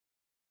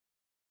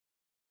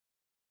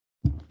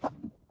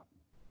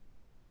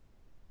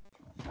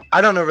I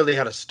don't know really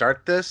how to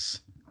start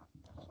this.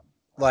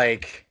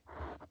 Like,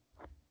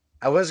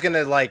 I was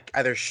gonna like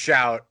either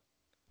shout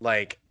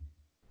like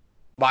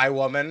 "My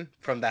Woman"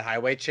 from that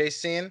highway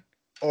chase scene,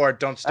 or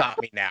 "Don't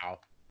Stop Me Now"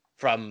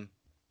 from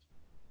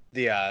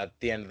the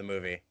end of the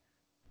movie.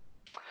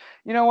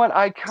 You know what?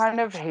 I kind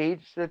of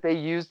hate that they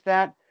used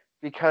that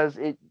because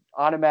it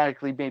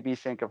automatically made me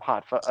think of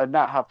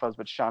not Hot Fuzz,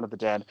 but Shaun of the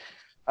Dead.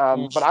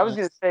 But I was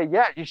gonna say,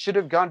 yeah, you should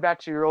have gone back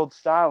to your old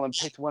style and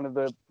picked one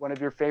of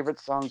your favorite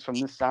songs from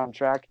this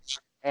soundtrack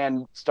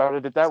and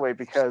started it that way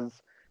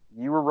because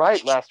you were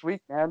right last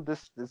week, man.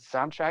 This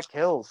soundtrack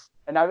kills.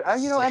 And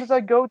as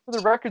I go to the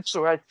record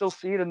store, I still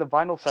see it in the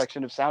vinyl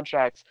section of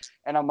soundtracks,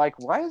 and I'm like,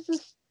 why is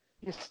this?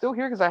 You're still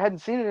here because I hadn't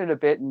seen it in a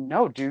bit.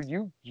 No, dude,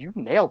 you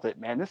nailed it,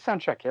 man. This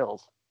soundtrack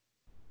kills.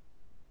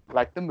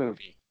 Like the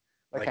movie,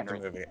 like Like the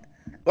Henry. movie.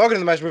 Welcome to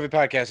the Much Movie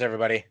Podcast,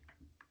 everybody.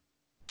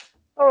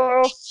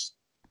 Oh,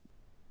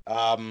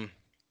 Um,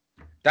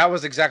 that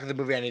was exactly the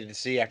movie I needed to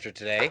see after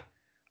today.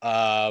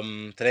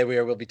 Today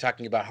will be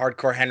talking about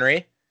Hardcore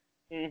Henry.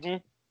 Mm-hmm.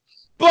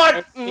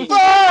 But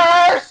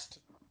first,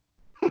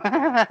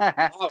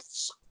 Oh,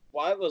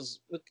 why was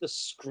with the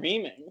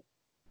screaming?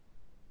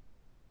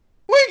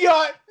 we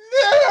got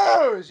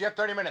news. You have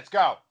 30 minutes.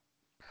 Go.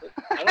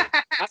 I don't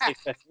have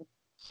anything.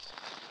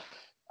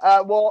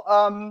 I'm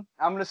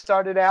gonna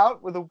start it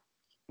out with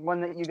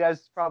one that you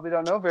guys probably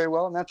don't know very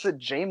well, and that's that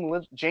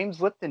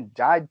James Lipton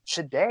died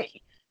today.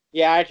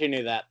 Yeah, I actually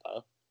knew that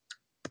though.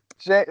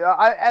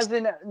 As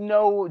in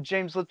know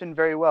James Lipton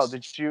very well.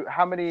 Did you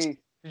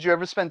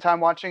ever spend time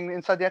watching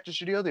Inside the Actor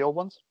Studio, the old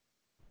ones?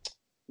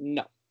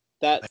 No,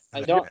 that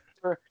I don't.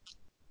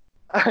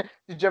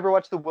 Did you ever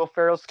watch the Will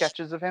Ferrell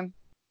sketches of him?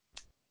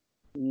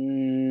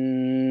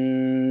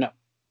 No.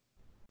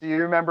 Do you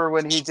remember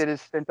when he did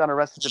his stint on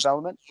Arrested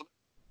Development?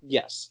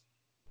 Yes.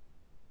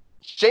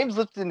 James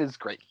Lipton is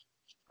great.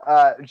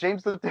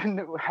 James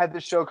Lipton had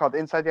this show called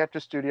Inside the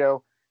Actor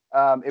Studio.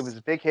 It was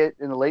a big hit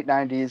in the late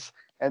 '90s,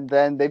 and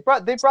then they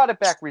brought it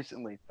back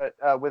recently, but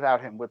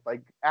without him, with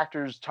like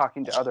actors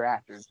talking to other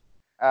actors.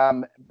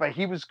 But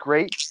he was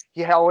great.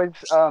 He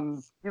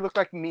looked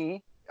like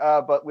me,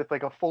 but with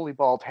like a fully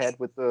bald head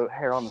with the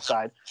hair on the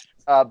side,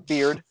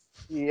 beard.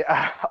 He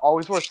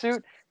always wore a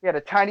suit. He had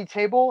a tiny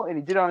table, and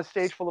he did it on a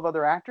stage full of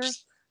other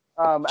actors.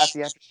 At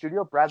the actor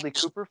studio, Bradley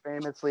Cooper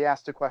famously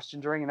asked a question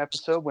during an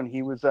episode when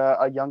he was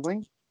a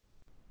youngling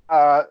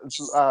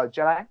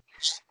Jedi,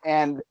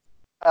 and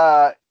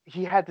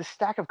he had this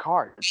stack of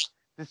cards,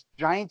 this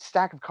giant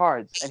stack of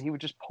cards, and he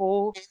would just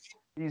pull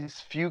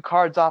these few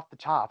cards off the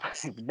top.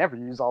 He would never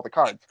use all the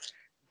cards,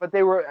 but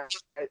they were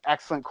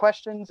excellent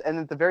questions. And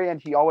at the very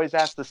end, he always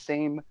asked the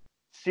same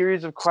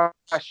series of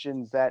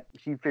questions that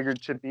he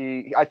figured to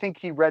be. I think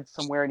he read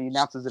somewhere, and he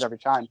announces it every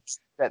time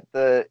that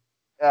the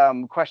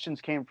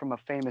questions came from a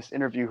famous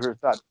interviewer who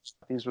thought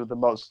these were the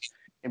most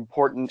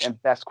important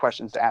and best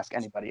questions to ask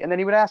anybody. And then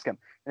he would ask him,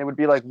 and it would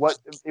be like, what?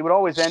 It would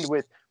always end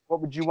with, "What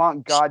would you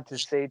want God to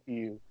say to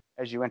you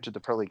as you entered the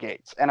pearly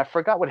gates?" And I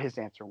forgot what his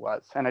answer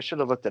was, and I should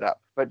have looked it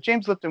up. But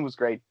James Lipton was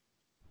great.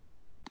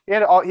 He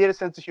had a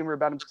sense of humor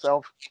about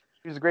himself.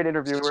 He was a great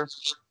interviewer.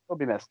 He'll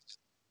be missed.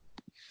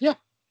 Yeah.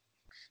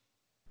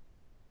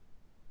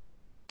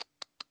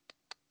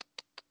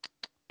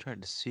 Trying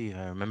to see if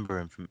I remember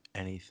him from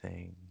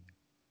anything.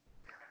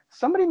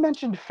 Somebody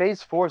mentioned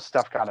Phase 4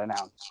 stuff got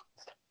announced.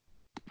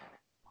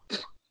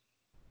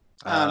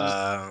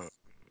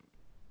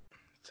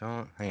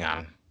 So hang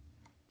on.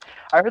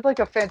 I heard like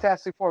a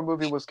Fantastic Four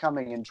movie was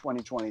coming in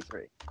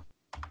 2023.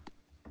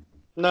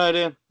 No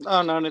idea. I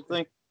don't know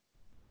anything.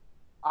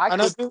 I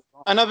know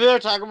people are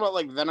talking about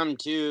like Venom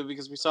 2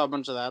 because we saw a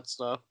bunch of that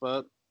stuff,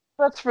 but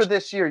that's for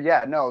this year.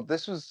 Yeah, no,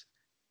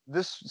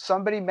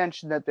 somebody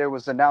mentioned that there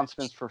was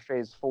announcements for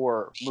Phase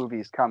 4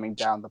 movies coming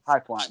down the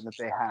pipeline that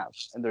they have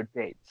and their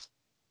dates.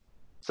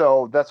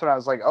 So that's when I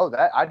was like, oh,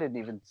 that I didn't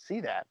even see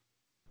that.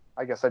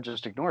 I guess I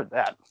just ignored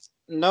that.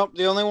 Nope,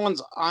 the only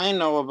ones I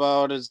know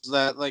about is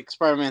that like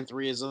Spider-Man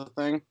 3 is a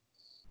thing.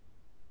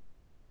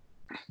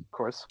 Of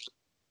course.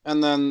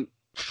 And then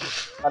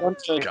I don't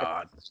think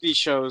God. TV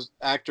shows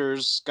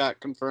actors got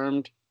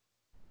confirmed.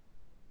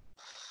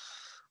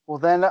 Well,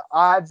 then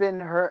I've been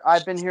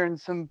hearing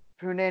some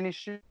Punani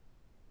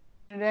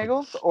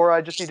shenanigans, or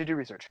I just need to do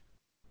research.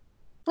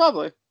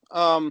 Probably.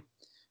 I'm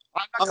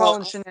not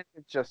calling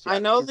shenanigans just yet. I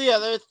know the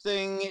other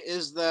thing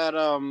is that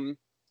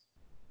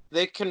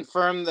they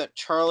confirmed that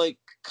Charlie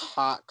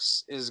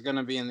Cox is going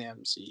to be in the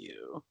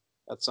MCU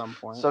at some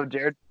point. So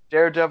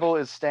Daredevil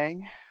is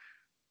staying?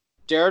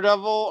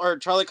 Daredevil, or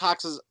Charlie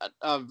Cox's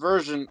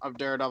version of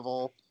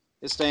Daredevil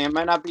is staying. It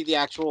might not be the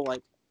actual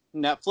like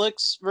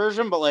Netflix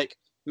version, but like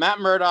Matt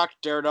Murdock,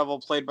 Daredevil,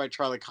 played by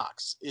Charlie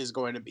Cox, is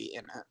going to be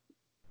in it.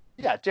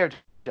 Yeah,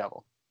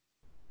 Daredevil.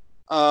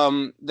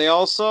 They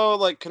also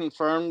like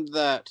confirmed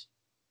that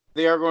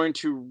they are going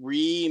to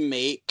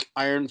remake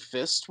Iron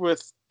Fist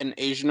with an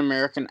Asian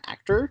American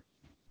actor.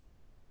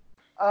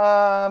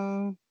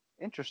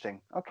 Interesting.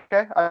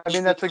 Okay, I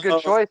mean that's a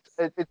good choice.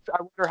 I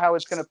wonder how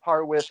it's going to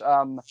part with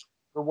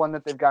the one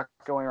that they've got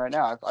going right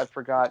now. I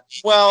forgot.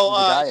 Well, Who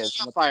the guy he is.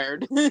 got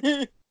fired.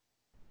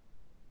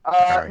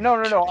 Are No. you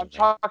I'm kidding me?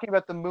 talking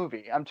about the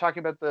movie. I'm talking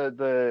about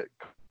the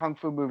kung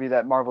fu movie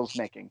that Marvel's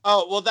making.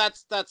 Oh, well,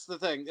 that's the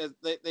thing.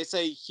 They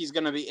say he's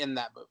gonna be in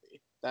that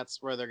movie.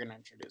 That's where they're gonna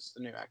introduce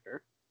the new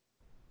actor.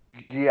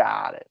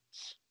 Got it.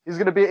 It's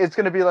gonna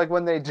be like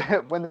when they did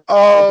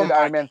Oh my!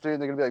 Iron Man 3,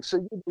 and they're gonna be like, so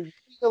you're the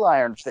real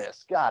Iron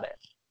Fist. Got it.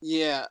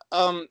 Yeah.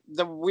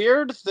 The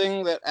weird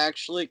thing that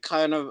actually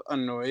kind of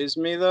annoys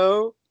me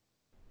though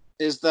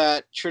is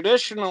that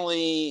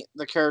traditionally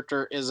the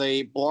character is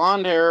a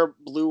blonde hair,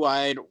 blue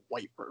eyed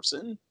white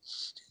person.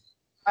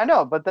 I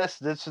know, but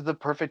this is the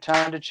perfect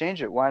time to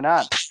change it. Why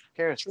not? Who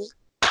cares?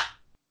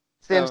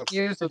 It's the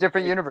MCU, it's a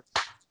different universe.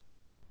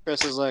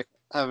 Chris is like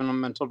having a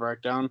mental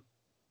breakdown.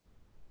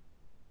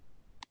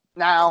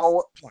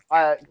 Now,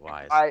 Wise.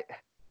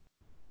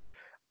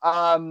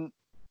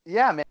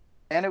 yeah, man.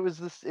 And it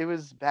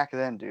was back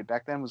then, dude.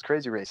 Back then was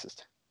crazy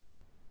racist.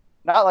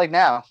 Not like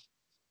now.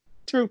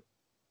 True.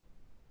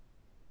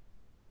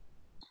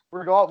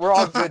 We're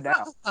all good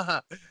now.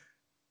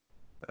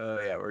 Oh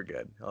yeah, we're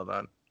good. Hold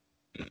on.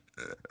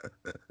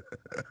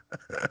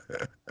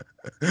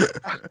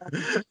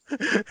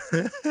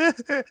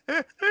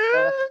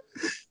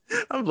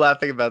 I'm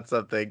laughing about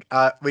something.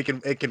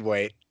 It can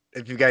wait.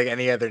 If you got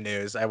any other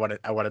news, I want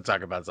to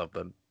talk about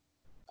something.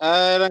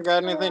 I don't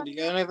got anything. Do you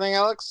got anything,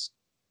 Alex?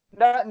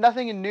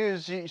 Nothing in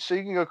news, so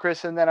you can go,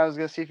 Chris, and then I was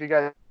gonna see if you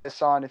guys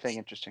saw anything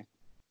interesting.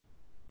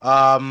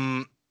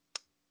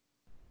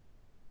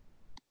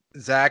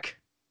 Zach,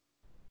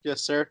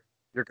 Yes, sir.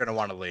 you're gonna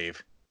want to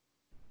leave.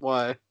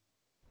 Why?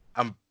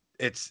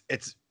 It's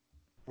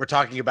we're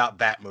talking about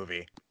that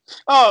movie.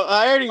 Oh,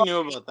 I already knew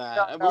about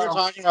that. We were No.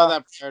 talking about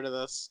that prior to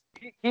this.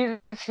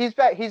 He's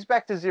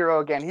back to zero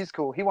again. He's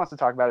cool. He wants to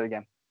talk about it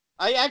again.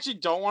 I actually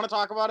don't want to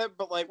talk about it,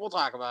 but like we'll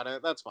talk about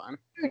it. That's fine.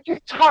 Dude,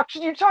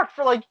 you talked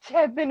for like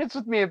 10 minutes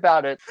with me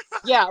about it.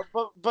 Yeah,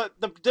 but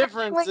the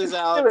difference is,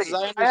 Alex, is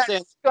I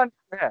understand.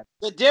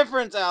 The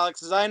difference,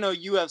 Alex, is I know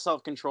you have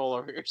self-control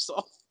over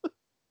yourself.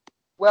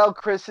 Well,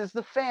 Chris is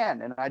the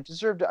fan, and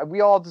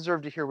we all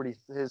deserve to hear what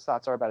his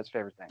thoughts are about his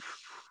favorite thing.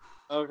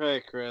 Okay,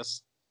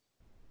 Chris.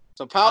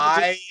 So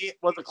Palpatine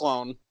was a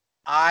clone.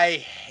 I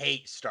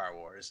hate Star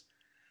Wars.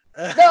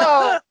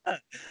 No!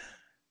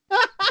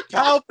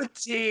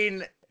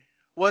 Palpatine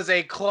was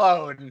a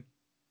clone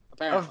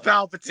Apparently. of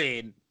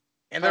Palpatine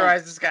in The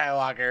Rise of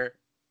Skywalker.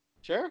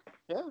 Sure.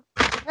 Yeah.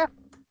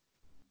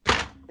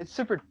 It's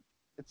super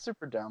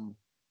dumb.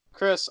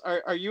 Chris,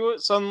 are you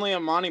suddenly a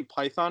Monty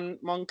Python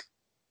monk?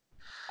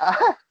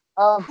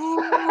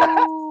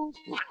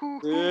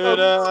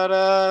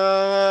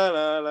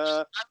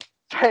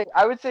 Hey,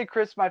 I would say,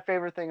 Chris, my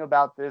favorite thing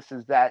about this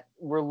is that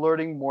we're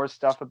learning more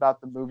stuff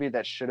about the movie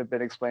that should have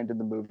been explained in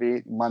the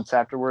movie months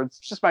afterwards.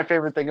 It's just my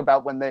favorite thing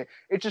about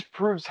it just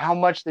proves how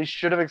much they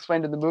should have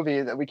explained in the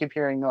movie that we keep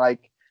hearing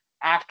like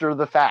after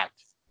the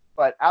fact.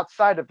 But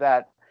outside of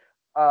that,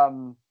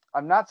 I'm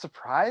not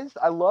surprised.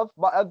 I love,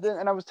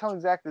 and I was telling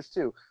Zach this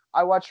too.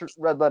 I watched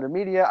Red Letter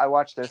Media. I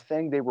watched their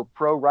thing. They were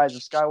pro Rise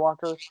of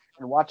Skywalker,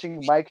 and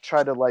watching Mike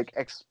try to like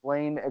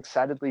explain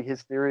excitedly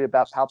his theory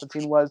about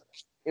Palpatine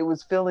it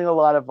was filling a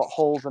lot of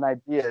holes and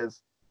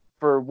ideas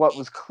for what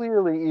was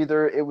clearly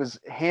either it was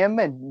him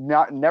and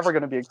never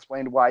going to be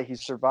explained why he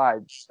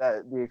survived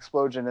the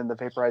explosion and the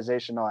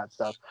vaporization and all that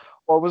stuff,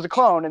 or it was a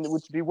clone, and it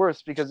would be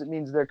worse because it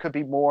means there could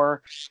be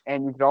more,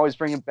 and you could always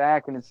bring it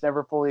back, and it's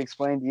never fully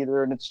explained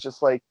either, and it's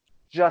just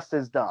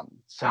as dumb.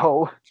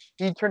 So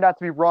he turned out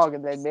to be wrong,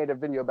 and they made a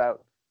video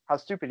about how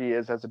stupid he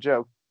is as a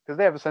joke because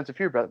they have a sense of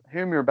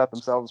humor about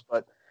themselves,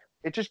 but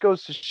it just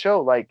goes to show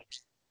like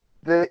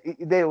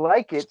they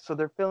like it, so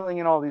they're filling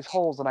in all these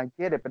holes, and I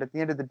get it, but at the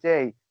end of the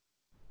day,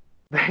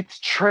 it's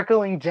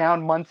trickling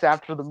down months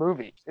after the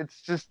movie.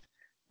 It's just,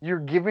 you're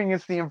giving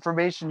us the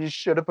information you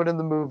should have put in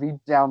the movie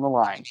down the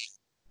line.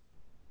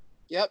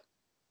 Yep.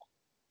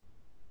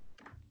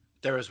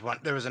 There was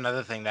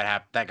another thing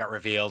that got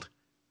revealed.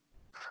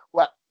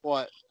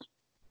 What?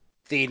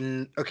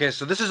 Okay,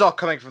 so this is all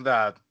coming from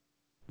the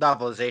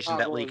novelization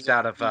that leaks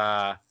out of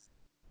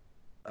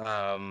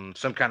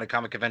some kind of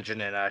comic convention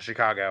in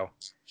Chicago.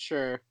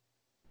 Sure.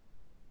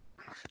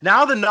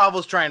 Now the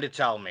novel's trying to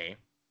tell me,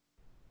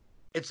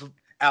 it's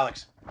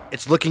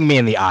looking me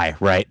in the eye,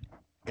 right?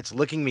 It's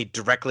looking me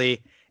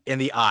directly in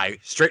the eye,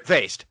 straight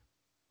faced.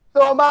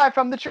 So am I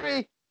from the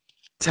tree.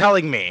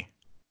 Telling me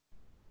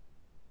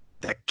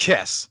that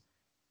kiss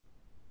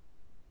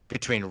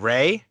between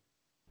Rey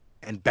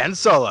and Ben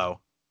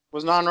Solo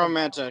was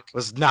non-romantic.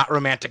 Was not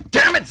romantic.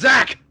 Damn it,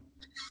 Zach!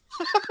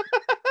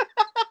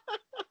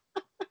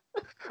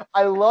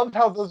 I loved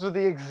how those were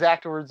the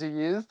exact words he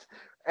used,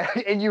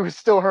 and you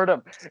still heard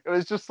him. It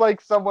was just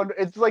like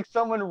it's like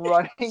someone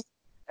running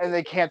and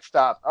they can't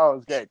stop. Oh, it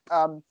was great.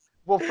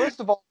 Well, first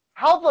of all,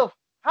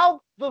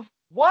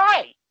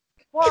 why?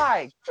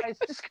 Guys,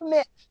 just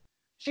commit.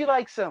 She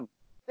likes him.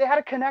 They had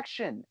a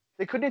connection.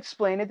 They couldn't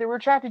explain it. They were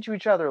attracted to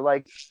each other.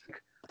 Like,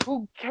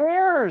 who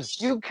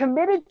cares? You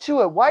committed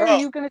to it. Why are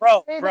you going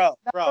to say that?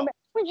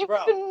 You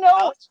can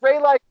know it's Rey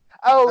like,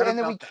 Oh, Not and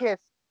then we about that.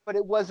 kissed, but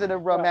it wasn't a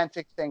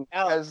romantic thing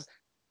Alex. because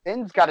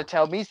Finn's got to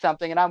tell me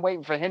something, and I'm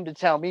waiting for him to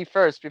tell me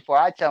first before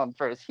I tell him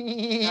first.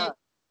 Alex,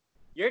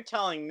 you're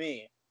telling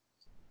me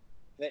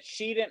that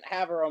she didn't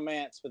have a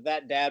romance with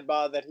that dad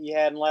bod that he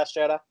had in Last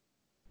Jedi?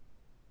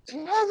 He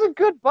has a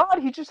good bod.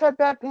 He just had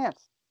bad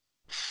pants.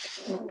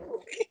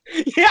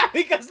 Yeah,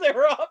 because they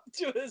were up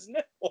to his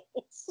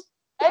nipples.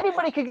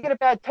 Anybody could get a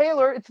bad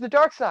tailor. It's the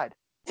dark side.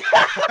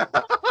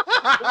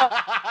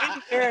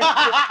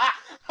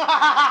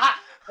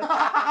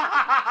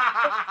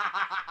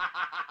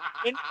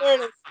 In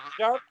fairness,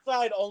 Dark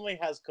Side only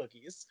has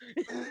cookies.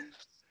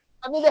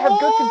 I mean, they have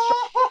good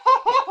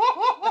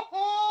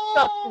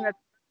construction.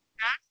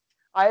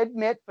 I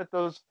admit, but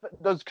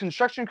those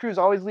construction crews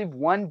always leave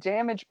one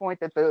damage point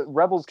that the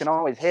rebels can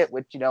always hit,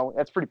 which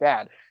that's pretty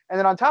bad. And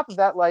then on top of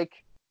that, like,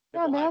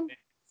 yeah, man,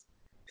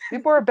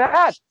 people are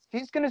bad.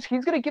 He's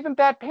gonna give him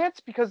bad pants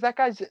because that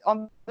guy's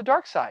on the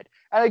dark side.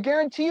 And I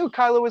guarantee you,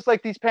 Kylo was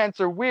like, these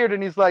pants are weird,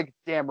 and he's like,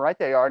 damn right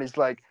they are. And he's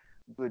like,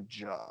 good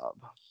job,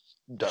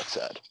 dark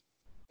side.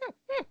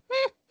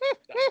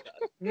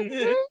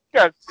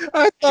 Guys,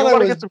 I you thought I want to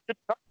was get some good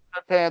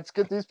pants?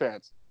 Get these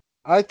pants.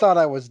 I thought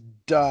I was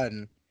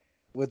done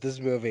with this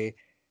movie.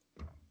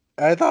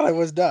 I thought I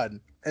was done.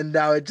 And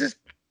now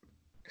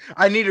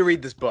I need to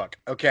read this book,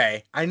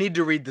 okay? I need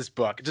to read this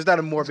book, just out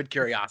of morbid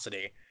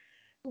curiosity.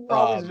 We're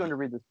always going to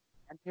read this.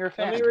 And you're a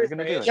fan. You're going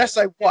to do it. Yes,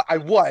 I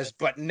was,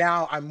 but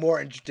now I'm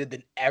more interested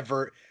than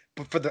ever,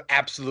 but for the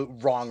absolute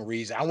wrong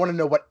reason. I want to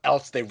know what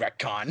else they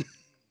retcon.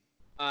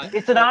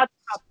 It's an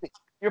autopsy.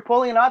 You're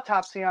pulling an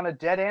autopsy on a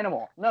dead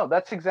animal. No,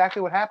 that's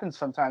exactly what happens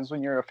sometimes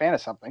when you're a fan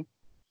of something.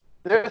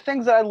 There are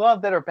things that I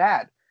love that are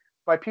bad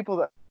by people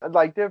that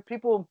there are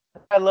people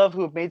I love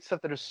who have made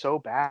stuff that are so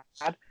bad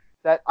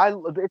that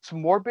it's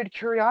morbid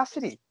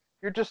curiosity.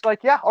 You're just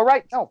like, yeah, all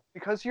right, no,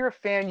 because you're a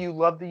fan, you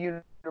love the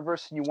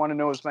universe and you want to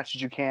know as much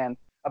as you can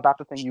about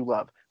the thing you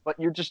love. But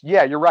you're just,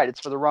 yeah, you're right, it's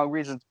for the wrong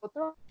reasons. But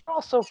they're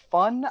also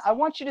fun. I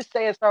want you to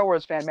stay a Star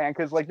Wars fan, man,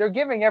 because they're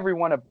giving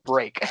everyone a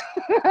break.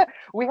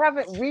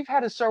 We've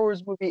had a Star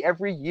Wars movie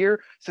every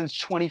year since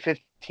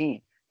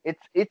 2015.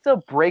 It's a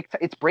break.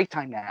 It's break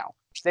time now.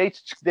 They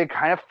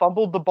kind of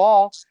fumbled the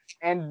ball,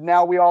 and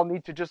now we all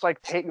need to just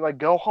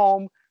go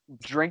home,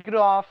 drink it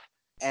off,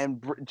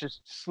 and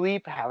just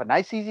sleep, have a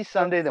nice easy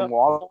Sunday. Then we'll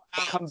all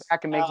come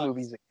back and make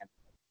movies again.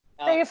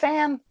 Stay a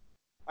fan.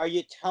 Are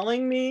you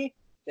telling me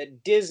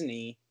that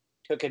Disney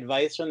took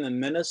advice from the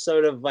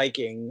Minnesota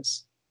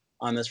Vikings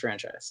on this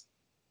franchise?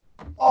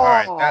 All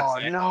right,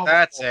 that's it. No.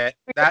 That's it.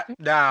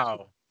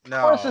 No.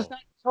 Star Wars is not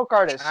a Coke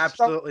artist.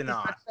 Absolutely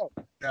not.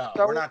 No,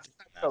 we're not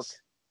doing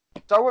this.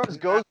 Star Wars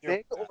goes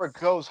big or it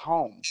goes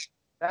home.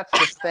 That's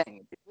the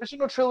thing. The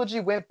original trilogy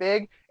went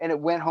big and it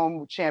went home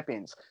with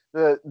champions.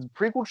 The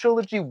prequel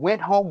trilogy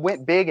went home,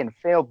 went big, and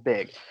failed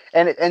big,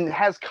 and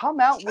has come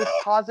out with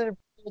positive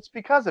results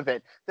because of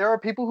it. There are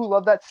people who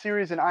love that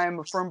series, and I am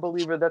a firm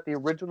believer that the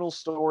original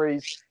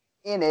stories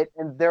in it,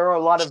 and there are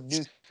a lot of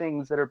new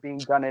things that are being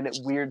done in it,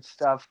 weird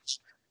stuff.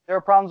 There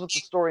are problems with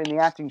the story and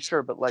the acting,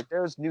 sure, but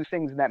there's new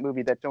things in that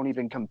movie that don't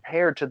even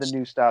compare to the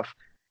new stuff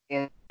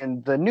in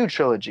the new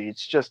trilogy.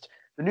 It's just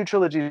the new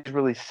trilogy is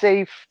really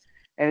safe,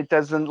 and it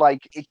doesn't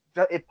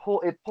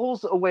it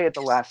pulls away at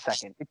the last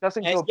second. It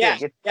doesn't go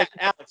big. It's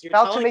Alex, you're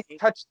about to make me, a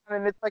touchdown,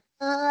 and it's like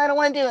I don't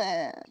want to do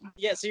it.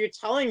 Yeah, so you're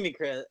telling me,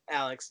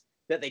 Alex,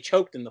 that they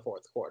choked in the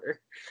fourth quarter.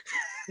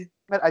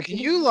 But I Can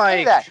didn't you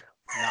say that.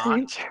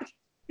 not?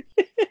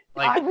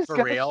 I was For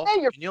gonna real? say,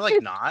 Can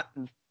you not?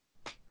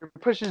 You're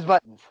pushing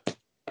buttons.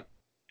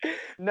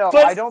 No,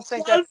 But I don't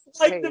think that's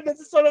like the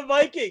Minnesota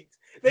Vikings.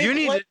 They You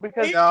need to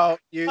because no,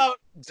 you out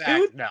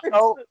Zach, no.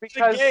 no,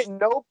 because game,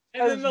 no,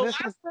 and then the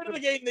this last is part of the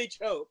game they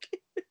choke.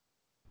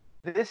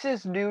 this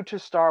is new to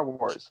Star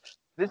Wars.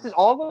 This is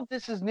all of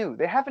this is new.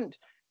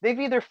 They've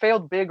either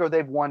failed big or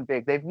they've won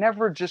big. They've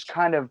never just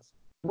kind of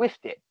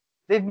whiffed it.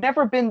 They've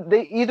never been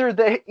either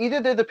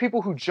they're the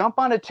people who jump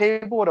on a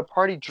table at a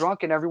party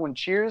drunk and everyone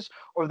cheers,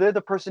 or they're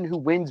the person who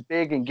wins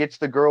big and gets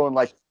the girl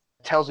and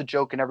tells a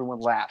joke and everyone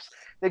laughs.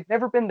 They've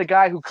never been the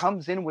guy who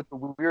comes in with the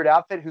weird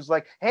outfit who's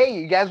like, hey,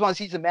 you guys want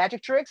to see some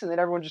magic tricks? And then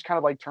everyone just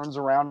kind of turns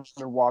around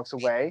and walks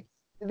away.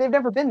 They've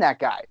never been that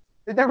guy.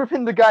 They've never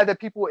been the guy that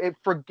people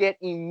forget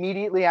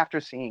immediately after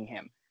seeing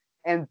him.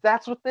 And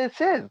that's what this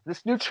is.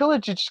 This new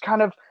trilogy just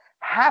kind of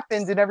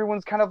happened and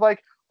everyone's kind of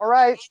like, all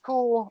right,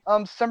 cool.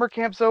 Summer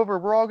camp's over.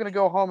 We're all going to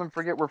go home and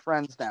forget we're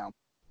friends now.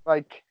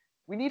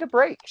 We need a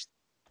break.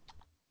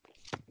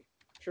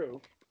 True.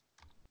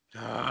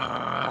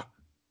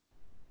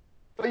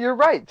 But you're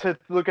right to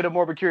look at a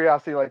morbid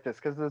curiosity like this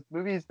because this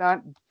movie is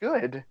not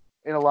good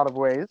in a lot of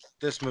ways.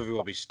 This movie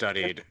will be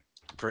studied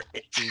for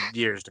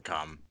years to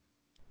come.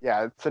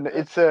 Yeah, it's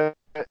an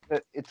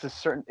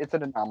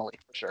anomaly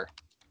for sure.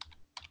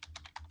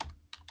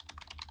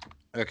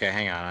 Okay,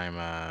 hang on. I'm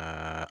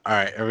all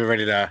right. Are we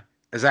ready to?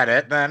 Is that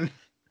it then?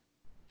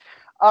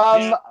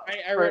 I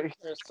read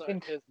his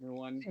new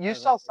one. You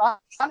saw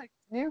Sonic,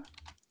 didn't you?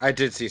 I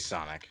did see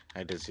Sonic.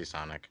 Hey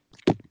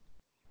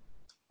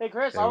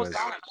Chris, how was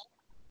Sonic?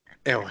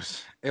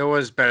 It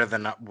was better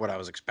than what I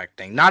was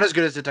expecting. Not as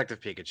good as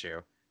Detective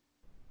Pikachu,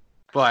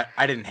 but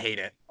I didn't hate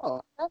it.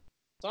 Oh.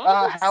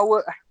 Sonic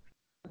was,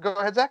 Go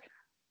ahead, Zach.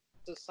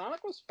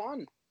 Sonic was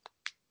fun.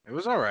 It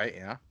was all right,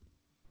 yeah.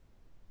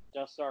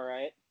 Just all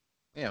right.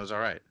 Yeah, it was all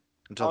right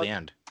until the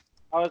end.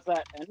 How was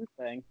that end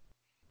thing?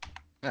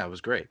 Yeah, it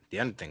was great. The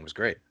end thing was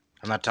great.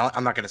 I'm not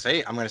going to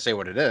say. I'm going to say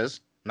what it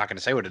is. I'm not going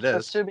to say what it is. I'm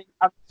assuming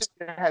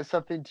it has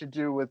something to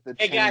do with the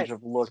Hey, change guys,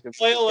 of look of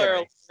Spoiler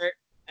the alert!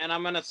 And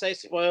I'm gonna say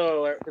spoiler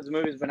alert because the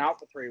movie's been out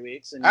for 3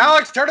 weeks. And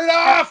Alex, turn it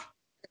off!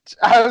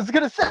 I was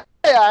gonna say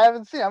I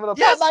haven't seen. I'm gonna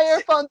put my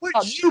earphones on.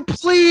 Would you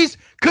please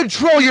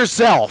control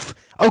yourself?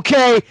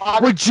 Okay?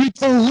 Would you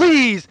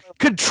please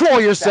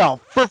control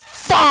yourself for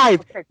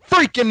 5 Okay,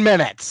 freaking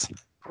minutes?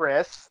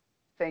 Chris,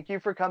 thank you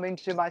for coming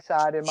to my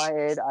side and my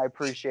aid. I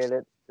appreciate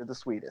it. You're the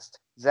sweetest.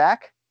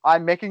 Zach,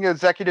 I'm making an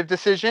executive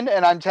decision,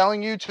 and I'm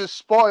telling you to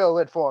spoil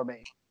it for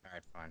me. All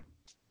right, fine.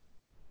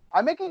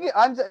 I'm making it.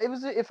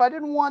 If I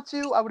didn't want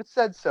to, I would have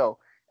said so.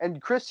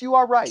 And Chris, you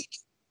are right.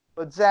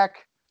 But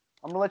Zach,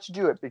 I'm gonna let you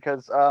do it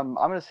because I'm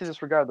gonna see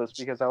this regardless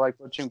because I like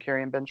both Jim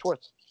Carrey and Ben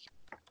Schwartz.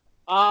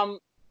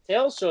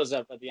 Tails shows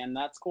up at the end.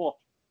 That's cool.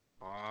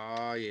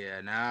 Oh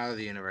yeah, now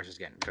the universe is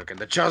getting cooking.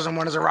 The chosen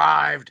one has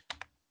arrived.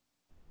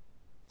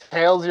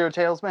 Tails, you're a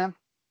Tails man.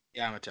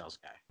 Yeah, I'm a Tails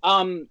guy.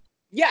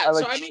 Yeah. I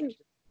like-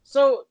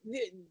 So I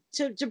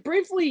mean, to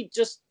briefly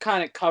just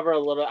kind of cover a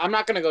little. I'm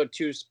not gonna go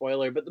too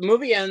spoiler, but the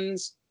movie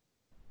ends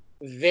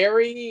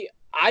very,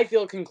 I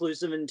feel,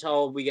 conclusive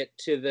until we get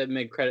to the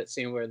mid-credit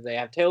scene where they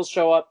have Tails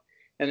show up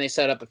and they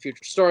set up a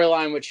future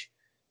storyline, which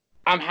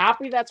I'm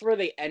happy that's where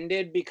they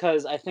ended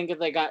because I think if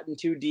they gotten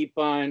too deep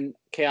on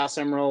Chaos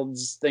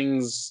Emeralds,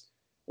 things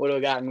would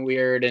have gotten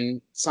weird.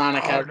 And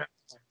Sonic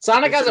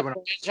as a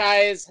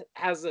franchise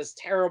has this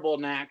terrible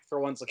knack for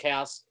once the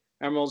Chaos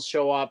Emeralds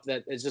show up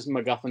that it's just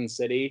MacGuffin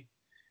City.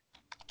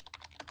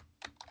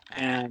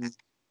 And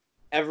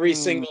every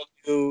single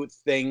new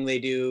thing they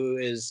do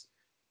is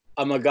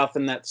a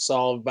MacGuffin that's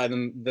solved by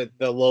the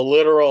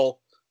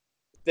literal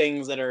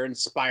things that are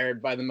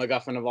inspired by the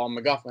MacGuffin of all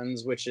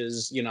MacGuffins, which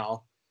is, you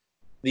know,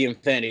 the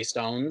Infinity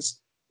Stones.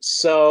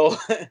 So,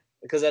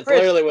 because that's Chris,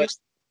 literally what.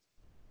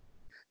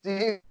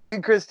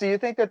 Chris, do you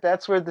think that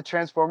that's where the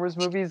Transformers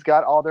movies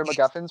got all their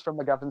MacGuffins from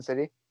MacGuffin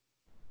City?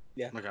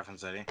 Yeah. MacGuffin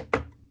City.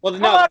 Well,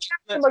 no,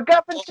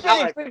 MacGuffin City.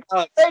 Alex, they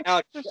got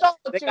it.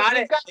 They got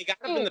it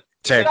from the.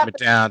 Take me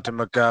down to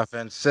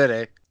MacGuffin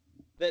City.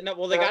 They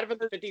got it from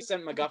the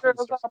 50-cent MacGuffin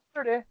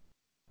store.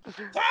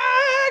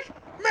 Take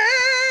me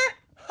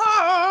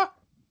home.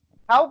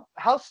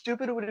 How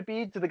stupid would it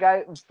be to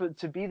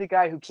be the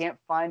guy who can't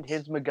find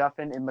his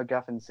MacGuffin in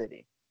MacGuffin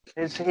City?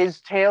 His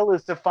tale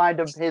is to find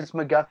his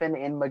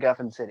MacGuffin in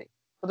MacGuffin City.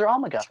 But they're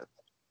all MacGuffins.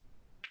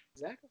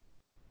 Exactly.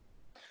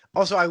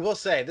 Also, I will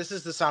say this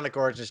is the Sonic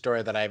origin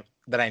story that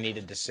I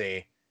needed to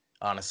see.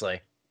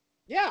 Honestly.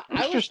 Yeah,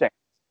 Interesting.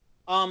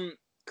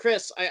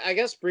 Chris, I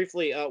guess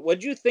briefly,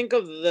 what'd you think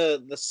of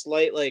the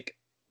slight like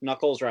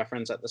Knuckles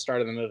reference at the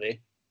start of the movie?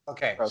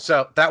 Okay,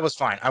 so that was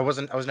fine. I was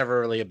never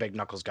really a big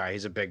Knuckles guy.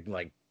 He's a big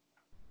like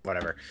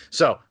whatever.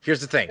 So here's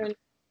the thing.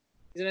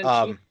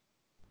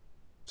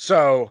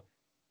 So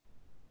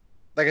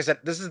like I said,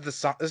 this is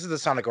the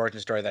Sonic origin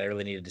story that I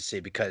really needed to see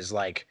because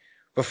like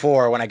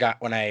before when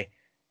I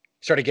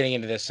started getting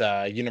into this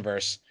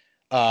universe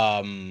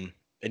in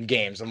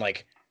games, I'm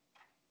like,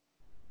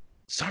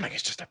 Sonic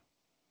is just a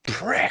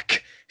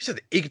prick. He's just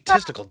an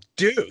egotistical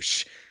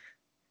douche.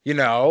 You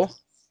know?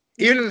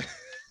 Even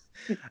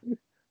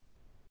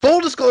full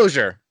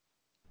disclosure,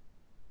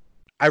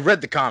 I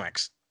read the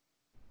comics.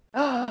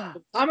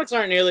 The comics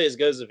aren't nearly as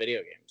good as the video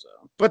games,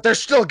 though. But they're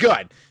still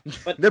good.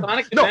 But they're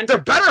Adventure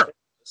better.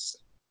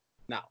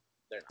 No,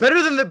 they're not.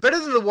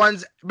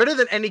 Better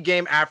than any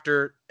game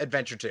after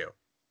Adventure 2.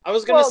 I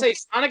was gonna say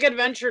Sonic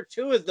Adventure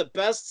 2 is the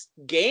best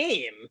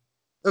game.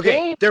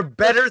 Okay, they're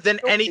better than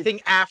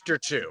anything after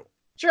 2.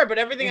 Sure, but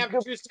everything after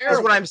 2 is terrible.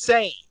 That's what I'm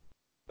saying.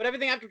 But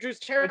everything after 2 is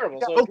terrible.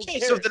 So okay,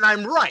 so then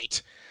I'm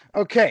right.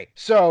 Okay,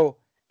 so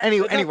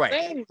anyway. Not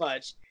saying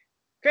much.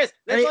 Chris,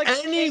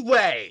 that's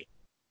anyway.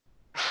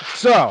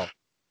 So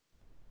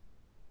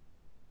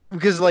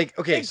because like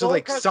okay, so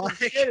like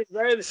Sonic okay,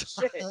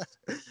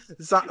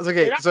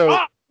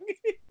 so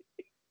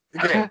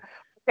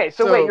okay,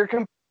 so wait, you're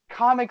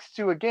comics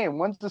to a game.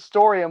 One's the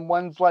story and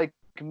one's like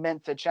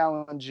meant to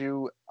challenge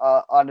you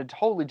on a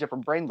totally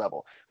different brain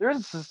level. There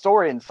is a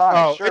story in Sonic.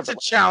 Oh, sure, it's a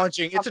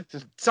challenging.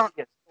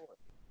 Sonic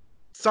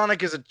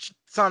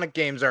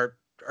games are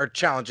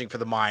challenging for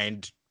the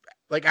mind.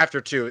 Like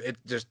after 2, it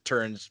just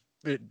turns.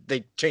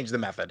 They change the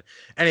method.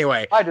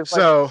 Anyway,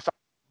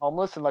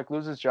 homeless and like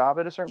lose his job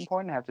at a certain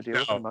point and have to deal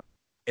with him.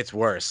 It's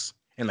worse.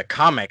 In the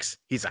comics,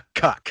 he's a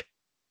cuck.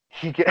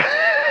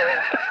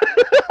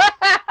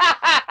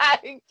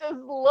 I just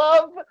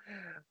love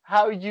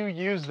how you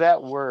use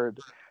that word.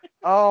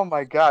 Oh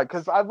my god!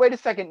 Because wait a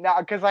second now,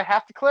 because I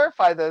have to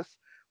clarify this.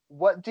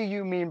 What do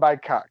you mean by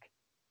cuck?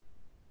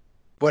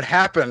 What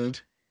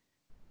happened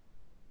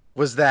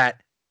was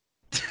that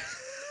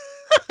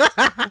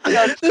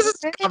This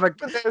is a comic.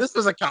 This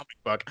was a comic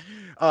book.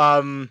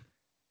 Of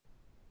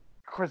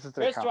course, it's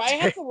a Chris, do comic. I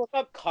have to look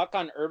up cuck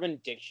on Urban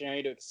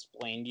Dictionary to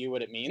explain to you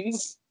what it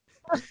means?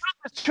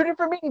 It's two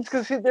different meanings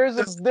because there's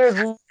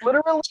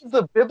literally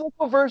the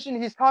biblical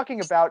version he's talking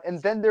about,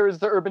 and then there is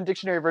the Urban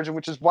Dictionary version,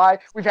 which is why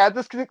we've had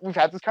this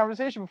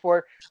conversation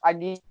before. I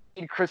need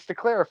Chris to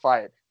clarify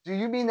it. Do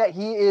you mean that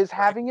he is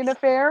having an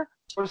affair,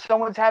 or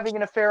someone's having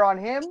an affair on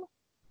him?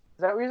 Is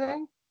that what you're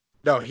saying?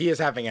 No, he is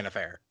having an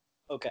affair.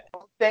 Okay.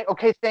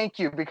 Okay, thank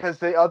you. Because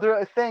the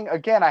other thing,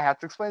 again, I have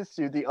to explain this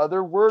to you. The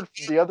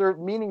other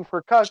meaning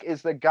for cuck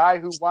is the guy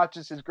who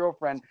watches his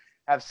girlfriend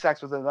have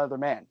sex with another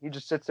man. He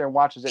just sits there and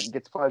watches it and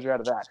gets pleasure out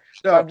of that.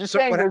 So I'm just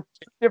saying there's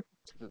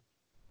differences.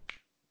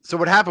 So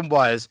what happened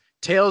was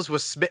Tails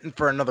was smitten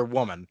for another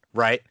woman,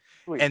 right?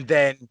 Sweet. And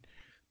then,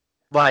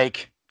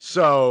 like,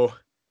 so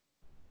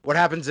what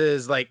happens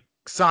is, like,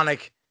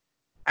 Sonic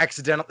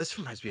accidental. This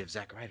reminds me of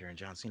Zack Ryder and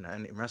John Cena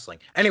in wrestling.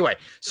 Anyway,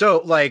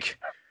 so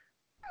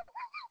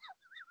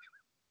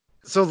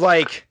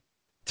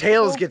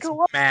Tails gets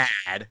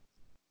mad,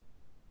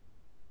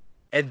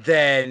 and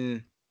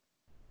then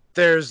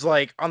there's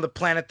like on the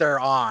planet they're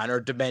on or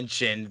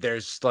dimension,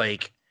 there's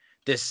like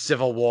this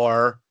civil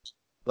war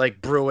like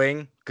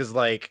brewing because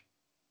like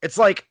it's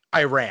like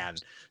Iran.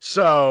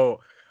 So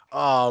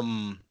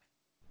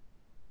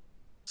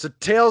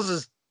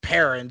Tails'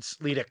 parents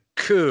lead a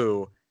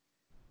coup,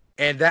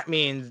 and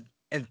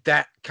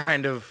that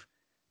kind of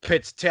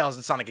pits Tails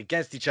and Sonic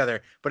against each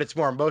other, but it's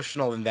more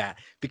emotional than that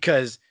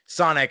because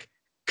Sonic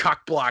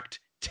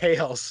cock-blocked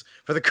Tails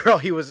for the girl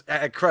he was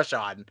had a crush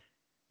on.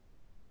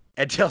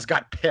 And Tails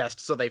got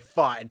pissed, so they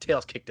fought, and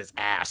Tails kicked his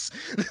ass.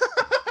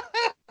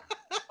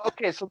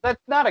 Okay, so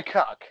that's not a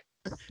cuck.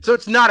 So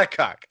it's not a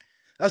cuck.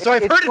 So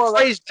I've It's heard it more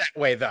phrased that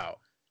way, though.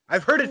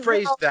 I've heard it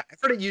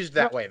used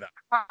that way, though.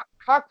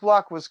 Cock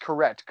block was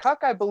correct.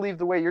 Cuck, I believe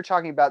the way you're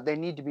talking about, they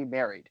need to be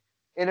married.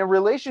 In a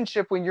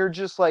relationship, when you're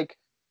just like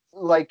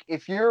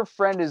if your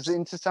friend is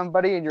into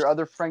somebody and your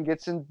other friend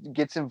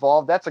gets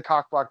involved, that's a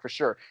cock block for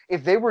sure.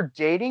 If they were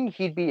dating,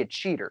 he'd be a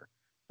cheater.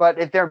 But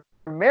if they're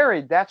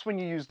married, that's when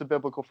you use the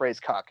biblical phrase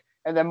cuck.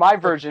 And then my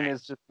version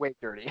is just way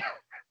dirty.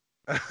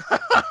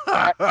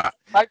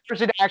 My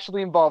version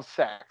actually involves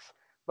sex.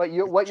 But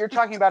what you're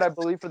talking about, I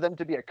believe, for them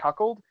to be a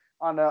cuckold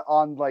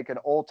on like an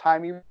old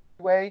timey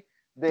way,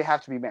 they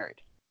have to be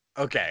married.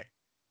 Okay.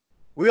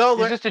 We all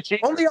He's just a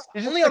cheater. only on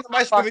the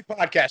My Movie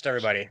podcast,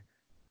 everybody.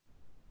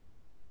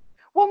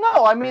 Well,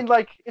 no, I mean,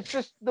 like, it's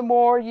just the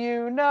more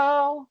you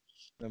know.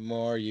 The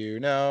more you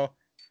know.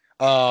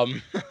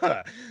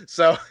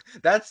 So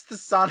that's the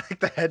Sonic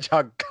the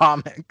Hedgehog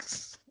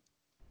comics.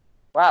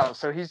 Wow,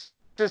 so he's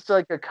just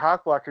like a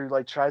cockblocker who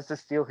like tries to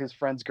steal his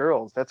friend's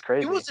girls. That's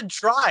crazy. He wasn't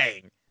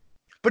trying,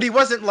 but he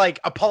wasn't like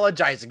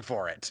apologizing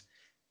for it.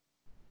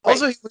 Wait,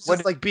 Also, he was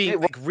just like being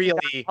like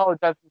really.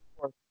 Apologizing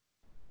for.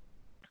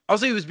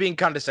 Also, he was being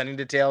condescending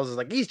to Tails. Is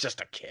like he's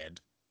just a kid,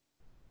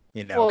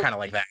 kind of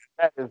like that.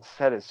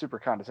 That is super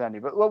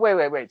condescending. But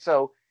wait.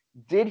 So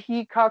did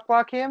he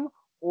cockblock him,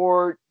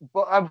 or?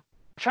 But I'm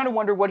trying to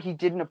wonder what he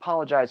didn't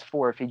apologize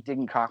for if he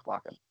didn't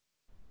cockblock him.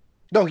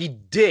 No, he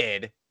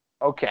did.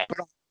 Okay.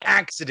 But on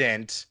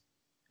accident.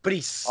 But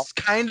he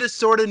kind of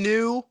sort of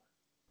knew.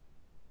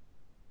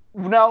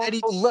 Now,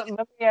 let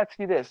me ask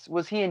you this.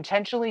 Was he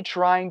intentionally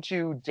trying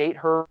to date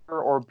her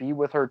or be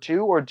with her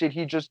too, or did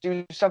he just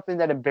do something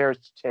that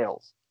embarrassed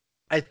Tails?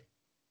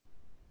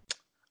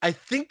 I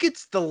think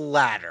it's the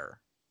latter.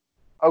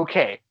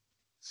 Okay.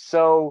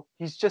 So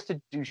he's just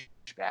a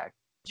douchebag.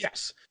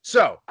 Yes.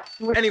 So,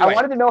 anyway. I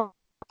wanted to know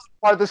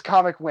how far this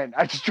comic went.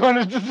 I just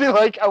wanted to see,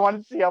 I wanted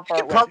to see how far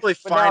it went. Probably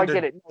But now I find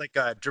get it. like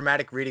a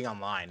dramatic reading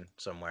online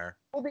somewhere.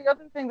 Well, the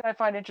other thing that I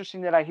find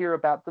interesting that I hear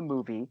about the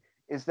movie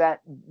is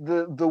that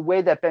the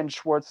way that Ben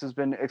Schwartz has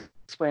been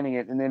explaining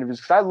it in the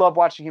interviews, because I love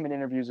watching him in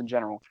interviews in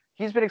general.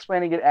 He's been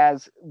explaining it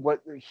as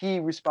what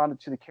he responded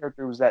to the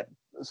character was that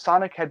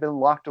Sonic had been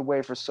locked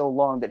away for so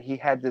long that he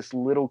had this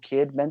little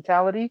kid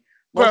mentality.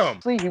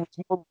 Mostly, the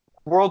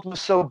world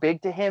was so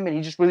big to him, and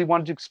he just really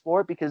wanted to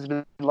explore it because he's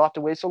been locked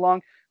away so long,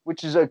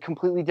 which is a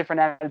completely different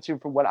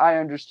attitude from what I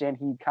understand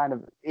he kind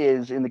of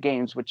is in the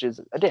games, which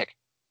is a dick.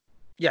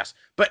 Yes,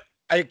 but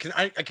I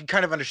can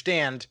kind of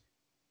understand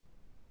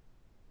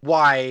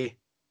why.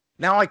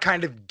 Now I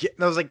kind of get.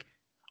 I was like,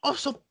 oh,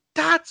 so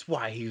that's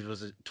why he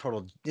was a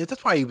total.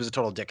 That's why he was a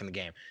total dick in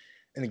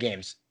the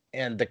games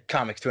and the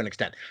comics to an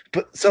extent.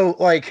 But so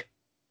like,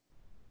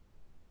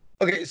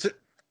 okay, so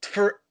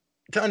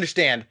to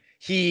understand,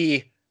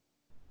 he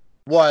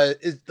was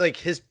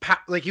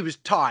he was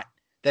taught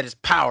that his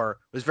power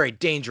was very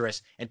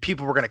dangerous and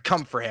people were gonna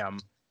come for him,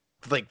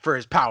 like for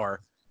his power,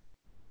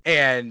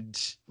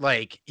 and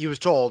like he was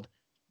told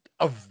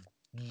of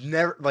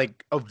never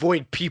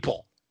avoid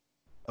people.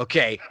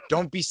 Okay,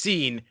 don't be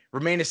seen,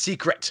 remain a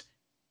secret,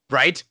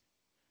 right?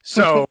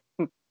 So,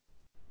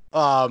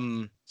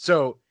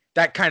 so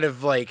that kind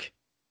of like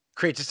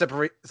creates a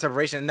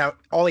separation. And now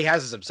all he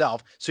has is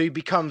himself. So he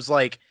becomes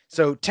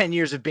 10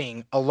 years of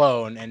being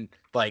alone and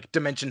like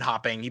dimension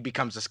hopping, he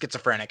becomes a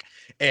schizophrenic,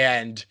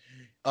 and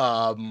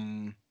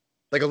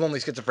like a lonely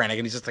schizophrenic,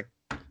 and he's just like,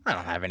 I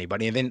don't have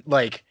anybody. And then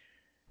like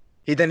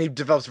he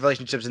develops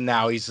relationships, and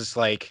now he's just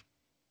like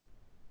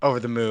over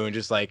the moon,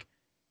 just like,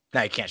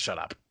 now you can't shut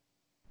up.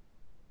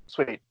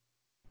 Sweet.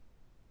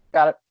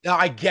 Got it. No,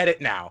 I get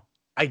it now.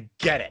 I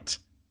get it.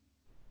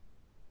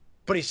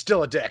 But he's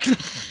still a dick.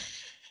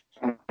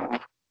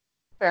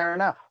 Fair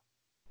enough.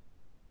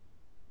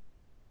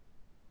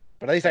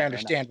 But at least I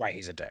understand why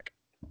he's a dick.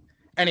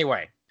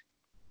 Anyway.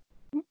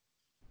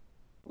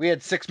 We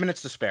had 6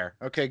 minutes to spare.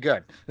 Okay,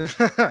 good.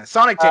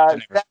 Sonic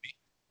Tangent.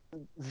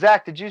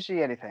 Zach, did you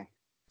see anything?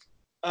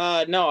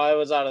 No, I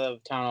was out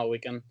of town all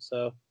weekend,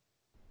 so.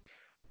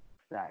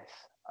 Nice.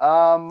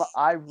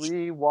 I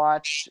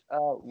rewatched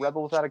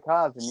Rebel Without a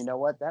Cause, and you know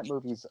what? That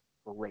movie's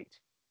great.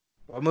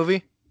 What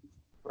movie?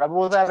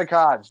 Rebel Without a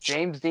Cause.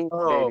 James Dean,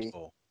 baby.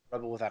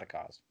 Rebel Without a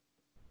Cause.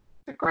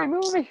 It's a great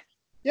movie.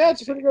 Yeah,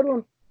 it's a pretty good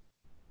one.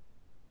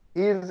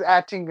 He's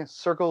acting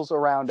circles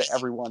around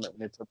everyone,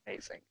 and it's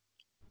amazing.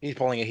 He's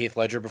pulling a Heath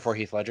Ledger before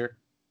Heath Ledger.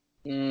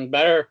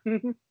 Better.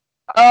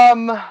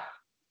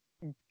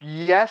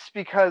 Yes,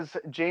 because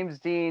James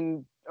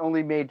Dean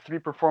only made 3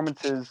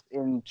 performances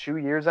in 2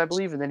 years, I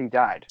believe, and then he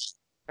died.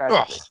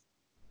 Tragically.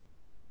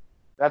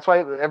 That's why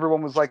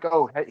everyone was like,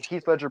 "Oh,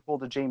 Heath Ledger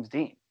pulled a James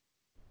Dean."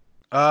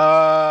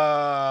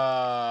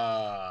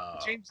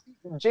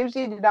 James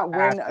Dean did not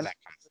win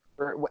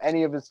for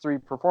any of his 3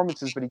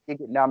 performances, but he did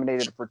get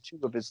nominated for 2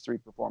 of his 3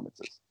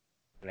 performances.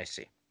 I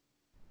see.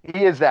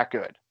 He is that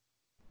good.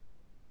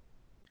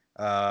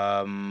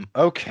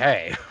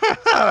 Okay.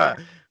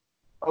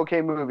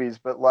 Okay movies,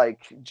 but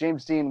like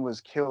James Dean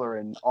was killer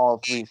in all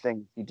 3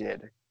 things he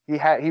did.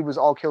 He was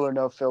all killer,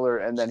 no filler,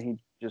 and then he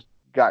just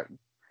got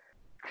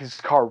his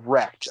car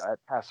wrecked at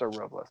Paso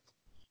Robles.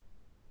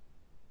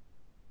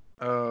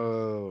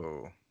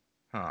 Oh.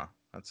 Huh.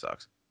 That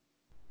sucks.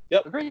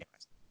 Yep. Agreed.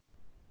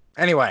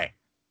 Anyway.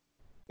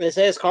 They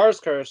say his car's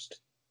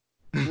cursed.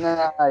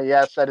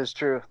 Yes, that is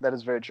true. That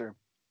is very true.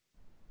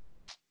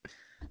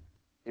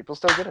 People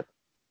still get it.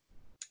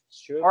 It's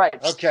true. All right.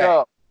 Okay.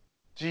 So,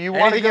 do you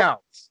want Anything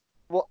else?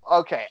 Well,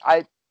 okay.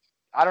 I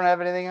don't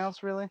have anything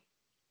else really.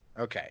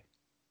 Okay.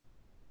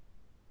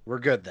 We're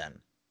good then.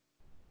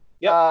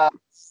 Yep.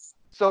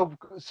 So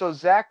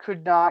Zach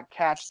could not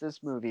catch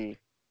this movie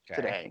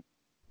today,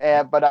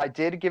 but I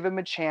did give him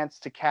a chance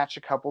to catch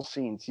a couple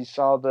scenes. He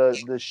saw the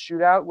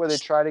shootout where they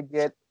try to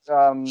get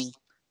the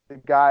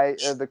guy,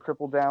 the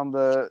cripple down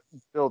the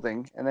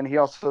building, and then he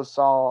also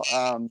saw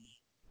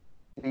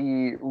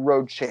the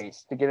road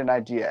chase to get an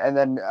idea. And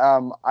then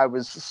I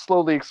was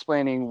slowly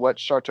explaining what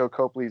Sharlto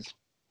Copley's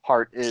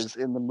part is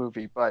in the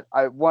movie, but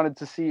I wanted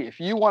to see if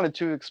you wanted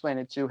to explain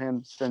it to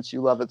him since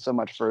you love it so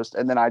much first,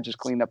 and then I just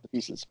clean up the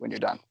pieces when you're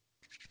done.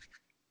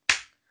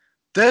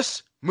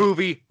 This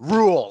movie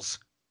rules.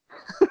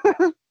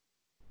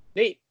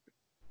 Neat.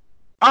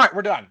 All right,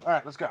 we're done. All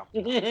right, let's go.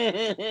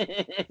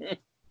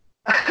 It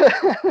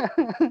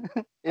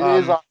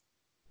is.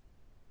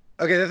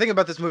 Okay, the thing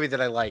about this movie that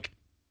I like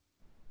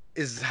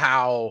is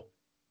how,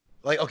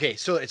 like, okay,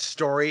 so its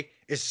story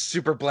is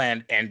super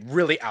bland and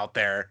really out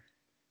there.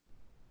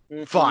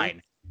 Mm-hmm.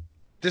 Fine.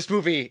 This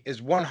movie is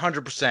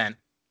 100%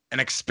 an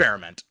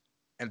experiment,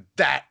 and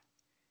that,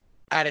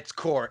 at its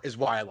core, is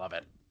why I love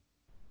it.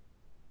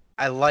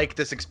 I like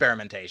this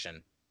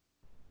experimentation.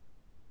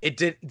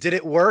 Did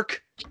it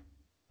work?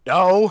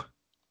 No.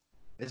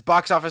 Its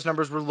box office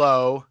numbers were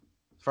low,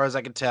 as far as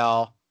I could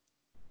tell.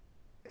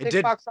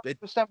 Box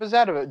office numbers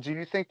out of it. Do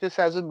you think this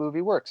as a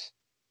movie works?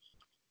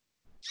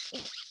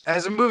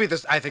 As a movie,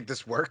 I think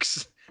this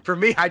works. For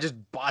me, I just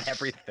bought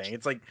everything.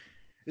 It's like,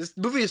 this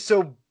movie is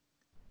so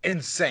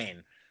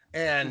insane.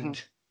 And,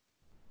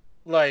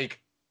 like,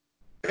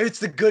 it's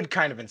the good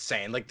kind of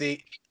insane. Like,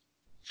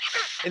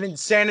 an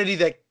insanity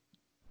that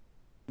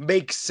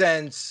makes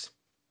sense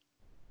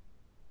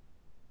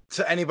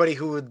to anybody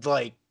who would,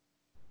 like,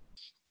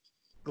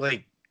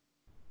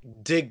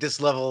 dig this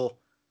level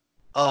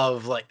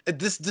of, like,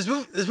 this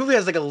movie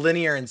has, like, a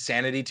linear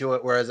insanity to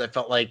it, whereas I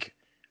felt like,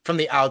 from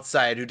the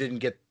outside, who didn't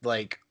get,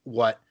 like,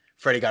 what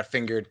Freddy Got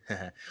Fingered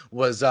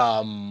was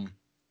trying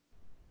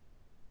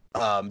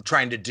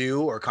to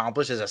do or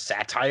accomplish as a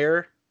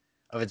satire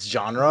of its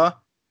genre.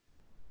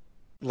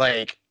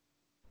 Like,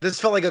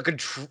 this felt like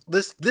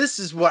this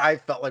is what I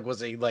felt like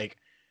was a, like,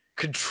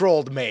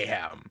 controlled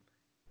mayhem.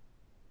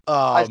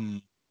 But,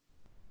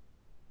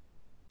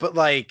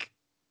 like,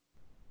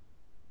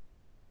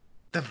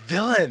 the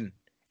villain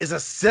is a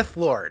Sith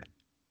Lord.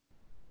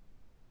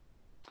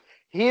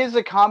 He is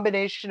a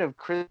combination of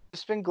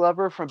Crispin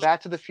Glover from Back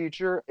to the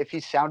Future if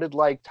he sounded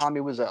like Tommy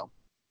Wiseau.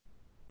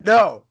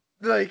 No,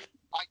 like,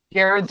 I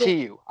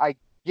guarantee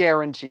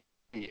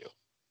you.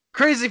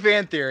 Crazy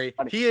fan theory.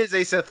 He is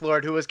a Sith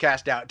Lord who was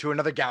cast out to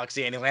another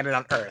galaxy and he landed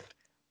on Earth.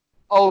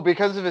 Oh,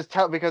 because of his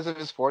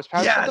force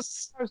powers. Yes. But the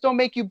force powers don't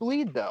make you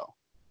bleed, though.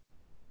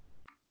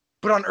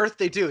 But on Earth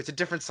they do. It's a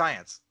different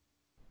science.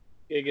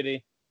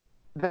 Giggity.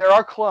 There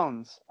are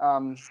clones.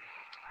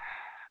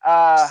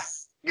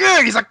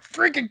 Yeah, he's a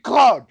freaking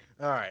clone.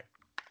 All right.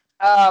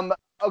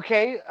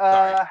 Okay.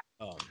 Sorry.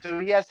 So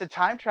he has to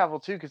time travel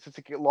too, because it's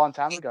a long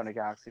time ago in a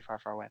galaxy far,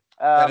 far away.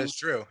 That is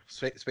true.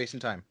 Space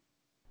and time.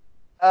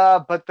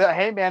 But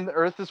hey, man, the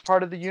Earth is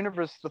part of the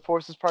universe. The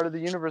Force is part of the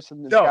universe,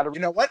 and it's No, got to. you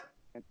know what?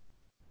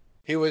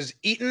 He was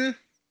eaten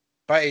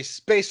by a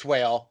space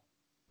whale,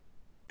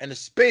 and the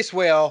space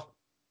whale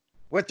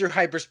went through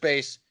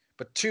hyperspace,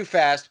 but too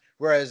fast,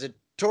 whereas it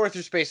tore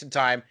through space and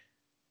time,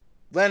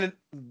 landed,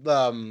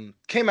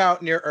 came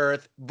out near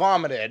Earth,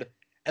 vomited,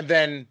 and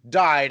then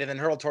died, and then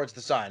hurled towards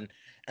the sun,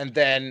 and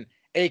then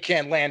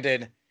Akan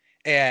landed,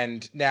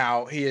 and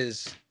now he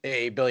is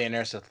a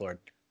billionaire Sith Lord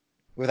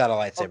without a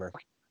lightsaber.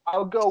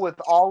 I'll go with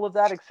all of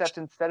that, except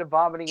instead of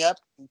vomiting up,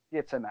 he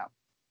gets him out.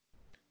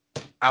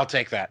 I'll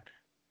take that.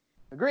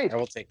 Agreed. I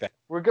will take that.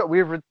 We're good.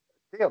 We're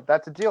deal.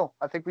 That's a deal.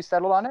 I think we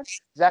settled on it.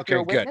 Zach, Okay,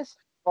 you're a good. witness.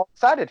 All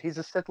excited. He's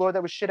a Sith Lord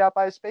that was shit out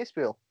by a space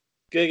wheel.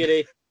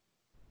 Giggity.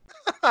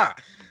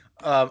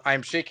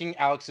 I'm shaking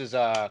Alex's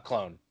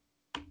clone.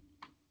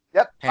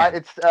 Yep. Hand.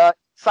 It's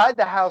inside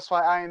the house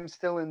while I am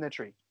still in the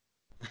tree.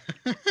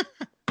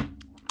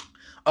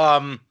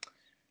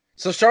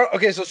 So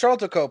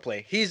Charlton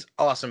Copley, he's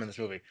awesome in this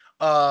movie.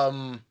 Wait,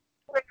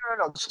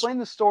 no. Explain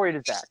the story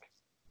to Zach.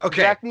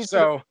 Okay, Zach needs to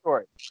know so the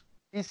story.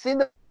 He's seen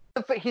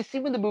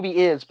what the movie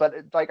is, but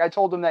like I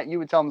told him that you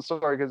would tell him the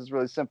story because it's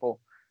really simple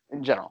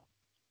in general.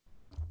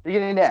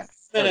 Beginning to end.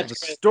 the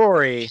Minutes.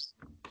 story.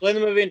 Play the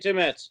movie in 2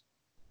 minutes.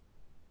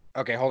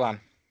 Okay, hold on.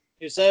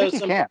 You I said it think was you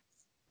simple. can.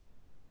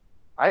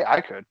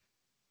 I could.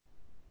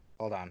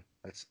 Hold on.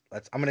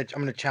 I'm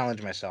gonna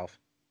challenge myself.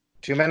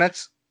 2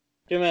 minutes?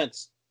 2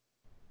 minutes.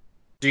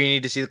 Do you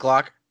need to see the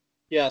clock?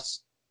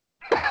 Yes.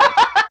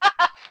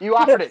 You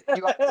offered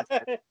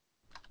it.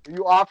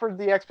 You offered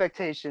the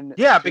expectation.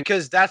 Yeah, to-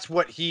 because that's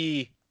what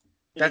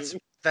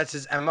that's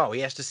his MO. He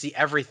has to see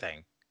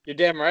everything. You're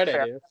damn right I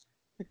Fair. do.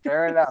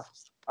 Fair enough.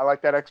 I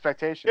like that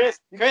expectation.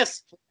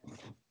 Chris,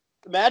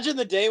 imagine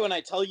the day when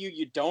I tell you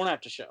you don't have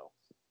to show.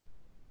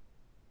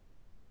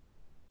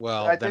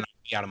 Well, I then think-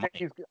 I'll be out of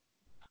money.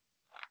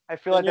 I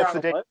feel like Then that's the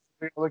you're day on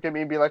you're gonna look at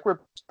me and be like, "We're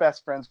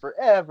best friends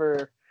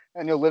forever,"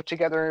 and you'll live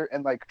together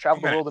and like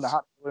travel the world in a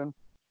hot balloon.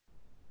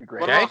 Be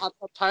great. What Okay. about Hot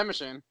Tub Time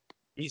Machine?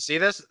 You see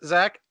this,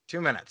 Zach? 2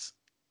 minutes.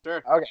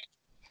 Sure. Okay.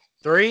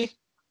 3,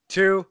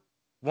 2,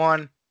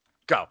 1,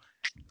 go.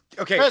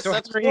 Okay, Chris, so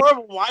that's Henry-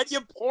 horrible. Why do you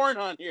have porn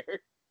on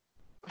here?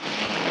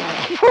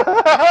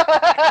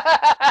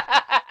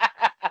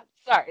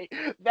 Sorry,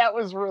 that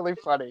was really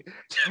funny.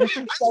 You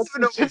should I don't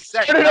even know start, what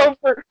said. start it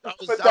over. That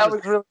was, But that that was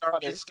was really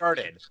already funny.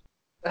 started.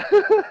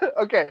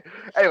 Okay.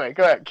 Anyway,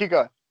 go ahead. Keep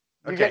going.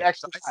 You Okay, get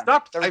extra so I time.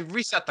 stopped. That I was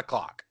reset the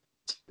clock.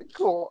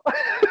 cool.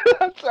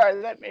 I'm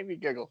sorry. That made me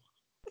giggle.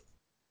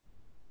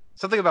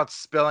 Something about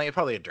spilling. It's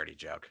probably a dirty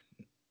joke.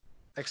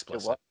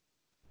 Explicit.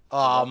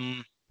 All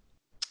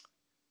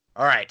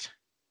right.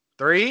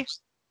 3,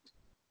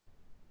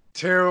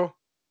 2,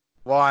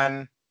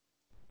 1,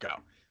 go.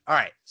 All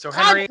right. So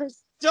Henry. God,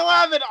 still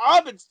have it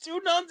up. It's 2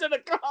 nuns and a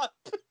cup.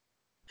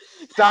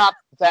 Stop,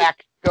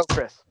 Zach. Go,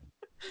 Chris.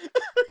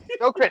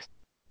 Go, Chris.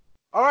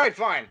 All right,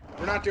 fine.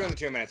 We're not doing the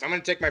 2 minutes. I'm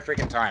gonna take my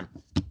freaking time.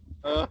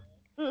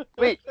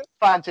 Wait,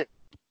 fine too.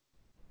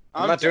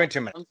 I'm not doing 2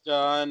 minutes. I'm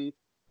done.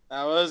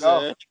 That was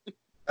Go. it.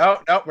 No,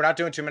 we're not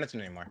doing 2 minutes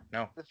anymore.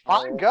 No. It's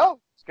fine. Go.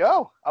 Let's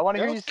go. I want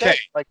to hear you say Okay. it.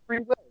 Like free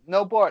will.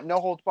 No bar. No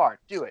holds barred.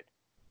 Do it.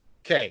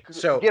 Okay.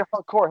 So Get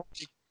hardcore.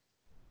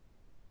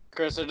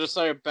 Chris, I just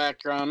saw your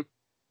background.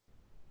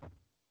 of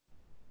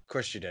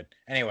course you did.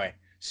 Anyway,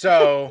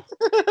 so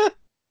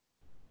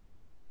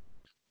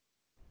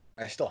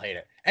I still hate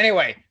it.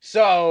 Anyway,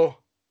 so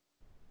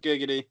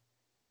Giggity.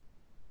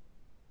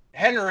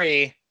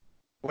 Henry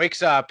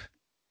wakes up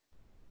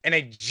in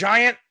a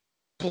giant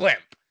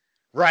blimp,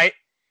 right?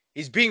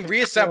 He's being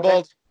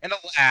reassembled in a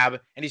lab,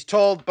 and he's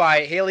told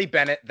by Haley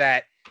Bennett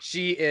that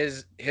she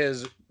is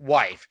his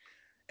wife.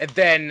 And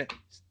then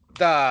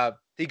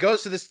he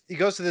goes to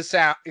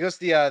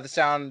the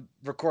sound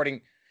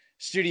recording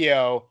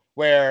studio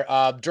where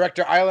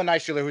director Isla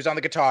Neishuler, who's on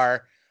the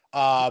guitar,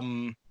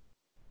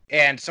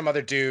 and some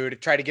other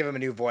dude tried to give him a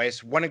new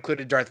voice. One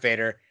included Darth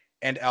Vader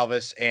and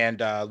Elvis and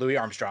Louis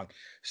Armstrong.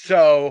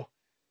 So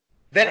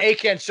then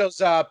Akan shows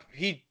up.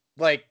 He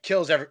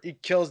kills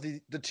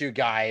the two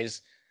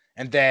guys,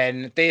 and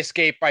then they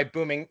escape by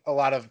booming a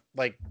lot of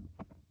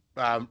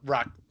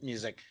rock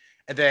music.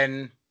 And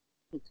then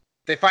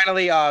they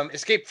finally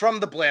escape from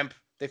the blimp.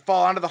 They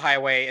fall onto the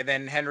highway, and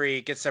then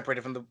Henry gets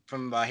separated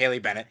from Haley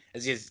Bennett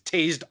as he is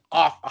tased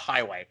off a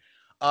highway.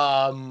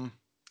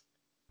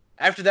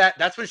 After that,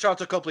 that's when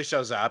Charlton Copley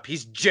shows up.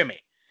 He's Jimmy.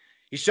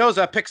 He shows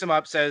up, picks him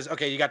up, says,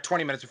 okay, you got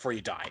 20 minutes before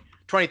you die.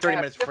 30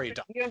 minutes before you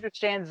die. He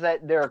understands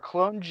that there are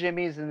clone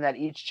Jimmys and that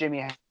each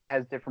Jimmy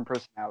has different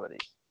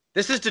personalities.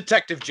 This is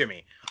Detective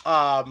Jimmy.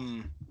 I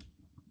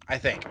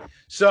think.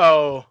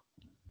 So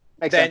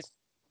Makes then, sense.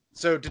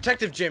 so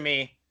Detective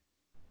Jimmy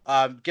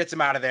gets him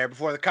out of there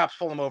before the cops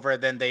pull him over.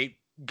 Then they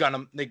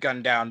gun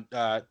down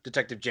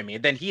Detective Jimmy.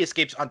 And then he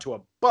escapes onto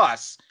a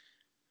bus.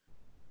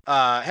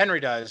 Henry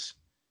does.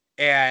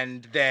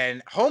 And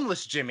then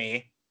homeless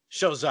Jimmy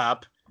shows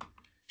up,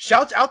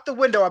 shouts out the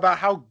window about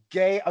how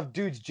gay a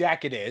dude's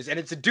jacket is, and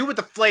it's a dude with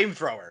a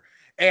flamethrower,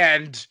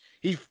 and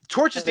he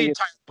torches the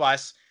entire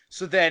bus.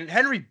 So then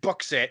Henry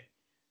books it,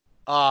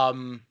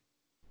 and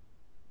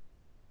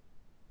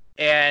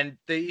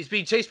he's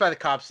being chased by the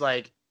cops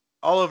like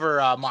all over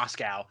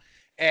Moscow,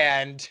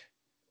 and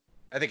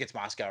I think it's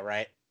Moscow,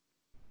 right?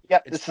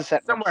 Yep, It's this is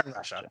set somewhere in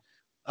Russia.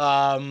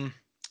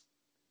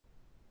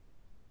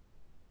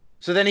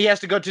 So then he has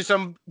to go to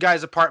some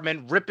guy's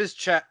apartment, rip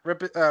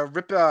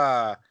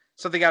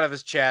something out of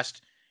his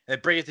chest,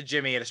 and bring it to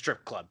Jimmy at a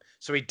strip club.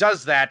 So he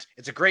does that.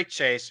 It's a great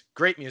chase,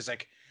 great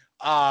music.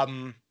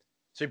 So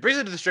he brings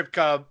it to the strip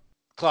club.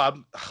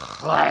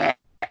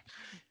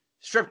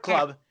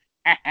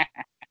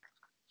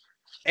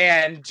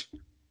 And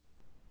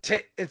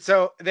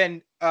so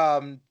then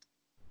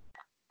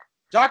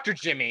Dr.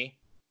 Jimmy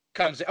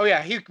comes in. Oh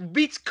yeah, he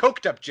beats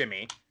coked up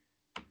Jimmy.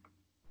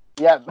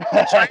 Yeah,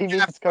 he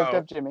meets coked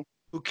up Jimmy,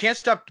 who can't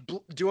stop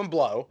doing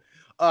blow.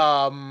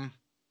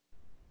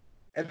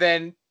 And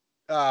then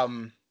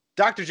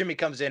Dr. Jimmy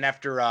comes in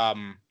after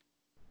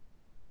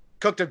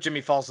coked up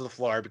Jimmy falls to the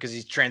floor because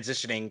he's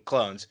transitioning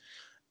clones.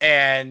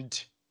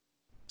 And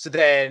so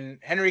then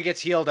Henry gets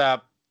healed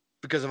up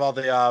because of all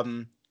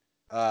the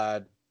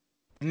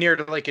near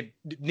naked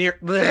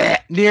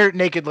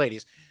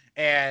ladies.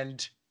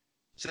 And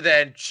so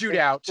then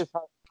shootout.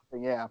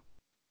 Yeah.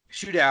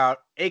 Shootout.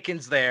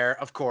 Aiken's there,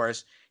 of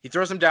course. He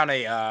throws him down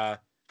a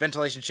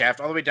ventilation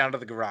shaft all the way down to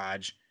the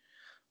garage.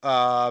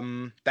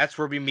 That's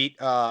where we meet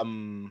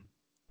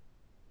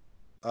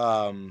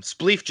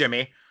Spleef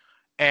Jimmy,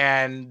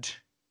 and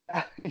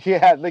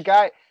yeah, the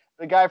guy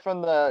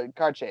from the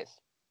car chase.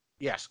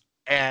 Yes,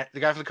 and the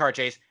guy from the car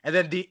chase, and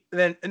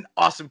then an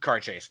awesome car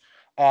chase.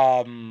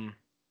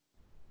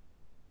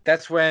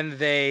 That's when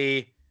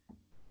they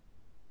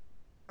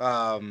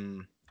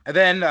and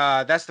then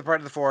that's the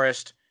part of the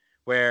forest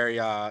where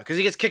because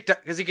he gets kicked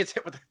up because he gets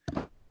hit with.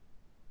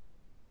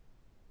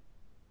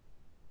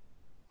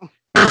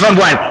 Microphone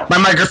went. My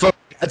microphone.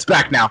 It's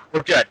back now.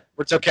 We're good.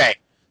 It's okay.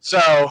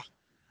 So,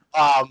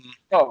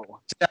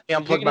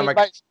 unplug my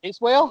microphone.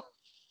 Space whale.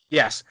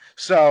 Yes.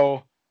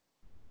 So,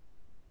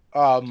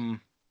 means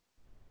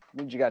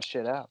you got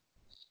shit out.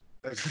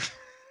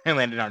 I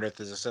landed on Earth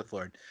as a Sith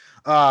Lord.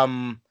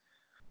 I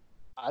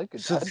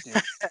could. So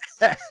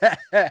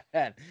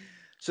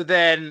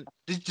then,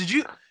 did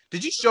you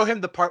show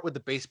him the part with the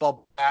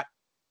baseball bat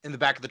in the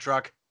back of the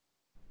truck?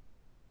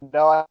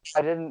 No, I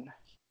didn't.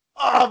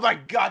 Oh my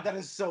god, that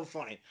is so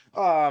funny.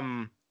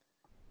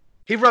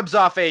 He rubs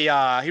off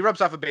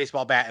a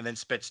baseball bat and then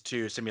spits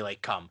to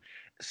simulate cum.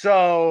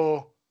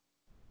 So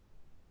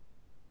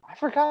I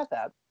forgot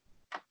that.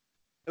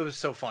 It was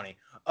so funny.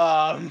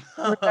 I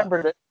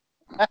remembered it.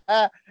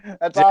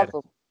 That's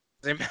awesome.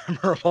 It's a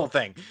memorable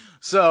thing.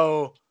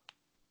 So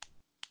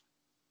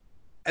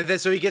and then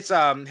so he gets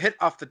hit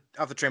off the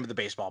train with the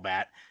baseball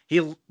bat.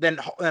 He then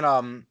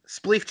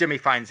Spleef Jimmy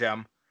finds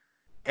him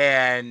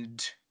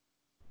and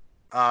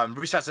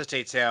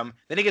resuscitates him.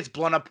 Then he gets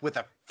blown up with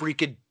a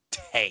freaking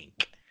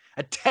tank.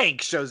 A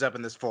tank shows up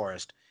in this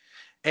forest,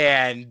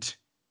 and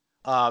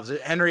so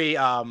Henry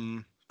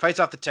fights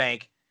off the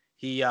tank.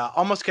 He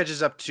almost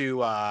catches up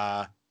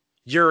to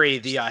Yuri,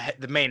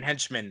 the main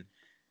henchman,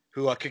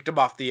 who kicked him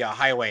off the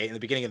highway in the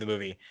beginning of the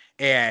movie,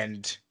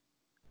 and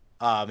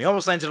he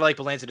almost lands in a lake,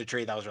 but lands in a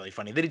tree. That was really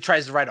funny. Then he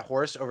tries to ride a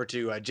horse over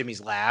to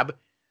Jimmy's lab,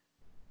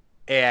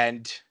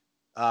 and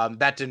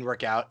that didn't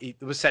work out. It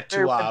was set to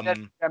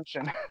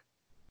redemption.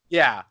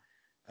 Yeah,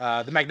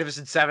 the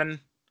Magnificent Seven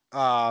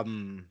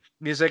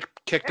music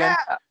kicked in.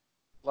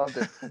 Loved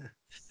it.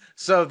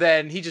 So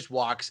then he just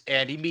walks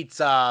and he meets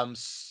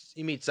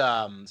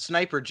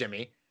Sniper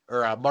Jimmy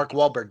or Mark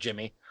Wahlberg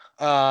Jimmy.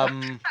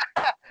 Lone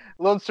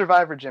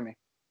Survivor Jimmy.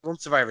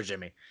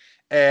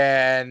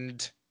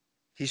 And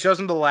he shows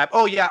him the lab.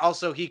 Oh yeah,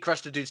 also he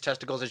crushed a dude's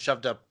testicles and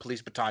shoved a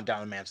police baton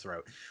down a man's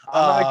throat.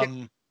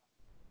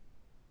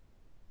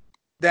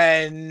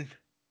 Then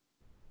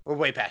we're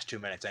way past 2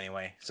 minutes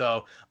anyway.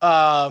 So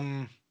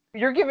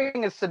you're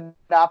giving a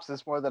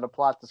synopsis more than a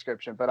plot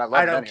description, but I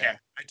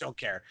don't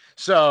care.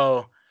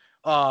 So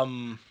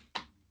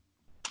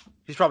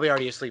he's probably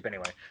already asleep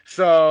anyway.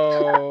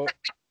 So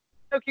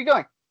no, keep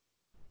going.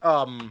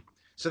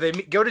 So they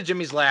go to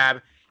Jimmy's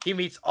lab. He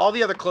meets all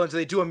the other clones,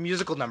 and they do a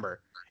musical number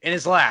in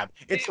his lab.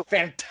 It's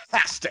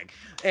fantastic.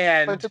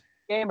 And it's a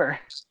gamer.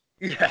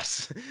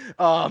 Yes.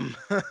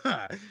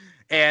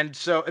 And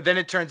so then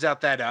it turns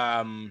out that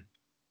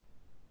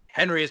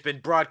Henry has been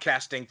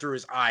broadcasting through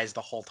his eyes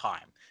the whole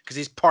time because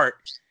he's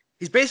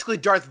basically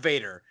Darth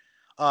Vader,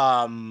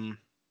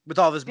 with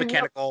all his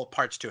mechanical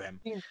parts to him.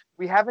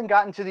 We haven't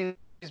gotten to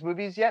these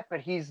movies yet, but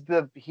he is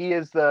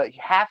the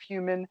half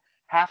human,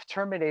 half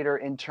Terminator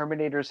in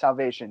Terminator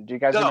Salvation. Do you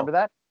guys remember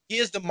that? He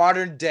is the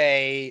modern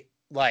day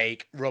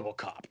like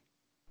RoboCop.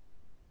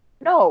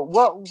 No,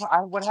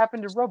 what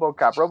happened to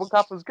RoboCop?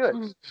 RoboCop was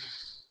good.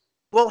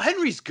 Well,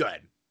 Henry's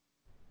good.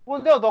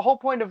 Well, no, the whole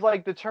point of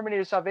like the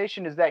Terminator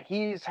Salvation is that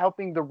he's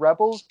helping the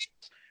rebels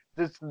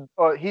this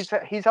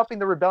he's helping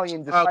the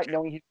rebellion despite Okay.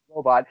 knowing he's a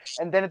robot,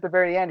 and then at the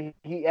very end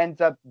he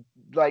ends up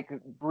like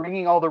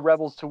bringing all the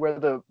rebels to where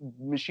the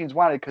machines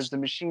wanted because the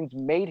machines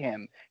made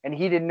him, and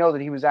he didn't know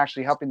that he was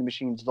actually helping the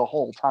machines the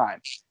whole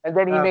time. And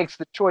then he Okay. makes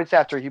the choice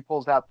after he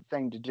pulls out the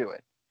thing to do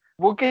it.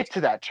 We'll get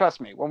to that,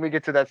 trust me, when we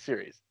get to that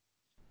series.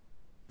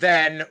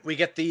 Then we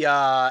get the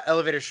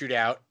elevator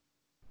shootout,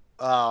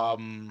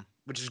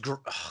 which is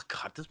oh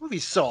god, this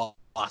movie's so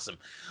awesome.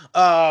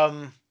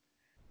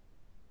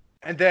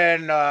 And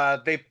then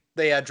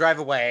they drive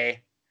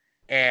away,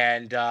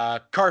 and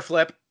car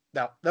flip.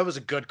 That was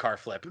a good car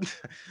flip.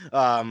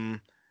 I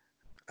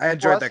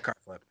enjoyed that car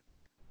flip.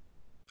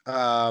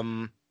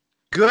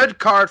 Good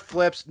car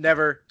flips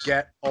never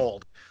get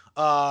old.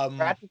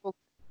 Practical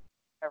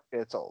never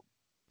gets old.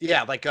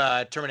 Yeah, like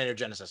Terminator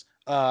Genesis.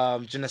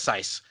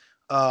 Genesis.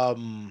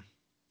 Man,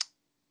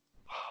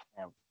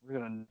 we're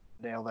gonna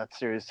nail that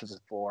series to the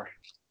floor.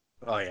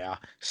 Oh yeah.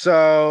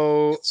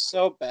 So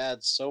So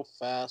bad, so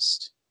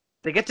fast.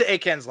 they get to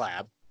Aken's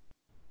lab.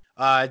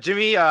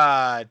 Jimmy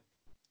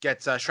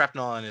gets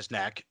shrapnel in his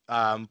neck.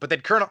 But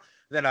then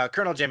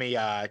Colonel Jimmy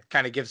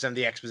kind of gives him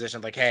the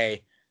exposition like,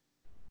 "Hey,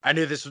 I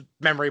knew this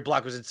memory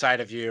block was inside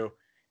of you,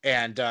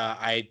 and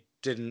I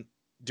didn't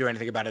do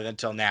anything about it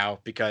until now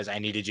because I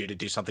needed you to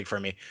do something for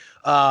me."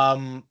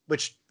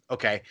 Which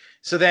okay.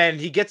 So then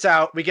he gets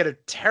out. We get a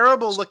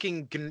terrible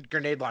looking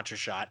grenade launcher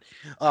shot.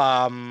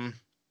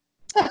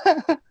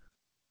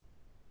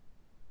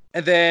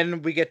 And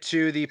then we get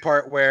to the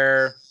part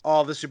where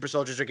all the super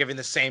soldiers are giving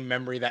the same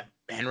memory that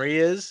Henry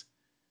is.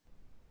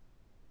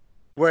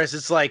 Whereas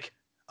it's like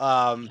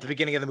the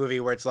beginning of the movie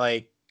where it's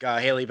like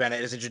Haley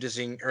Bennett is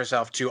introducing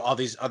herself to all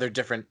these other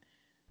different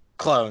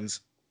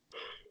clones.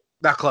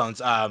 Not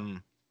clones,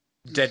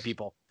 dead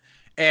people.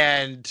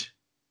 And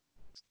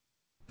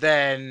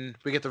then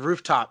we get the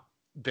rooftop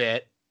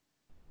bit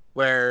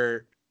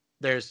where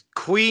there's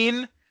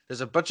Queen, there's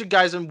a bunch of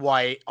guys in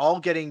white, all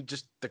getting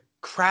just the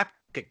crap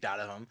kicked out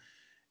of them.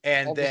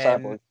 And All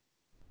then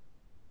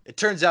it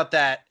turns out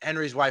that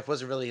Henry's wife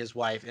wasn't really his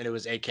wife, and it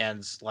was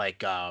Aken's like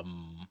booty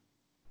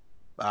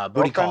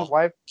call.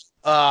 Wife.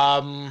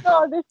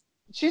 No,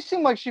 she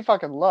seemed like she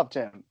fucking loved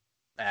him.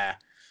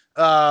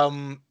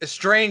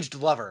 Estranged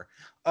lover.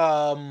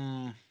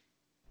 No,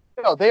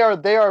 they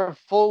are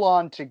full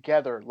on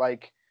together.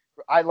 Like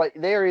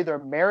they are either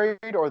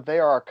married or they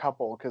are a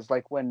couple. Because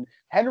like when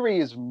Henry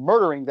is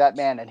murdering that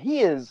man, and he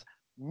is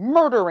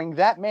murdering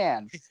that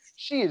man,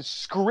 she is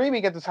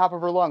screaming at the top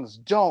of her lungs,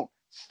 "Don't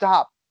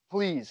stop,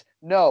 please,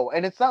 no!"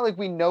 And it's not like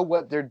we know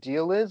what their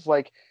deal is,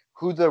 like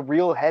who the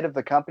real head of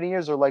the company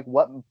is, or like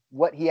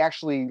what he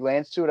actually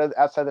lands to it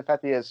outside the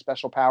fact that he has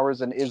special powers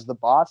and is the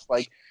boss.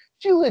 Like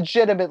she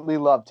legitimately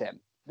loved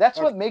him. That's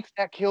what makes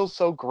that kill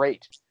so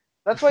great.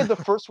 That's why the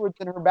first words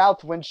in her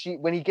mouth when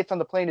he gets on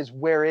the plane is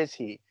 "Where is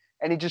he?"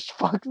 And he just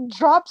fucking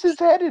drops his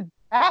head in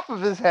half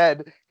of his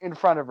head in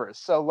front of her.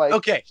 So like,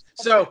 okay,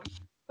 so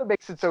what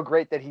makes it so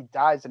great that he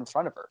dies in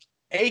front of her.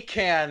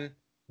 Aken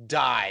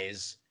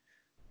dies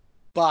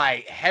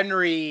by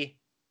Henry.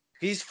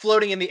 He's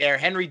floating in the air.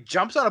 Henry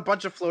jumps on a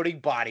bunch of floating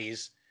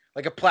bodies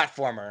like a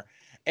platformer,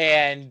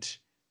 and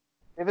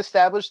they've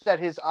established that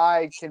his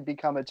eye can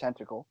become a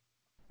tentacle.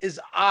 His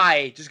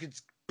eye just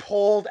gets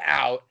pulled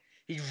out.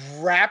 He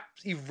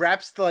wraps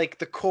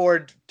the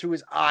cord to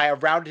his eye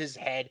around his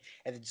head,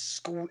 and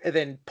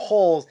then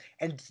pulls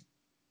and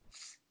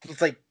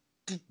it's like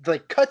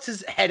cuts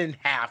his head in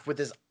half with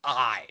his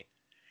eye.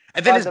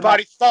 And then his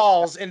body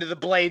falls into the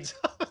blades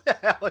of the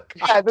helicopter.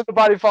 Yeah, and then the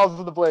body falls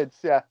into the blades,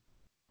 yeah.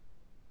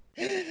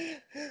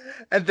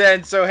 And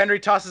then so Henry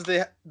tosses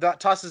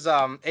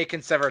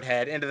Aken's severed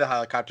head into the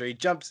helicopter. He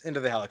jumps into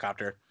the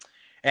helicopter,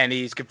 and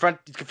he's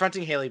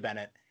confronting Haley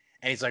Bennett.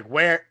 And he's like,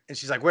 "Where?" And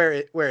she's like, "Where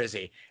is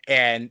he?"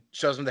 And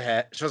shows her the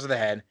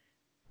head.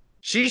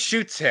 She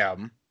shoots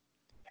him,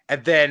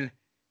 and then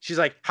she's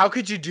like, "How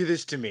could you do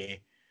this to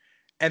me?"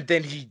 And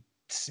then he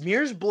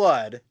smears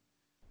blood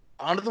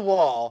onto the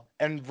wall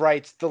and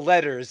writes the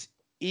letters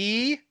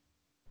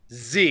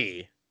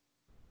E-Z.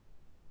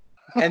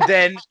 And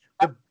then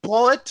the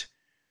bullet,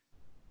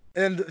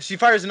 and then she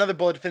fires another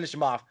bullet to finish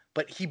him off,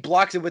 but he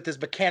blocks it with his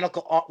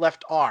mechanical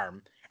left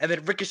arm, and then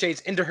it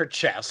ricochets into her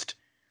chest.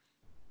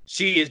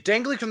 She is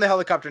dangling from the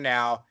helicopter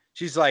now.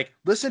 She's like,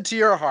 "Listen to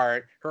your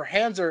heart." Her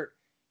hands are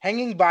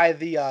hanging by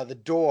the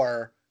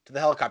door to the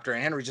helicopter,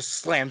 and Henry just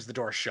slams the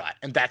door shut,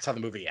 and that's how the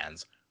movie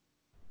ends.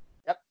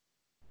 Yep.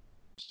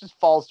 She just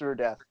falls to her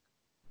death.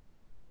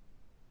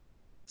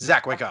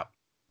 Zach, wake up.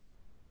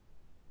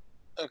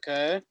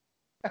 Okay.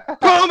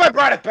 Boom! I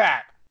brought it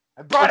back.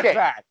 It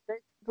back.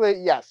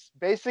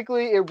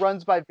 Basically, it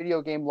runs by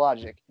video game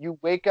logic. You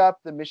wake up,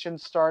 the mission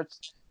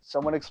starts,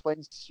 someone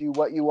explains to you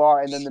what you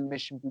are, and then the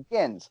mission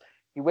begins.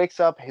 He wakes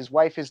up, his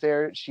wife is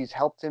there, she's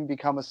helped him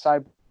become a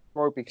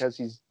cyborg because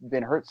he's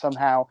been hurt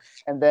somehow,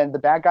 and then the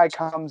bad guy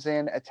comes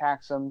in,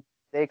 attacks him,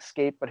 they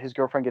escape, but his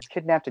girlfriend gets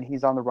kidnapped, and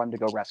he's on the run to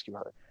go rescue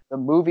her. The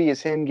movie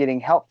is him getting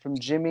help from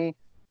Jimmy,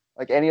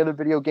 like any other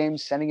video game,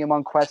 sending him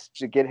on quests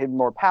to get him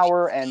more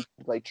power and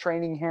like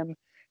training him.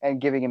 and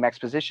giving him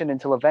exposition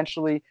until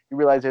eventually you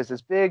realize there's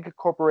this big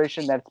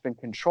corporation that's been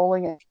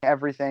controlling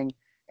everything.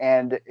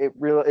 And he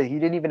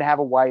didn't even have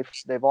a wife.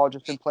 They've all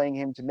just been playing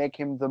him to make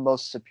him the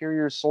most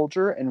superior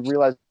soldier and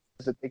realize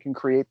that they can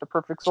create the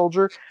perfect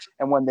soldier.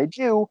 And when they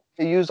do,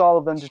 they use all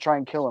of them to try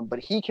and kill him. But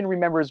he can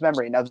remember his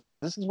memory. Now,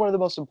 this is one of the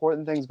most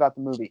important things about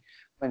the movie.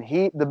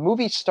 The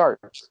movie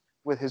starts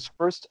with his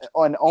first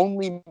and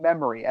only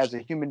memory as a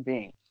human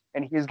being.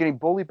 And he is getting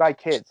bullied by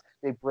kids.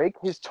 They break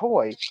his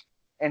toy,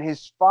 and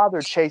his father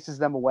chases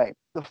them away.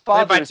 The Played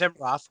father by Tim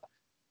Roth.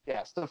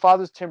 Yes, the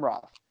father's Tim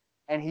Roth.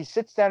 And he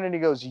sits down and he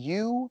goes,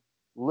 "You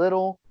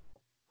little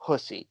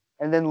pussy."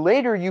 And then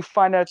later you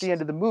find out at the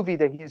end of the movie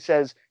that he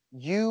says,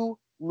 "You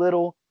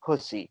little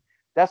pussy."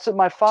 That's what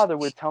my father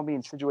would tell me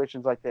in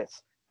situations like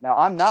this. Now,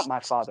 I'm not my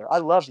father. I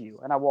love you,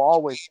 and I will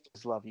always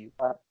love you.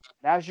 But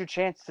now's your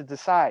chance to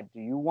decide. Do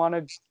you want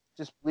to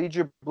just bleed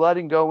your blood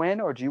and go in,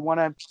 or do you want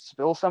to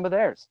spill some of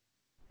theirs?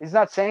 He's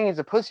not saying he's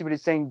a pussy, but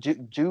he's saying, do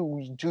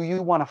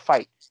you want to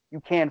fight? You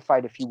can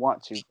fight if you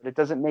want to, but it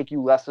doesn't make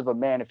you less of a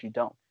man if you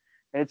don't.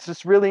 And it's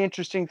this really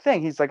interesting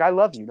thing. He's like, I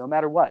love you no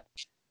matter what.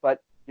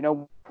 But you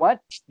know what?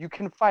 You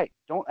can fight.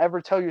 Don't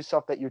ever tell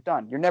yourself that you're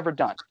done. You're never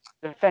done.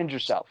 Defend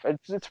yourself.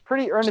 It's a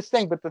pretty earnest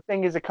thing, but the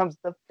thing is, it comes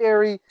at the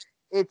very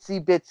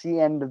itsy bitsy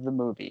end of the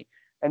movie.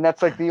 And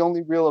that's like the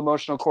only real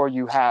emotional core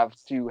you have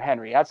to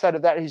Henry. Outside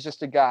of that, he's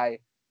just a guy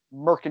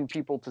murking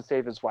people to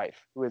save his wife,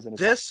 who isn't his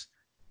wife. This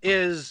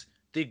is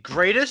the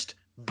greatest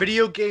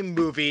video game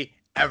movie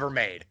ever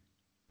made.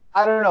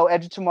 I don't know.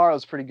 Edge of Tomorrow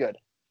is pretty good.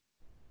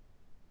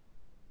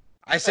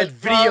 I said It's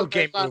video probably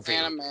game based on movie.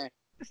 Anime.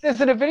 This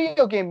isn't a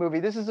video game movie.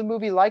 This is a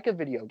movie like a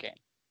video game.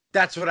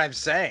 That's what I'm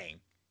saying.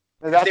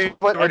 That's if they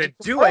what were Edge to of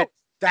do Tomorrow- it,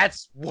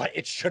 that's what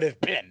it should have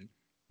been.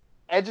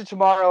 Edge of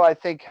Tomorrow, I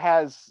think,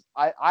 has.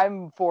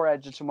 I'm for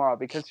Edge of Tomorrow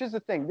because here's the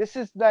thing. This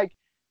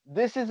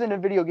isn't a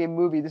video game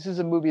movie. This is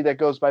a movie that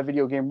goes by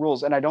video game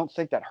rules, and I don't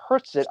think that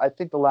hurts it. I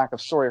think the lack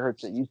of story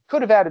hurts it. You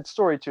could have added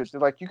story to it.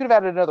 Like, you could have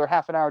added another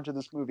half an hour to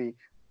this movie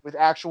with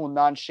actual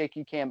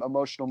non-shaky cam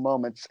emotional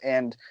moments,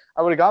 and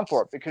I would have gone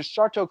for it because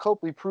Sharlto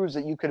Copley proves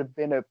that you could have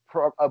been a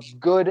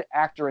good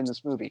actor in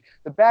this movie.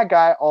 The bad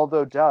guy,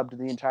 although dubbed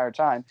the entire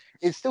time,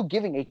 is still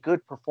giving a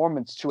good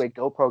performance to a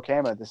GoPro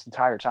camera this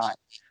entire time.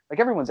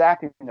 Like, everyone's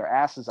acting their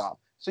asses off.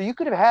 So you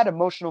could have had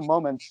emotional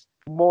moments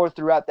more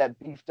throughout that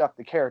beefed up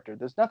the character.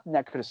 There's nothing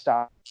that could have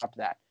stopped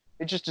that.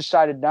 It just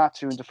decided not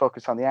to and to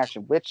focus on the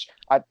action, which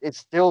it's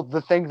still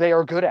the thing they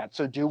are good at.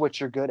 So do what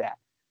you're good at.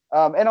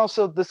 And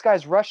also, this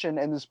guy's Russian,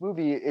 and this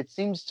movie, it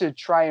seems to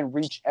try and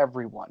reach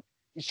everyone.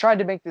 He's trying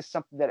to make this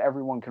something that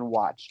everyone can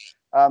watch.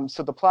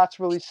 So the plot's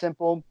really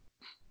simple,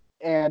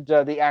 and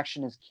the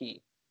action is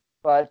key.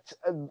 But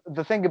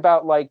the thing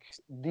about like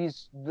the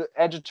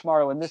Edge of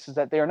Tomorrow and this is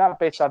that they are not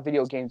based on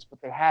video games,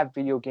 but they have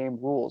video game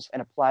rules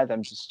and apply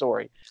them to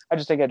story. I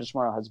just think Edge of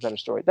Tomorrow has a better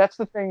story. That's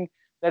the thing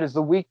that is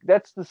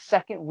that's the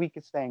second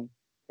weakest thing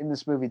in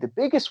this movie. The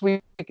biggest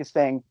weakest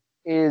thing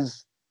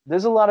is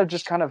there's a lot of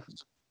just kind of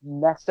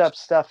messed up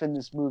stuff in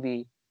this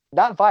movie.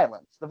 Not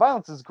violence. The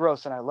violence is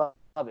gross and I love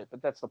it,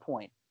 but that's the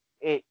point.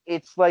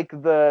 It's like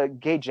the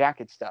gay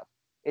jacket stuff.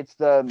 It's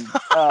the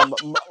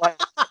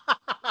like,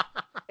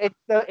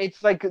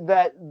 it's like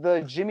that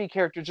the Jimmy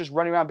character just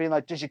running around being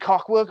like, "Did you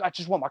cock work? I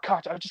just want my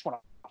cock. I just want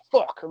to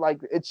fuck." Like,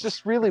 it's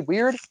just really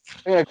weird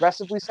and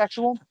aggressively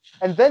sexual.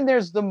 And then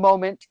there's the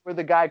moment where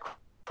the guy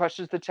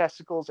crushes the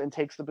testicles and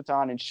takes the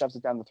baton and shoves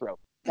it down the throat.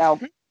 Now,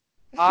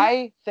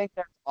 I think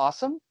that's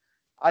awesome.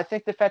 I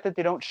think the fact that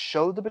they don't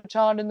show the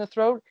baton in the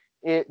throat,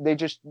 they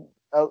just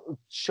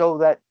show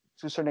that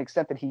to a certain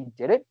extent that he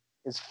did it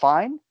is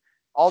fine.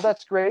 All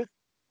that's great.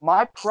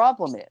 My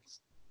problem is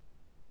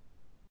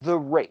the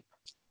rape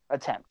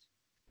attempt.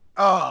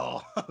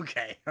 Oh,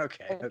 okay.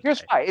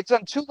 Here's why. It's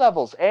on two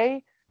levels.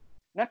 A,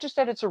 not just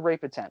that it's a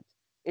rape attempt.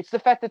 It's the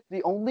fact that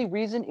the only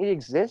reason it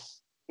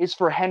exists is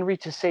for Henry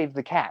to save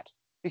the cat.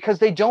 Because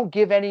they don't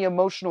give any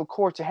emotional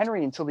core to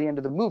Henry until the end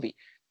of the movie.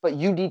 But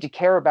you need to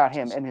care about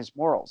him and his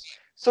morals.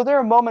 So there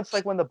are moments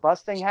like when the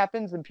bus thing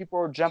happens and people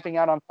are jumping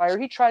out on fire.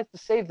 He tries to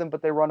save them,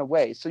 but they run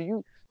away.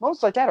 So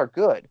moments like that are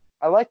good.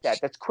 I like that.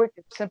 That's quick,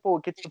 it's simple,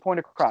 it gets the point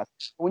across.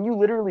 When you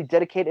literally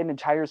dedicate an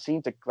entire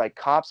scene to like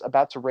cops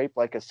about to rape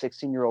like a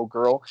 16-year-old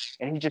girl,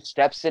 and he just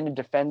steps in and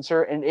defends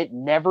her, and it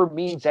never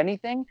means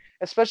anything,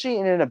 especially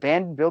in an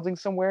abandoned building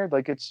somewhere.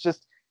 Like, it's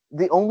just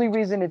the only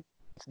reason it's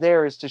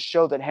there is to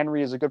show that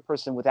Henry is a good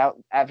person without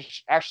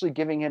actually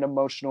giving an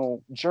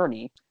emotional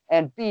journey.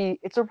 And B,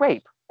 it's a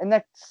rape, and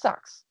that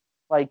sucks.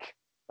 Like,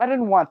 I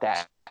didn't want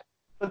that.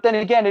 But then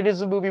again, it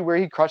is a movie where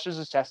he crushes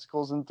his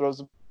testicles and throws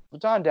the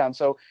baton down.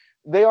 So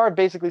they are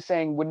basically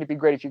saying, wouldn't it be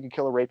great if you could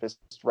kill a rapist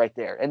right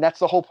there? And that's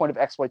the whole point of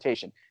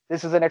exploitation.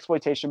 This is an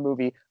exploitation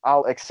movie.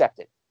 I'll accept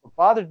it. What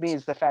bothered me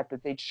is the fact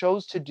that they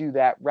chose to do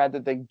that rather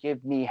than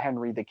give me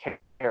Henry the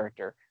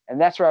character. And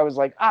that's where I was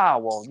like,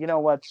 well, you know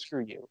what?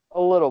 Screw you. A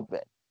little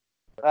bit.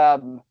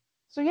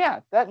 So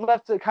yeah, that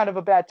left a kind of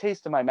a bad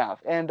taste in my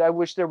mouth. And I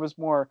wish there was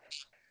more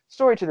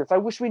story to this. I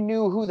wish we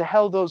knew who the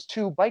hell those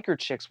two biker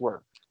chicks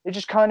were. They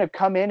just kind of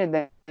come in and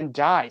then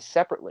die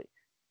separately.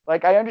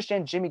 Like, I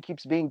understand Jimmy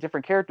keeps being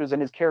different characters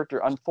and his character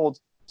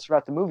unfolds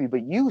throughout the movie,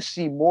 but you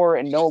see more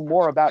and know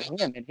more about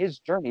him and his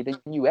journey than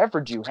you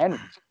ever do Henry.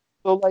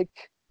 So, like,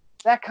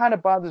 that kind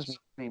of bothers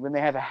me when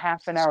they have a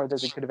half an hour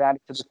that they could have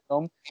added to the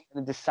film and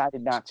then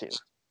decided not to.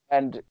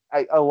 And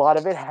a lot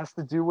of it has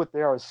to do with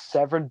there are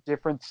 7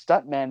 different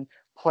stuntmen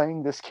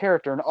playing this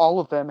character, and all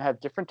of them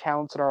have different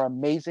talents and are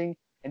amazing.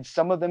 And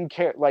some of them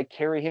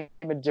carry him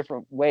in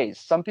different ways.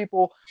 Some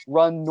people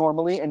run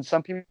normally, and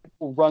some people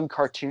run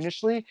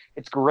cartoonishly.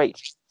 It's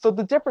great. So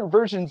the different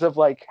versions of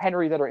like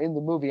Henry that are in the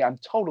movie, I'm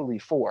totally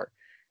for.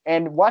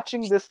 And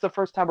watching this the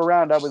first time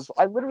around,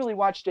 I literally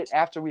watched it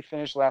after we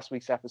finished last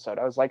week's episode.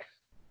 I was like,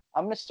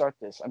 I'm gonna start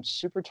this. I'm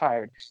super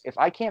tired. If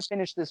I can't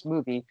finish this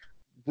movie,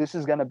 this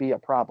is gonna be a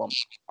problem.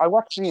 I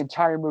watched the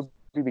entire movie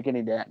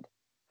beginning to end,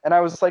 and I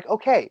was like,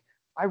 okay,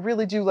 I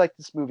really do like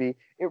this movie.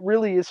 It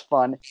really is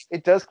fun.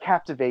 It does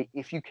captivate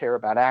if you care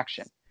about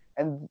action.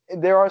 And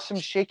there are some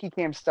shaky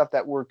cam stuff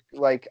that were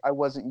like I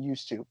wasn't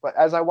used to. But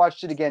as I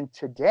watched it again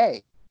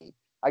today,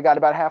 I got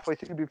about halfway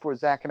through before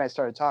Zach and I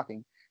started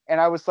talking.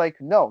 And I was like,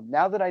 no,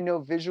 now that I know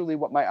visually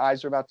what my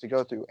eyes are about to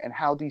go through and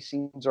how these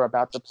scenes are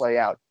about to play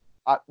out,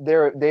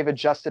 they've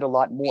adjusted a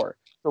lot more.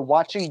 So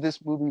watching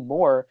this movie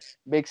more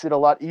makes it a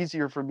lot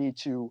easier for me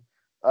to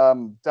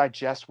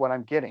digest what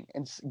I'm getting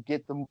and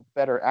get the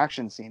better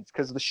action scenes,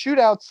 because the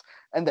shootouts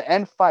and the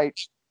end fight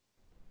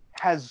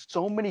has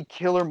so many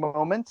killer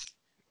moments,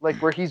 like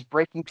where he's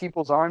breaking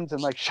people's arms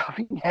and like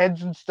shoving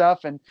heads and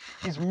stuff, and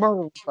he's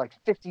murdering like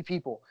 50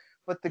 people,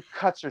 but the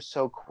cuts are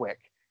so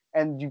quick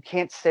and you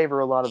can't savor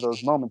a lot of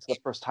those moments the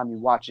first time you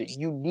watch it.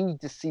 You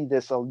need to see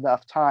this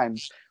enough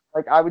times,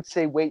 like I would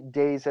say wait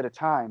days at a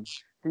time,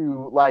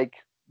 to like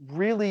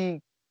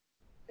really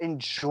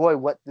enjoy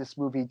what this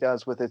movie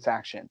does with its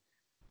action,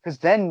 because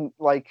then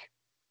like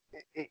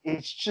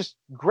it's just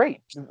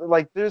great.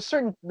 Like there's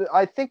certain,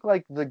 I think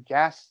like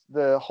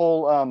the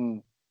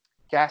whole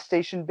gas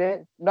station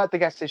bit, not the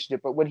gas station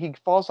bit, but when he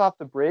falls off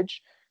the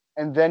bridge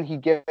and then he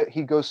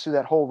goes through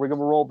that whole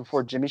rigmarole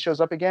before Jimmy shows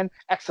up again.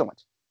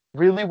 Excellent,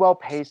 really well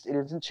paced. It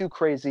isn't too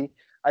crazy.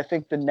 I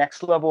think the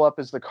next level up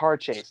is the car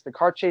chase. The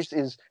car chase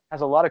has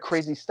a lot of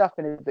crazy stuff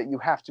in it that you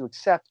have to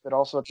accept, but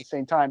also at the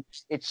same time,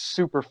 it's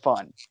super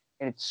fun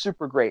and it's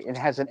super great and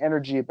has an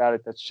energy about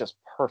it that's just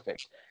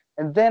perfect.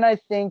 And then I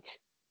think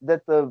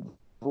that the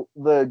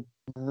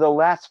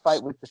last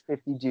fight with the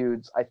 50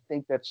 dudes, I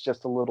think that's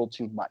just a little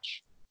too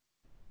much.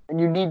 And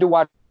you need to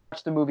watch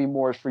the movie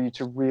more for you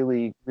to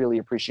really, really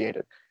appreciate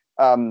it.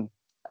 And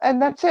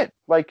that's it.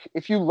 Like,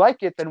 if you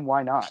like it, then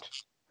why not?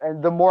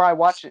 And the more I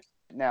watch it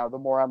now, the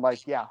more I'm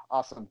like, yeah,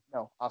 awesome.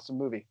 No, awesome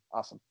movie.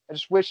 Awesome.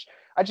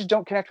 I just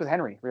don't connect with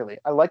Henry, really.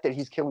 I like that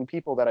he's killing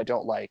people that I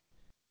don't like,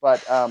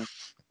 but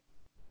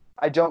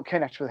I don't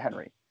connect with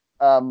Henry.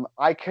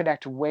 I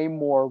connect way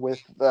more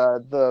with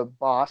the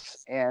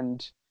boss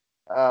and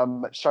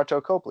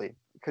Sharlto Copley,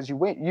 because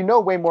you know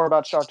way more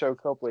about Sharlto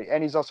Copley,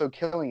 and he's also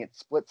killing it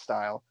split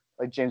style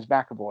like James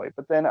McAvoy.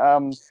 But then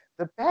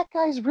the bad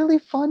guy's really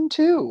fun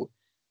too.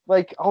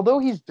 Like, although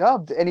he's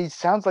dubbed and he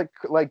sounds like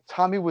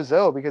Tommy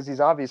Wiseau, because he's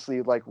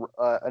obviously like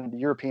a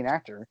European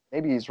actor.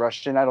 Maybe he's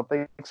Russian. I don't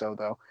think so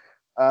though.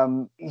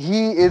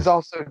 He is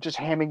also just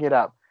hamming it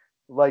up.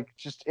 Like,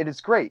 just it is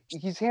great.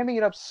 He's hamming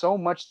it up so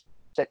much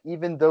that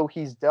even though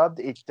he's dubbed,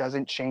 it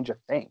doesn't change a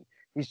thing.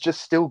 He's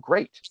just still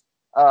great.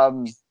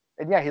 And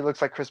yeah, he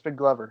looks like Crispin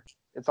Glover.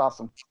 It's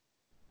awesome.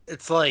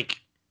 It's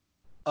like,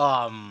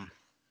 I've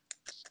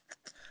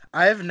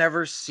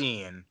never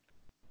seen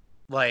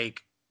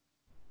like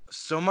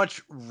so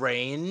much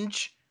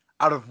range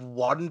out of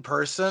one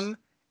person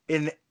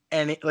in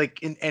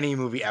any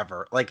movie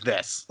ever, like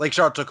this, like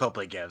Sharlto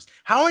Copley gives.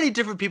 How many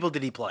different people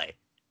did he play?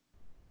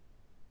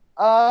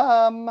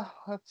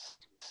 Let's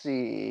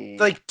see.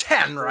 Like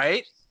 10,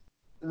 right?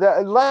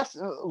 The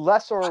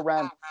less or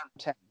around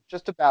 10,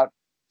 just about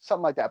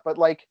something like that. But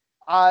like,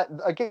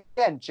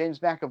 again, James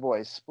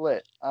McAvoy,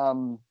 Split.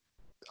 I'm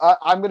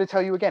going to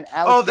tell you again.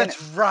 Alec That's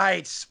Guinness.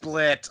 right,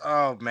 Split.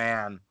 Oh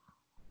man.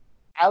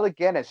 Alec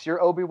Guinness,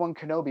 your Obi-Wan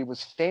Kenobi,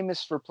 was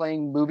famous for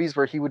playing movies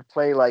where he would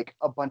play like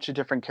a bunch of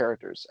different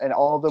characters, and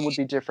all of them would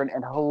be different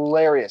and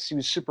hilarious. He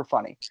was super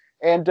funny.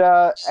 And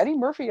Eddie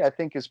Murphy, I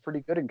think, is pretty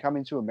good in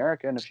Coming to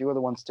America, and a few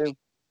other ones too.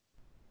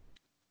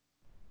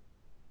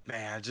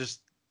 Man,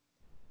 just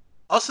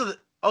also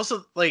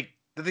like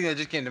the thing that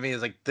just came to me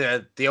is like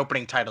the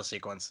opening title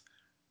sequence.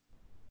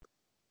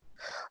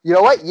 You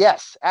know what?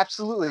 Yes,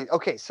 absolutely.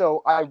 Okay,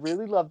 so I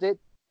really loved it,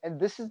 and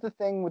this is the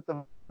thing with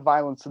the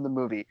violence in the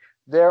movie.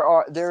 I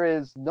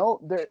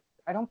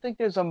don't think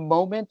there's a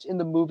moment in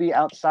the movie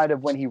outside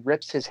of when he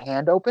rips his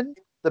hand open,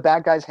 the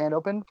bad guy's hand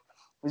open.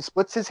 He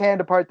splits his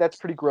hand apart. That's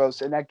pretty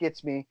gross, and that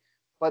gets me.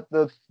 But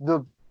the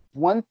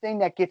one thing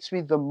that gets me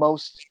the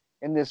most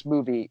in this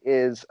movie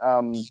is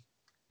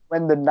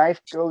when the knife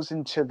goes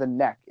into the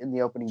neck in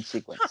the opening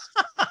sequence.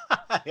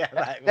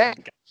 Yeah, that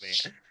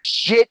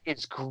shit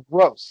is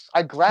gross.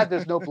 I'm glad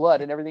there's no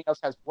blood and everything else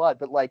has blood,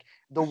 but like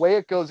the way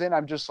it goes in,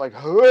 I'm just like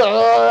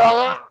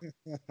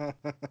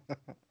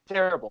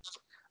terrible.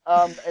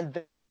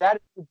 And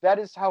that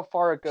is how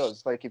far it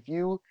goes. Like if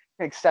you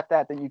can accept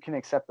that, then you can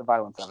accept the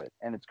violence of it,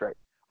 and it's great.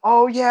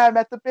 Oh yeah, I'm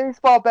at the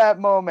baseball bat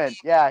moment.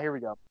 Yeah, here we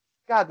go.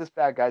 God, this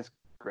bad guy's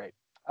great.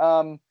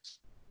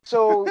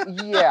 So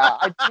yeah,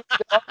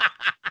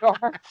 there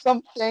are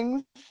some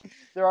things.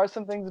 There are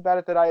some things about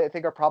it that I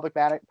think are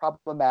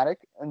problematic,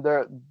 and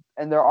there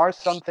are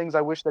some things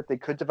I wish that they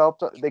could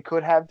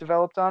have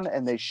developed on,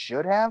 and they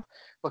should have.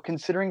 But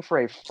considering for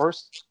a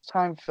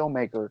first-time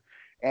filmmaker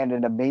and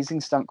an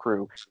amazing stunt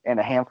crew and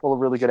a handful of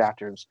really good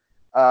actors,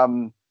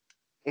 um,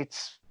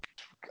 it's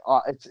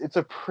it's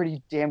a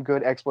pretty damn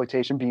good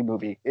exploitation B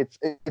movie. It's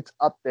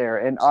up there,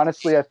 and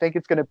honestly, I think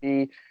it's going to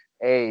be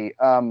a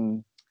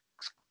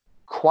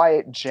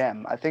quiet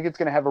gem. I think it's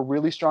going to have a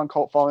really strong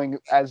cult following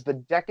as the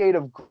decade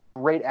of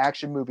great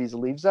action movies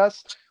leaves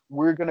us.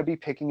 We're going to be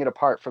picking it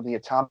apart from the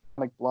Atomic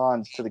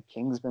Blondes to the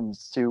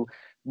Kingsmans to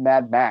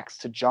Mad Max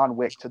to John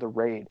Wick to The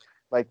Raid.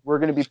 Like we're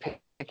going to be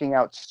picking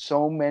out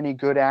so many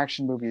good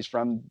action movies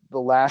from the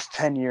last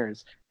 10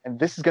 years. And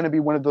this is going to be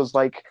one of those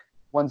like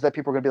ones that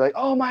people are going to be like,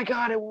 "Oh my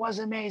god, it was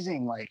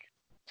amazing." Like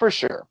for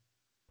sure.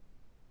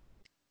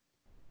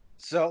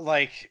 So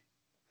like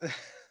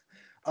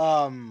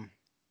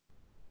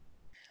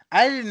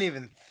I didn't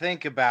even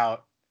think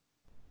about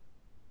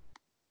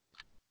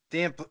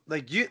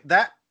like you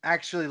that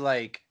actually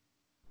like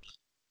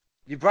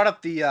you brought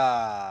up the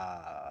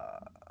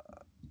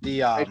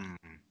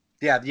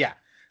yeah.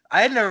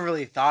 I had never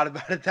really thought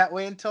about it that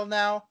way until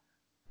now.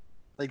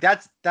 Like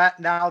that's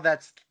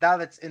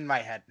in my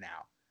head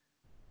now.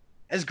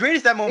 As great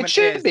as that moment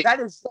is, be. that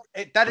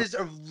is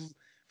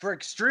for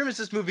extreme as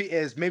this movie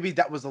is, maybe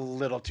that was a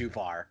little too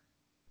far.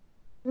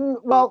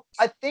 Well,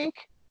 I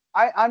think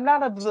I'm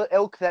not of the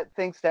ilk that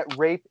thinks that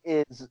rape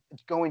is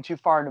going too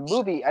far in a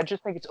movie. I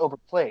just think it's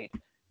overplayed.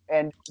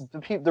 And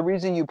the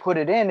reason you put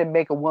it in and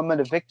make a woman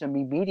a victim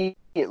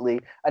immediately,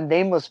 a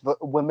nameless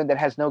woman that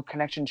has no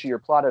connection to your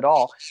plot at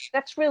all,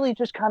 that's really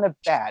just kind of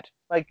bad.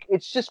 Like,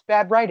 it's just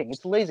bad writing.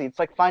 It's lazy. It's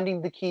like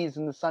finding the keys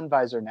in the sun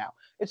visor now.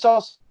 It's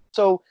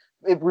also,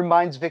 it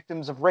reminds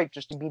victims of rape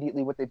just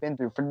immediately what they've been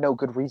through for no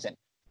good reason.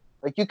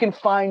 Like, you can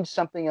find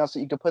something else that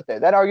you could put there.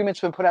 That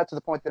argument's been put out to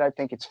the point that I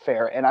think it's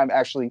fair, and I'm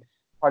actually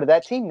part of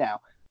that team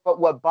now.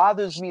 But what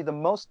bothers me the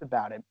most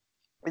about it,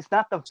 it's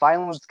not the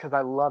violence because I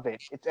love it.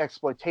 It's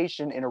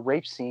exploitation in a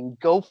rape scene.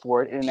 Go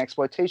for it in an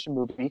exploitation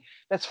movie.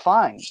 That's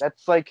fine.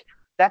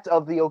 That's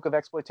of the ilk of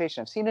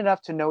exploitation. I've seen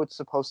enough to know it's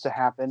supposed to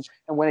happen,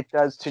 and when it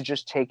does, to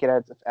just take it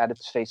at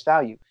its face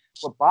value.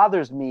 What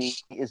bothers me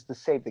is the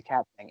Save the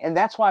Cat thing, and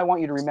that's why I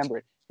want you to remember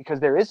it, because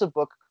there is a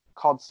book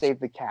called Save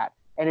the Cat,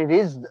 and it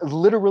is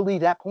literally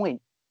that point,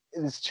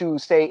 is to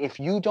say if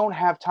you don't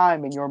have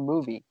time in your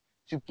movie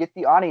to get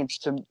the audience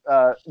to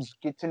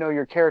get to know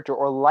your character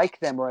or like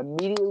them or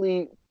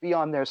immediately be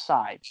on their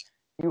side,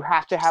 you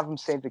have to have them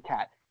save the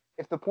cat.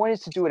 If the point is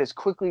to do it as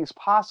quickly as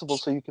possible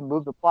so you can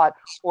move the plot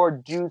or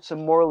do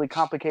some morally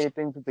complicated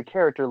things with the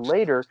character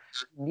later,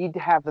 you need to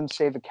have them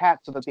save the cat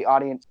so that the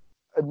audience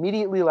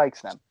immediately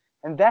likes them.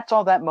 And that's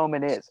all that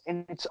moment is.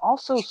 And it's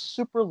also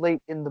super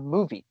late in the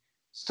movie.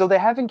 So they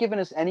haven't given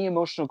us any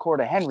emotional core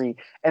to Henry,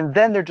 and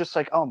then they're just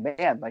like, oh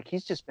man, like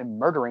he's just been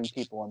murdering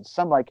people, and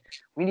some like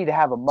we need to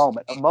have a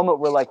moment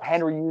where like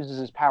Henry uses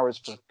his powers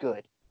for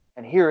good,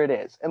 and here it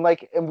is, and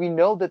we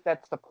know that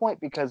that's the point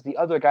because the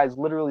other guy's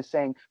literally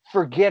saying,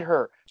 forget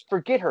her.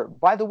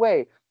 By the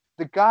way,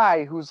 the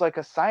guy who's like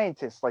a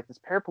scientist, like this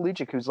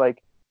paraplegic, who's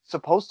like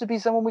supposed to be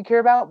someone we care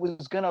about,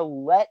 was gonna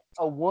let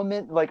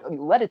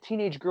a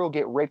teenage girl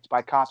get raped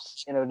by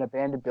cops in an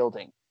abandoned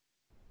building.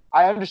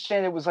 I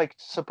understand it was like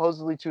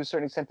supposedly to a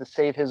certain extent to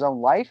save his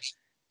own life,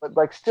 but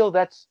like still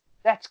that's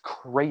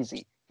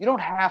crazy. You don't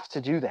have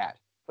to do that,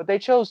 but they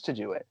chose to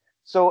do it.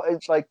 So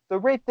it's like the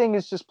rape thing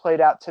is just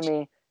played out to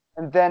me.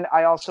 And then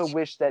I also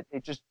wish that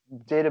it just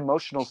did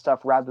emotional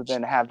stuff rather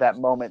than have that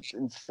moment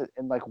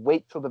and like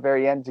wait till the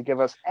very end to give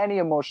us any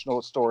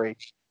emotional story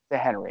to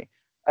Henry.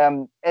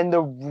 And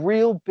the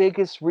real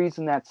biggest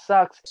reason that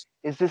sucks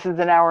is this is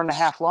an hour and a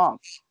half long.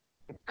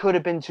 It could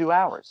have been 2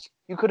 hours.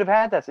 You could have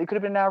had that. It could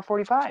have been an hour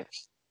 45.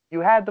 You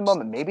had the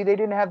moment. Maybe they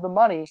didn't have the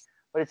money,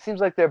 but it seems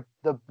like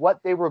what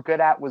they were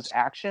good at was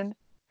action,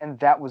 and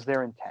that was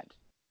their intent.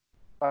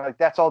 Like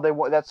that's all they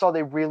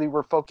really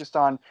were focused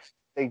on.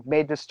 They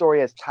made the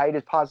story as tight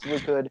as possibly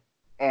could,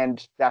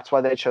 and that's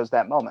why they chose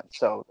that moment.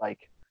 So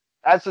like,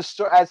 as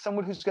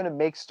someone who's going to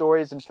make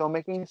stories and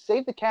filmmaking,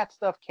 Save the Cat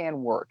stuff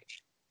can work,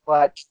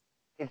 but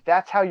if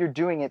that's how you're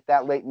doing it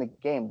that late in the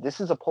game,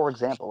 this is a poor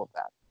example of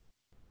that.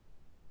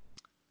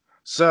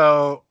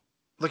 So,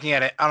 looking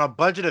at it on a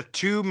budget of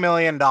 $2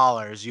 million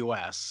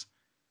US,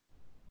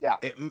 yeah,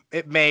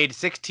 it made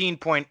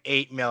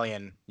 16.8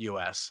 million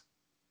US.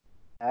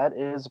 That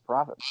is a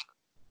profit.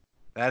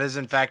 That is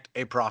in fact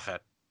a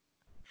profit.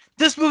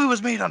 This movie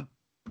was made on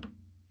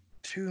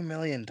 $2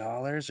 million.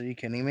 Are you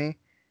kidding me?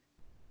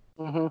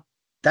 Mm-hmm.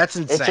 That's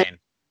insane.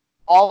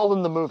 All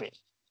in the movie.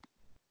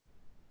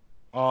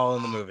 All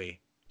in the movie.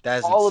 That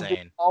is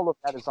insane. All of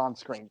that is on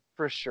screen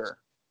for sure.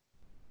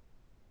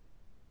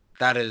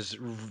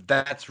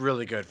 That's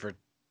really good for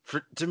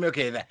To me,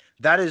 okay,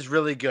 that is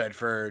really good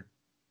for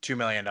 $2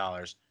 million.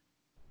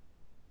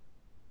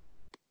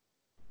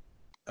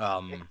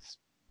 It's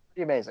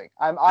pretty amazing.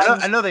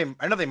 I know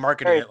they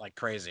marketed very- it like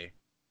crazy.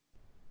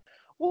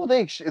 Well,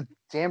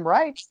 damn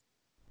right.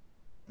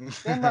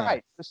 Damn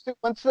right.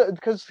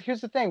 Because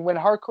here's the thing: when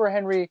Hardcore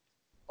Henry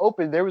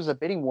opened, there was a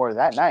bidding war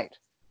that night.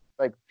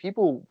 Like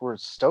people were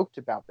stoked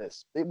about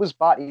this. It was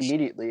bought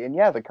immediately, and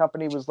yeah, the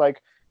company was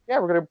like, "Yeah,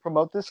 we're going to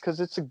promote this because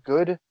it's a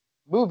good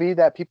movie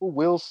that people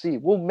will see.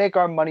 We'll make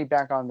our money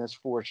back on this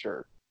for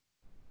sure."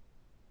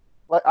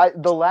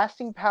 The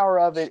lasting power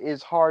of it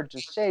is hard to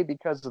say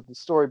because of the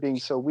story being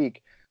so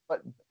weak.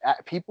 But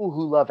people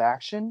who love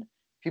action,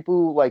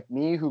 people like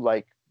me who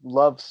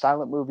love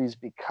silent movies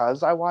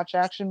because I watch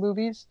action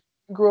movies,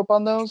 grew up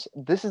on those.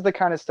 This is the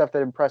kind of stuff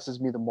that impresses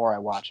me the more I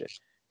watch it.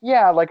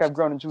 Yeah, like I've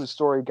grown into a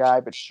story guy,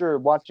 but sure,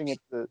 watching it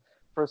the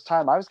first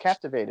time, I was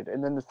captivated,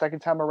 and then the second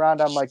time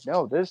around, I'm like,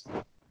 no, there's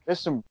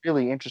some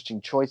really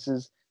interesting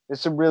choices. There's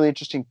some really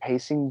interesting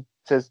pacing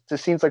to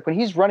scenes, like when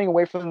he's running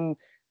away from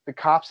the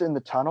cops in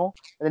the tunnel,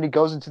 and then he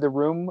goes into the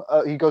room.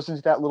 He goes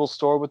into that little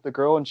store with the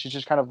girl, and she's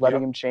just kind of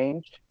letting him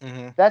change.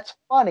 Mm-hmm. That's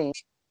funny,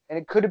 and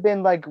it could have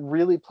been like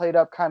really played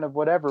up, kind of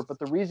whatever. But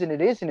the reason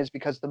it isn't is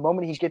because the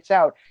moment he gets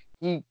out,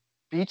 he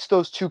beats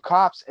those two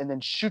cops and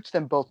then shoots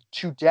them both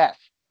to death,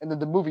 and then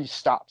the movie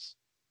stops.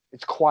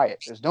 It's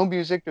quiet. There's no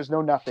music. There's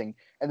no nothing.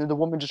 And then the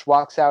woman just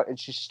walks out, and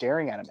she's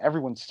staring at him.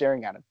 Everyone's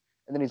staring at him,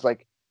 and then he's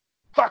like,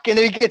 fuck, and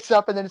then he gets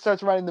up and then it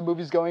starts running, the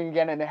movie's going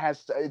again, and it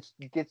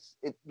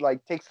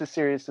takes the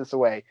seriousness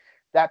away.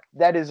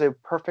 That is a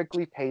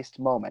perfectly paced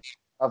moment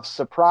of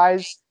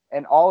surprise,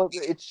 and all of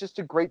it's just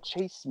a great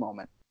chase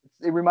moment.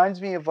 It reminds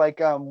me of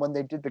when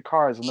they did the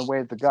cars on the way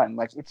of the gun.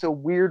 Like, it's a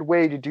weird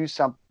way to do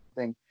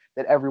something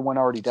that everyone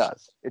already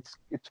does. It's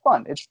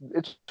fun. It's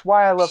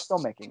why I love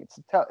filmmaking. It's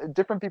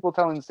different people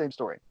telling the same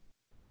story.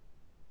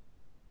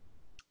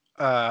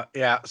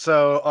 Yeah.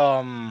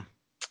 So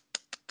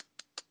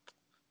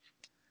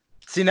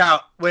see,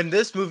 now when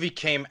this movie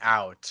came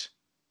out,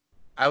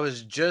 I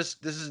was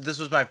just this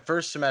was my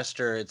first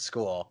semester at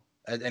school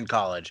in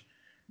college,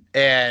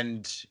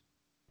 and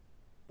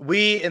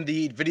we in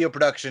the video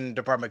production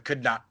department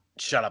could not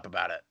shut up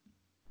about it.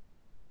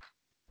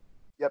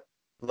 Yep.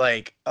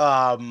 Like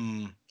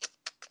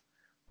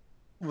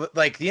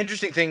the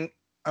interesting thing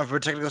from a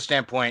technical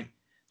standpoint,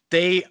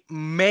 they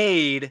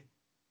made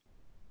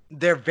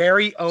their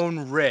very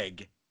own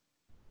rig,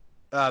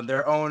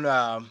 their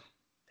own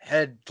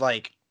head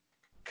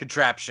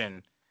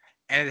contraption,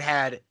 and it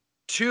had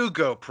two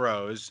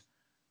GoPros,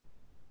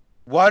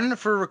 one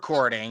for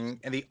recording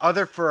and the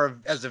other for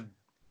as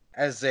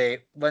a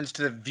lens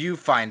to the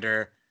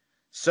viewfinder,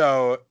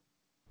 so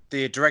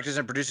the directors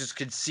and producers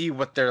could see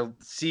what they're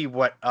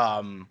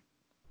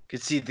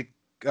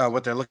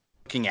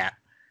looking at,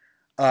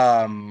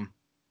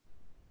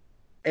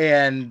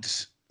 and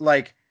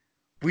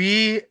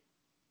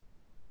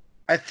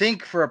I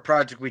think for a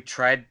project we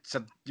tried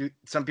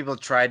some people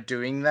tried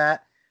doing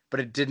that, but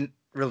it didn't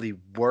really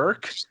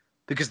work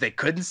because they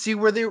couldn't see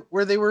what they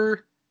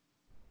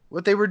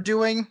were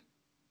doing.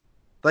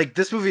 Like,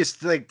 this movie is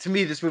to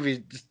me, this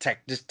movie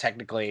just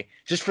technically,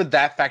 just for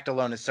that fact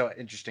alone, is so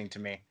interesting to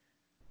me.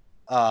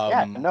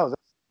 Yeah, no,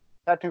 that's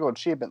technical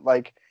achievement.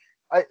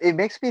 It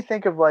makes me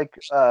think of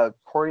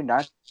Corey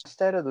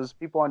Neistat, of those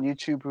people on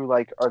YouTube who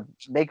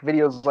make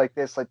videos like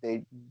this. Like,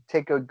 they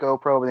take a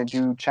GoPro and they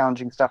do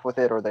challenging stuff with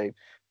it, or they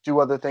do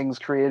other things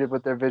creative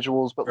with their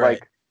visuals. But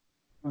right.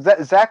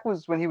 Zach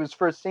was, when he was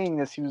first seeing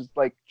this, he was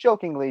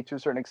jokingly to a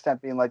certain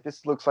extent being like,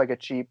 "This looks like a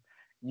cheap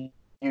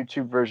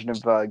YouTube version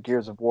of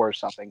Gears of War or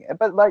something."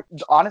 But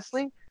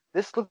honestly,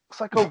 this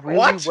looks like a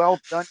really well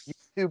done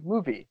YouTube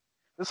movie.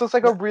 This looks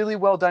like a really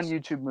well done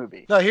YouTube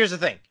movie. No, here's the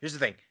thing.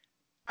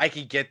 I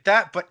could get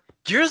that, but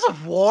Gears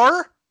of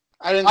War?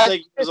 I didn't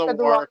think it was a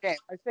war. Game.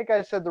 I think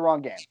I said the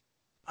wrong game.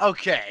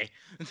 Okay.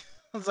 I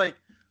was like,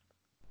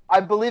 I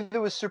believe it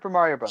was Super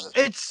Mario Brothers.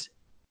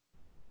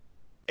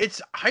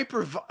 It's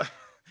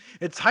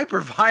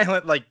hyper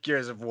violent like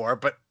Gears of War,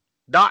 but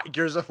not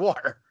Gears of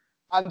War.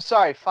 I'm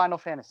sorry, Final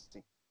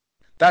Fantasy.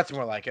 That's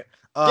more like it.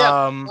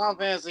 Yeah, Final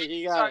Fantasy.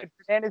 You got it.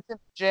 And it's in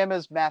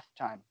pajamas, math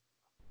time.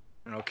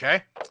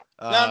 Okay.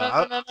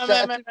 No,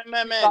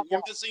 man.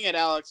 You're missing it,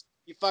 Alex.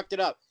 You fucked it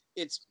up.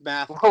 It's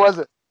math. What was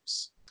it?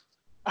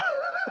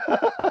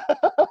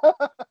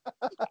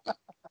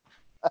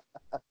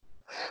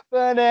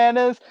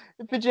 Bananas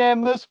in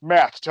pajamas,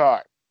 math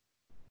time.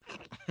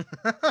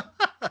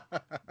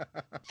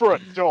 For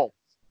adults,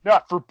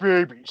 not for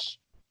babies.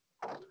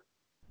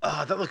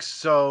 That looks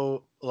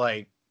so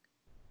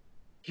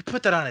he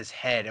put that on his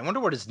head. I wonder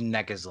what his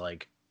neck is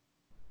like.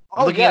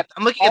 I'm looking at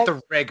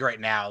the rig right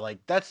now. Like,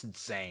 that's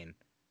insane.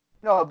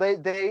 No,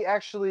 they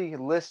actually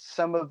list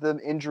some of the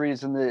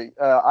injuries in the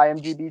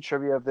IMDb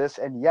trivia of this,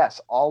 and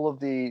yes, all of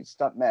the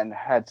stuntmen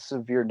had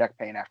severe neck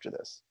pain after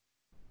this.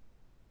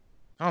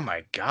 Oh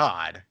my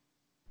god.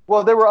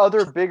 Well, there were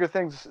other bigger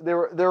things. There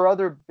were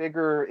other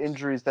bigger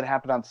injuries that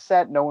happened on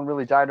set. No one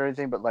really died or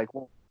anything, but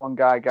one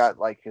guy got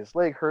like his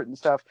leg hurt and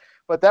stuff.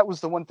 But that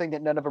was the one thing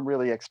that none of them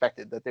really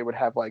expected, that they would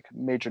have like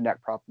major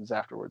neck problems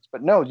afterwards.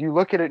 But no, you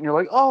look at it and you're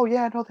like, oh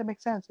yeah, no, that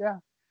makes sense, yeah.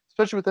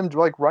 Especially with them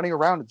like running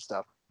around and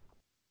stuff.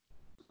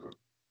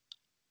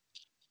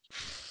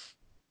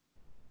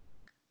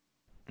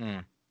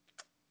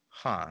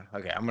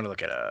 Okay, I'm gonna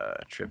look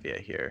at trivia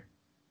here.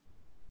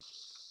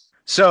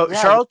 So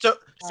Yeah.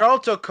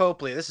 Charlton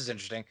Copley, this is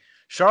interesting.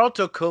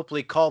 Charlton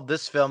Copley called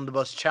this film the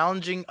most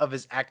challenging of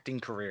his acting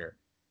career.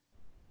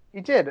 He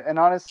did, and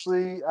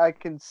honestly, I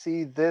can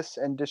see this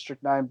and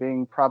District 9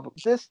 being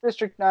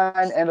District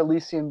 9 and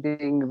Elysium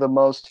being the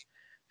most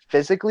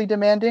physically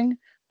demanding.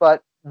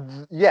 But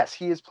yes,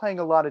 he is playing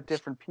a lot of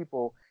different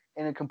people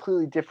in a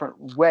completely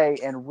different way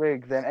and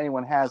rig than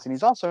anyone has, and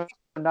he's also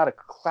not a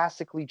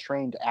classically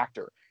trained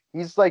actor.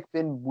 He's like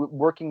been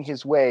working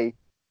his way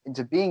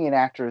into being an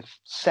actor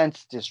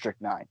since District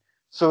 9,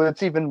 so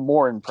it's even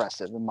more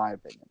impressive in my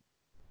opinion.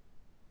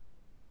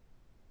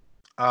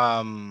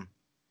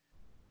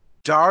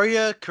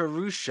 Daria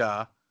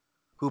Karusha,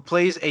 who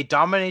plays a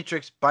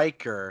dominatrix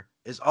biker,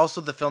 is also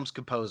the film's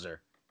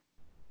composer.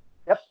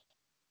 Yep.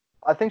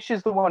 I think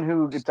she's the one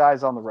who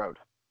dies on the road.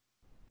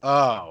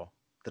 Oh,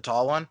 the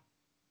tall one?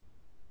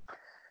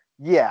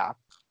 Yeah,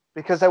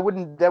 because that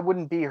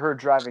wouldn't be her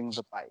driving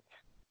the bike.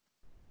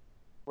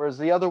 Whereas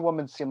the other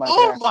woman seemed like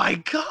Oh my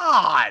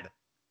god!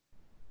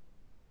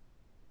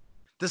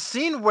 The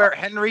scene where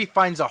Henry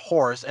finds a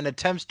horse and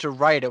attempts to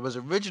ride it was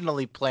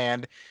originally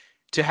planned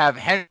to have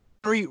Henry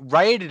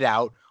ride it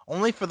out,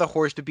 only for the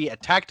horse to be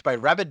attacked by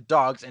rabid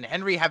dogs and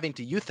Henry having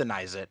to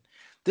euthanize it.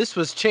 This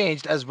was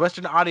changed as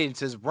Western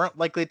audiences weren't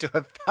likely to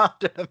have found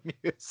it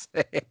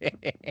amusing.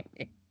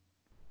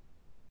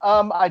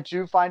 I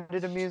do find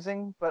it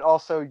amusing, but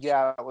also,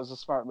 yeah, it was a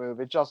smart move.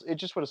 It just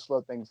would have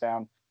slowed things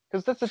down,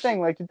 because that's the thing.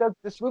 Like,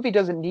 this movie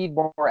doesn't need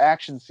more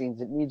action scenes;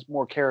 it needs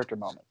more character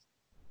moments.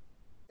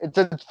 It's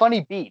a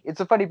funny beat. It's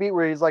a funny beat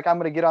where he's like, "I'm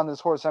gonna get on this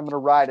horse, I'm gonna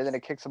ride," and then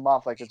it kicks him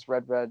off like it's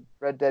Red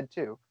Dead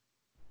 2.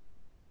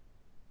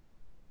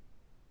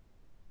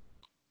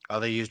 Oh,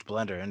 they used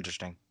Blender.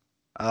 Interesting.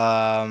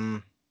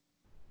 Oh,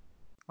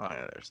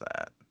 yeah, there's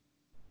that.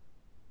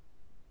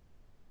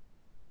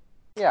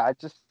 Yeah, I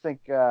just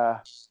think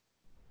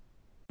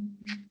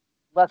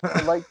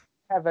like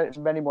have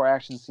many more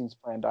action scenes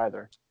planned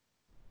either.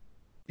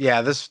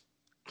 Yeah, This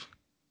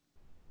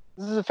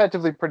is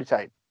effectively pretty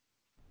tight.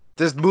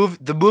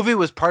 the movie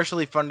was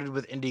partially funded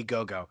with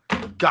Indiegogo.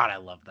 God, I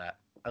love that.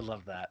 I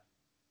love that.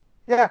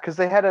 Yeah, because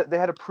they had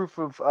a proof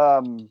of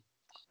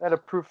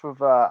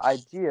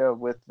idea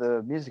with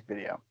the music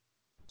video,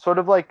 sort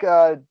of like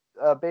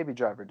Baby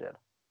Driver did.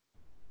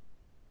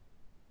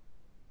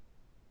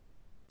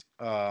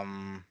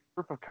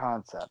 Proof of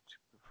concept.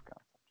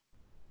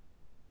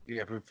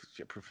 Yeah, proof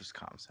of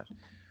concept.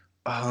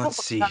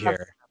 Let's see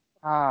here.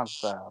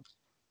 Concept.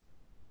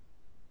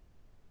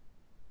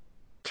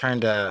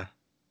 Trying to.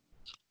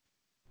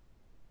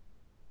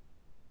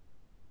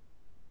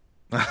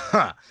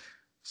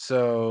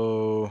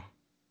 So,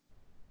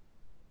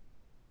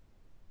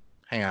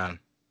 hang on.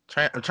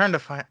 I'm trying to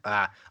find.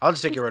 I'll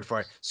just take your word for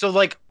it. So,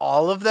 like,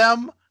 all of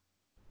them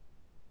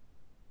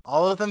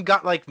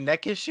got like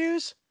neck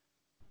issues.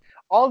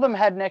 All of them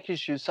had neck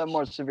issues, some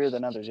more severe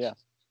than others.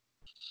 Yes.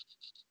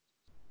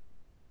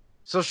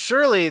 So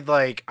surely,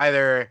 like,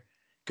 either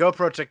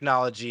GoPro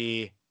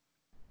technology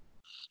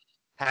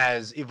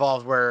has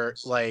evolved where,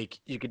 like,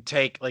 you could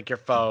take like your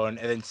phone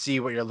and then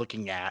see what you're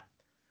looking at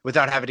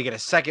without having to get a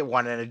second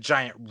one and a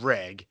giant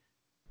rig.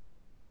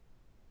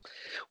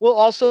 Well,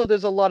 also,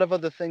 there's a lot of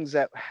other things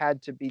that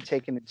had to be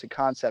taken into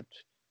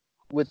concept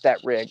with that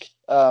rig,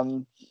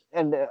 and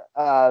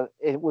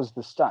it was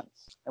the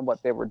stunts and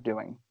what they were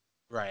doing.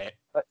 Right.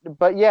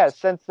 But yeah,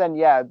 since then,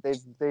 yeah,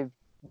 they've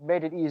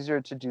made it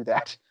easier to do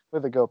that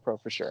with a GoPro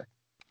for sure.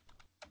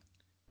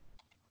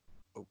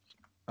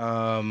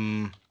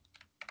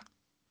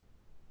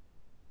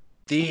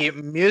 The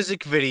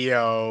music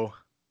video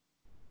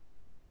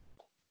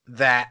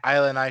that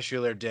Isla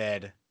Eischuler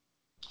did,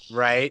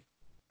 right?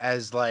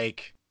 As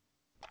like,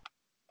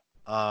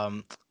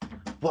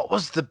 what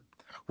was the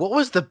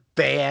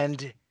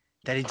band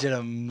that he did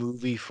a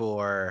movie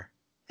for?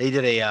 He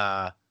did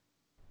a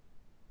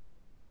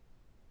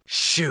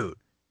shoot.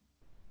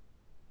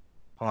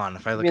 Hold on,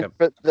 if I look up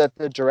that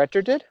the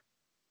director did.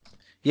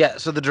 Yeah,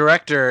 so the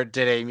director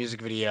did a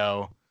music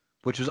video,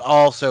 which was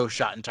also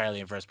shot entirely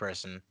in first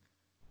person.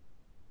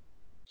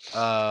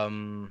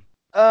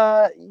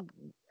 I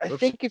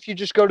think if you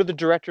just go to the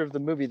director of the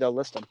movie, they'll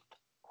list him.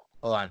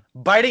 Hold on.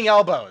 Biting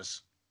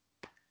Elbows.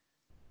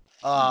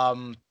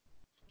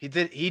 He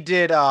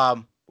did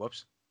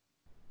whoops.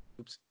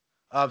 Oops.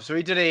 So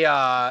he did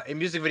a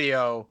music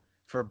video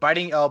for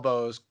Biting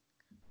Elbows.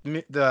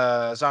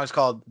 The song is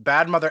called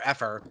Bad Mother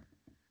Effer.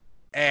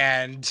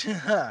 And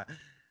it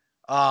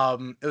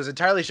was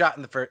entirely shot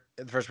in the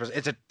first person.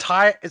 It's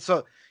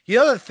a you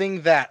know the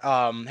thing that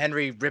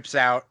Henry rips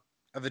out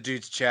of the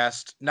dude's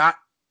chest, not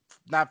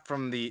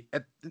from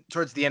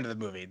towards the end of the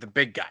movie, the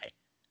big guy.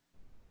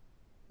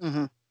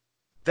 Mm-hmm.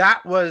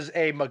 That was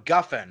a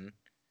MacGuffin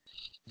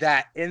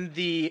that in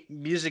the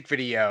music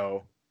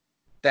video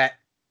that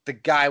the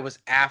guy was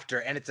after,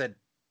 and it's a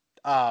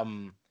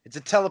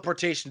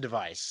teleportation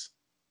device.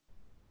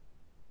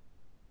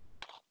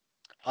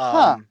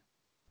 Huh.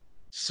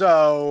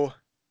 So,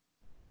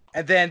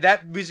 and then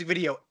that music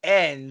video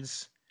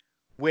ends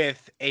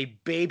with a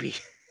baby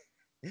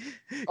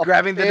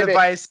grabbing the baby.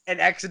 device and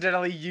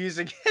accidentally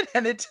using it,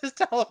 and it just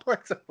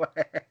teleports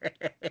away.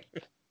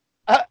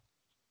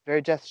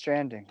 Very Death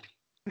Stranding.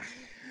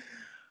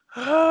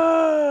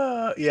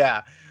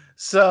 Yeah.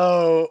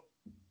 So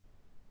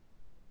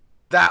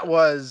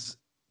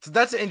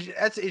that's an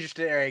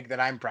interesting egg that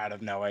I'm proud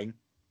of knowing.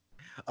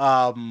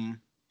 But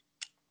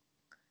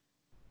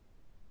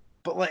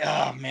like,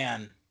 oh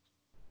man,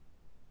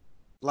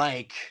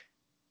 like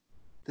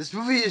this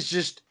movie is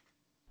just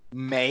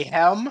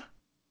mayhem,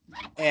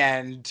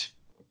 and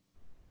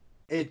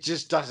it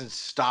just doesn't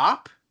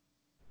stop.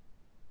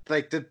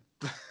 Like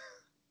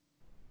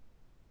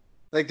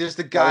there's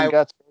the guy,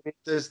 Guts, baby.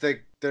 there's the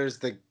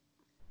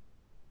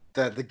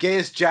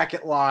gayest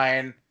jacket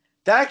line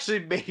that actually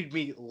made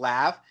me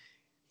laugh,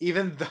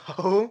 even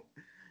though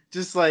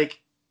just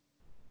like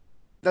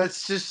that's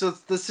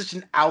such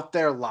an out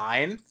there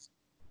line.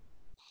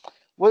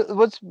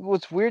 What's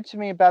weird to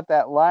me about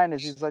that line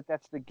is he's like,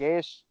 "That's the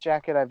gayest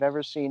jacket I've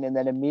ever seen," and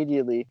then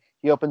immediately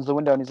he opens the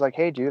window and he's like,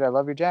 "Hey, dude, I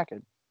love your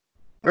jacket."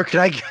 Or can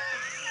I?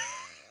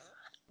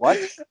 What?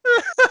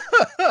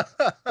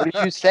 What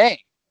are you saying?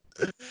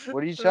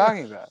 What are you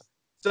talking about?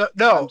 So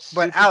no, I'm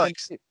but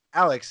super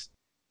Alex,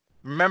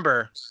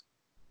 remember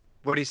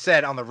what he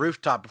said on the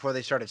rooftop before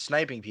they started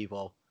sniping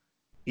people?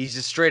 He's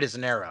as straight as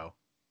an arrow.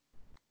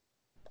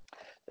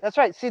 That's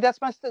right. See,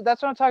 that's what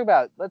I'm talking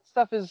about. That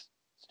stuff is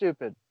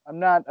stupid. I'm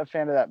not a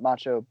fan of that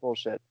macho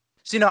bullshit.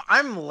 See, now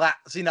I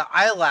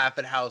laugh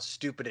at how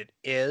stupid it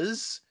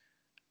is,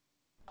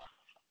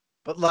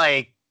 but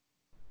like,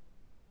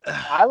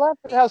 I laugh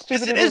at how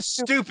stupid it is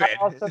stupid.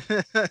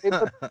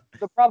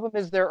 The problem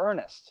is they're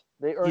earnest.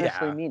 They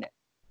earnestly Yeah. mean it.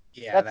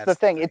 Yeah, That's the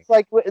thing. It's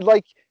like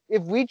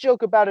if we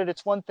joke about it,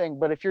 it's one thing.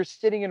 But if you're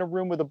sitting in a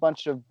room with a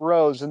bunch of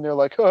bros and they're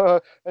like,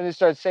 and they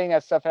start saying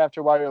that stuff, and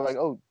after a while you're like,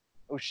 oh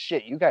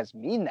shit, you guys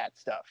mean that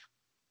stuff.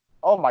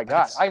 Oh my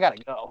god, I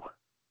gotta go.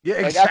 Yeah,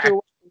 Like exactly.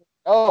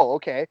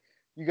 okay,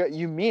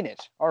 you mean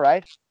it. All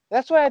right.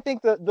 That's why I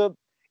think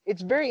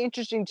it's very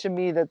interesting to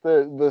me that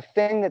the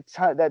thing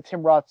that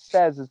Tim Roth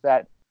says is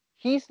that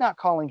he's not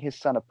calling his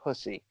son a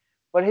pussy,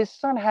 but his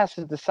son has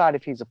to decide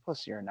if he's a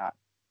pussy or not.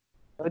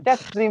 But that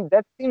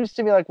seems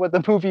to me like what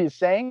the movie is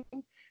saying.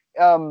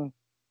 I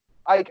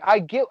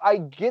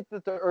get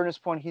that the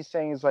earnest point he's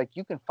saying is like,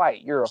 you can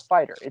fight, you're a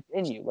fighter, it's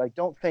in you. Like,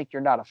 don't think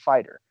you're not a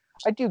fighter.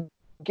 I do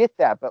get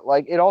that, but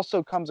like it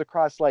also comes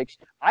across like,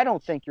 I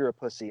don't think you're a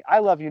pussy. I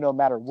love you no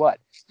matter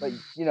what. But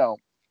you know,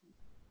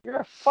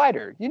 you're a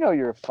fighter. You know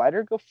you're a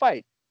fighter. Go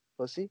fight,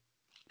 pussy.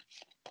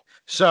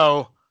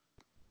 So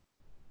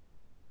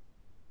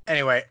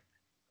anyway,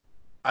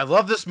 I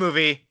love this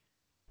movie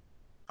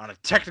on a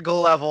technical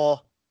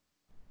level,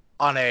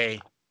 on a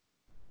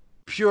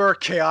pure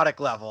chaotic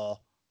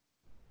level,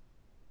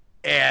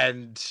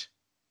 and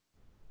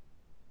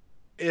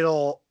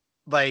I'll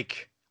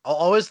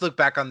always look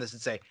back on this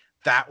and say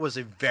that was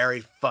a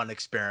very fun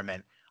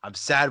experiment. I'm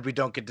sad we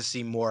don't get to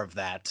see more of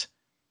that.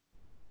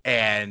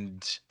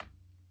 And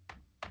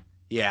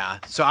yeah,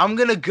 so I'm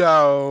gonna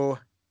go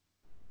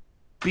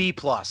B+.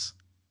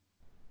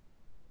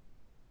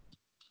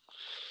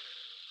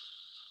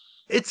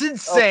 It's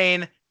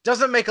insane.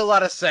 Doesn't make a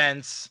lot of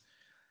sense.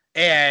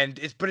 And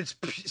it's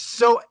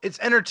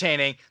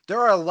entertaining.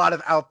 There's a lot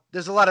of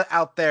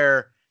out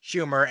there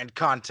humor and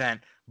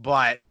content,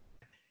 but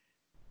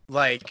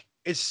like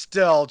it's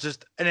still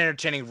just an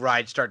entertaining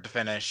ride start to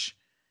finish,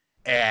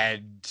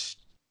 and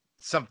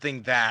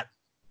something that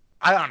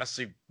I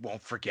honestly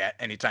won't forget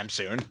anytime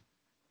soon.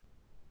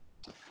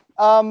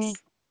 I'm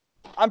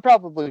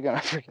probably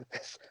gonna forget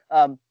this.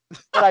 But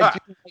I do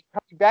like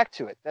coming back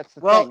to it. That's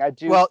the thing. I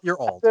do. Well, you're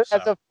old.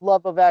 As a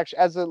lover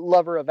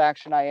of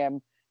action, I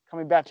am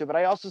coming back to it. But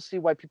I also see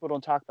why people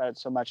don't talk about it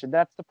so much, and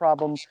that's the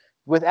problem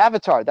with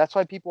Avatar. That's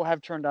why people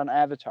have turned on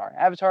Avatar.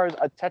 Avatar is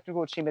a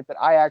technical achievement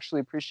that I actually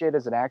appreciate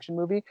as an action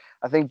movie.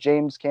 I think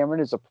James Cameron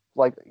is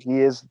he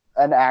is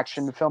an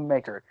action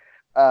filmmaker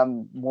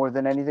more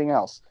than anything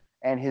else,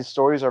 and his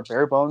stories are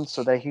bare bones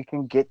so that he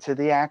can get to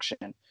the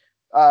action.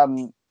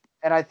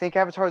 And I think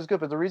Avatar is good,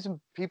 but the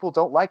reason people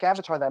don't like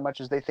Avatar that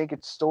much is they think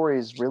its story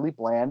is really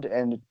bland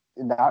and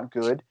not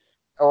good,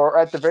 or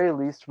at the very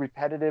least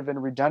repetitive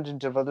and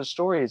redundant of other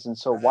stories. And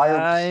so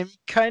I'm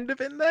kind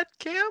of in that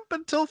camp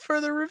until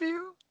further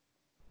review.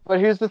 But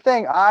here's the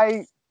thing.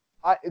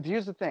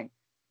 Here's the thing.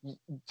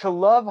 To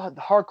love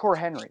Hardcore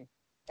Henry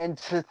and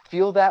to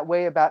feel that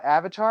way about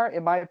Avatar,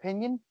 in my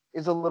opinion,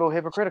 is a little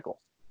hypocritical.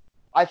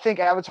 I think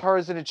Avatar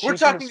is an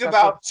achievement. We're talking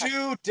about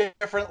two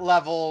different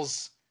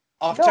levels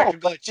of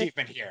technical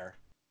achievement here.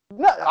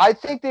 No, I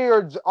think they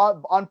are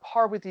on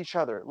par with each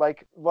other.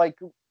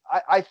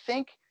 I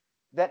think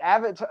that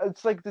Avatar,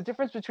 it's like the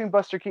difference between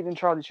Buster Keaton and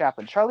Charlie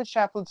Chaplin. Charlie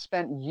Chaplin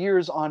spent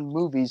years on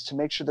movies to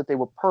make sure that they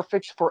were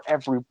perfect for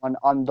everyone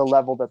on the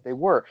level that they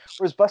were.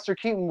 Whereas Buster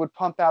Keaton would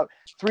pump out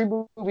 3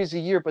 movies a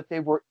year, but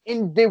they were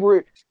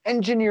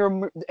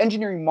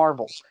engineering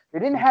marvels. They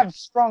didn't have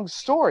strong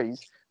stories,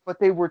 but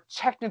they were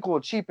technical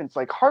achievements.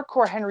 Like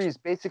Hardcore Henry is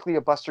basically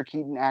a Buster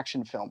Keaton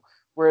action film.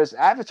 Whereas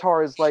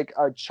Avatar is like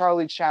a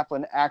Charlie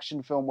Chaplin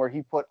action film where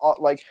he put all,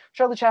 like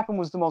Charlie Chaplin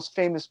was the most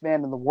famous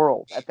man in the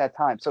world at that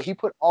time. So he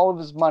put all of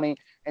his money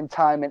and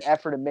time and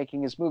effort in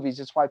making his movies.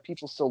 It's why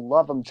people still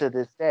love him to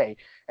this day.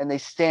 And they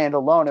stand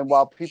alone. And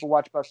while people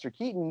watch Buster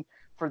Keaton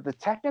for the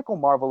technical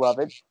marvel of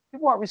it,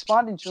 people aren't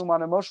responding to him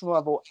on an emotional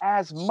level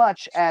as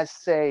much as,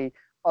 say,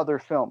 other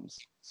films.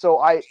 So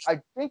I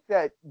think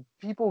that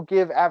people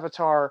give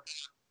Avatar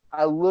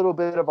a little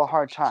bit of a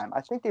hard time.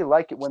 I think they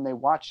like it when they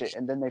watch it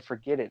and then they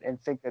forget it and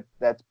think that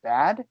that's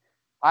bad.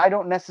 I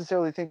don't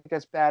necessarily think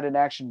that's bad in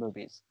action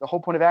movies. The whole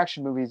point of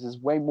action movies is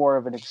way more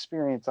of an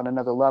experience on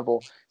another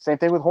level. Same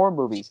thing with horror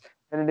movies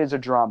than it is a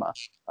drama.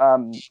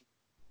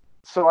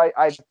 So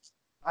I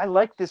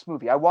like this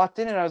movie. I walked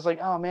in and I was like,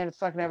 oh man,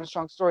 it's not gonna have a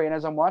strong story. And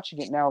as I'm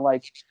watching it now,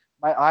 like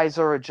my eyes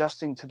are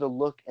adjusting to the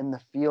look and the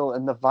feel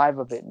and the vibe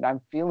of it, and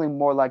I'm feeling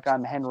more like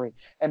I'm Henry.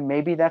 And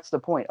maybe that's the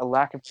point. A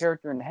lack of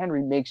character in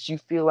Henry makes you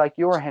feel like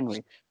you're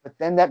Henry, but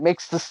then that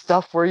makes the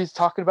stuff where he's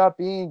talking about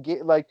being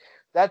gay, like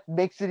that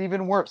makes it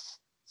even worse.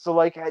 So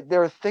like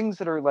there are things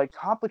that are like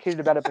complicated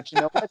about it, but you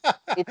know what?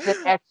 It's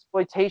an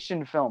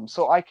exploitation film,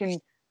 so I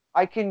can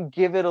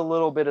give it a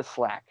little bit of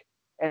slack.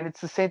 And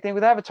it's the same thing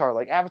with Avatar.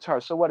 Like Avatar,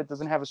 so what? It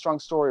doesn't have a strong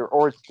story,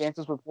 or it's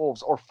Dances with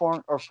Wolves, or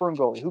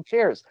Ferngully. Who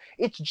cares?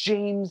 It's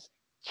James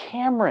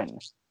Cameron.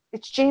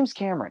 It's James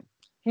Cameron.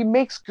 He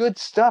makes good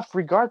stuff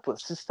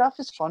regardless. His stuff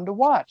is fun to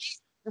watch.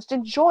 Just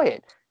enjoy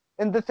it.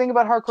 And the thing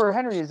about Hardcore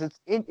Henry is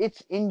it's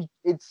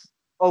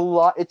a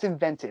lot. It's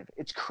inventive.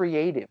 It's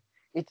creative.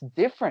 It's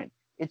different.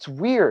 It's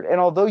weird.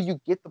 And although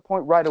you get the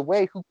point right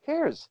away, who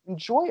cares?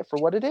 Enjoy it for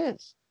what it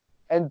is.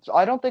 And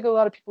I don't think a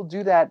lot of people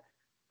do that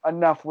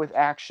enough with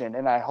action.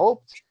 And I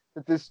hoped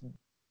that this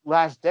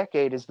last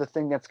decade is the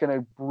thing that's going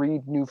to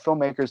breed new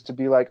filmmakers to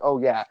be like,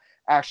 oh yeah,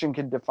 action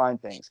can define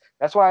things.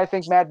 That's why I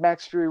think Mad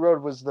Max Fury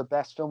Road was the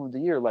best film of the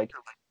year, like,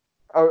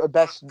 or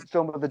best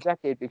film of the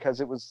decade, because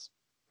it was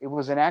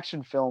an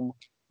action film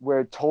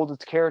where it told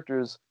its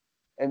characters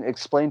and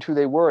explained who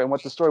they were and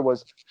what the story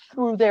was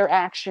through their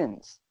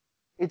actions.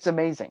 It's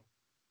amazing.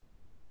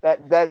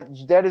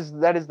 That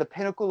is the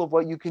pinnacle of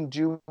what you can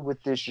do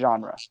with this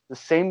genre. The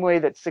same way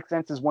that Sixth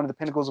Sense is one of the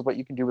pinnacles of what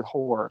you can do with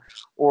horror,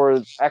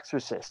 or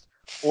Exorcist,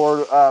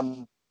 or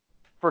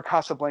for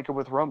Casablanca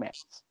with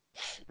romance.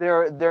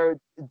 There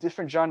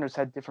different genres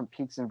had different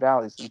peaks and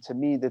valleys, and to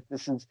me that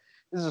this is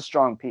a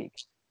strong peak.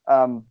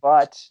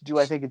 But do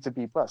I think it's a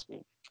B+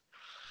 peak?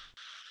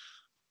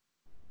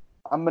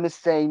 I'm gonna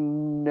say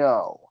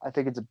no. I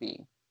think it's a B.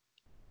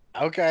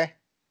 Okay.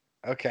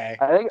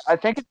 I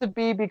think it's a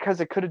B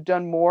because it could have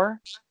done more,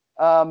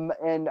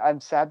 and I'm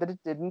sad that it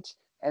didn't.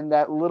 And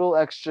that little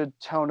extra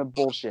tone of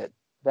bullshit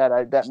that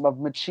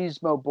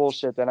machismo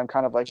bullshit that I'm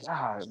kind of like,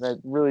 that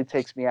really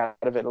takes me out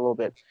of it a little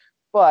bit.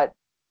 But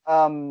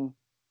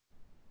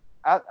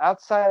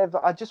outside of,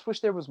 I just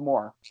wish there was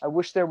more. I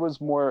wish there was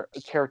more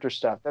character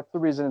stuff. That's the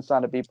reason it's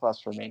not a B+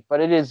 for me. But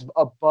it is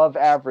above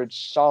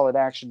average, solid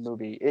action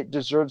movie. It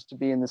deserves to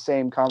be in the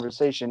same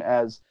conversation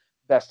as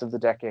best of the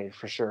decade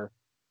for sure.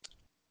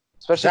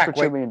 Especially Zach,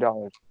 for $2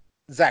 million.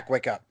 Zach,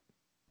 wake up.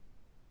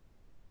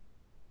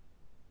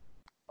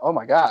 Oh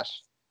my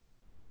gosh.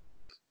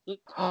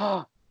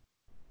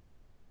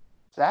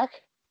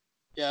 Zach?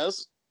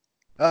 Yes.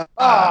 Oh.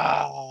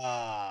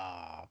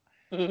 Are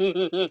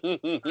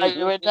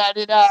you at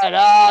 99?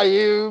 Are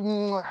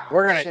you?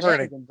 We're gonna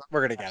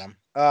get him.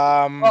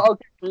 Well,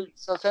 okay.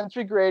 So since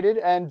we graded,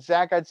 and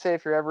Zach, I'd say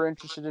if you're ever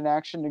interested in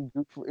action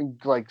and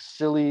like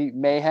silly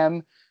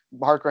mayhem,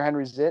 Hardcore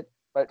Henry's it.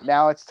 But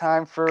now it's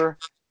time for,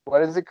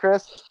 what is it,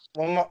 Chris?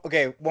 One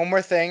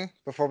more thing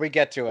before we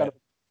get to it.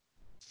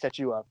 Set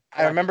you up.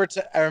 I remember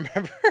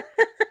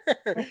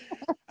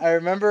I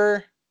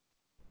remember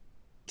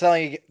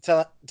telling you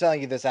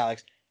this,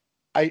 Alex.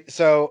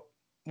 So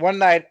one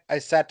night I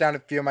sat down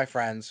with a few of my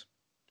friends.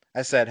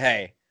 I said,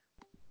 "Hey."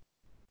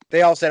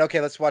 They all said,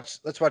 "Okay, let's watch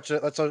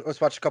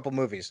a couple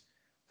movies." I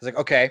was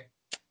like, "Okay."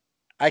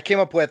 I came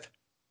up with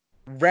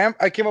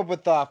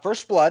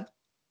First Blood.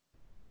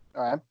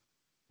 All right.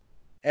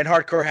 And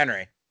Hardcore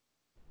Henry.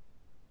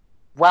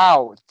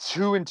 Wow,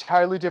 2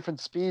 entirely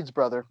different speeds,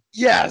 brother.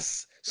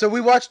 Yes. So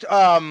we watched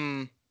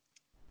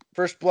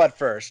First Blood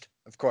first,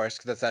 of course,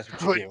 because that's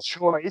what you do. Good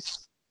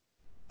choice.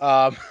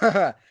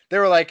 They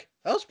were like,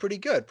 "That was pretty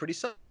good, pretty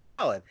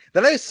solid."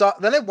 Then I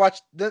sat them down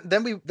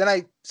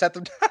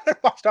and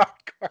watched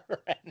Hardcore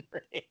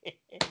Henry.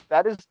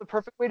 That is the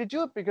perfect way to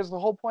do it, because the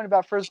whole point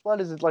about First Blood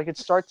is it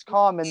starts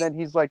calm and then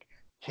he's like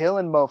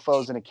killing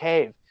mofos in a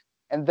cave.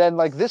 And then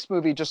like this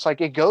movie, just like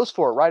it goes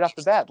for it right off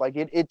the bat. Like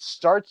it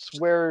starts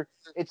at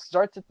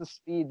the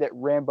speed that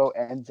Rambo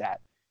ends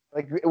at.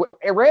 Like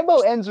Rambo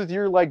ends with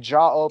your like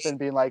jaw open,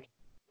 being like,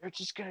 "You're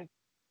just gonna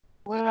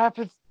what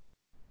happens?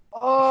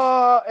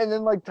 And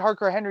then like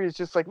Hardcore Henry is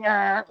just like,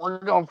 yeah, we're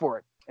going for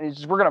it, and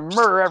we're gonna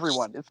murder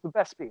everyone. It's the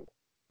best speed.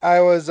 I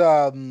was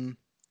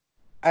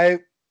I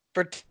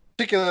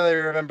particularly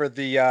remember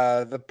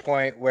the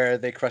point where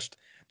they crushed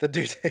the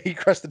dude. He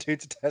crushed the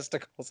dude's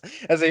testicles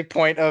as a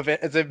point of it,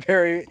 as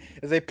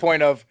a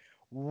point of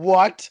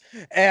what?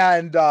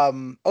 And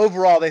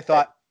overall, they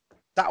thought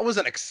that was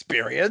an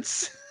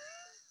experience.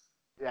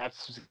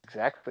 That's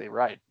exactly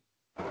right.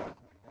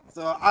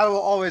 So I will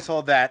always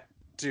hold that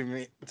to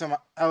me.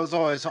 I will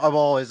always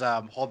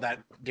hold that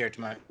dear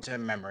to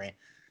memory.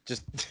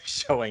 Just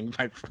showing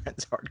my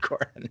friends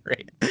Hardcore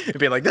Henry and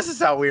being like, this is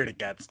how weird it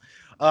gets.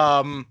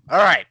 All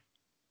right.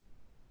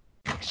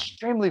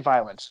 Extremely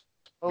violent.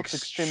 Both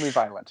extremely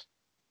violent.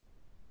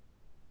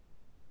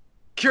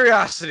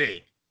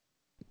 Curiosity.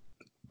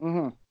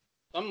 Mm-hmm.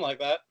 Something like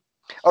that.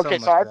 Okay,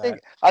 Something so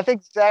like I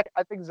think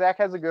Zach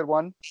has a good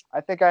one.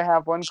 I think I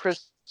have one.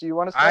 Chris, do you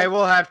want to start? I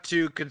will have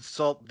to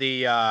consult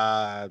the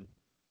back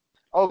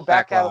catalog.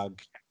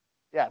 backlog.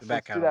 Yeah, The so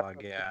back let's do that catalog,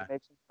 first, yeah. it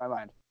makes my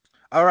mind.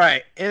 All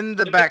right, in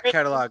the back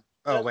catalog.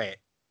 Oh wait,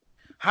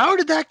 how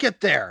did that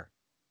get there?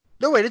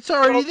 No wait, it's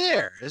already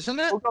there, isn't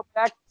it? We'll go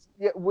back.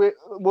 Yeah,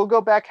 we'll go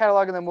back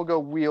catalog and then we'll go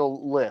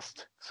wheel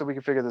list so we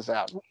can figure this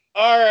out.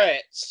 All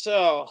right,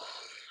 so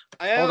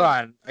Hold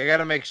on, I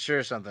gotta make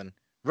sure something.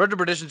 Road to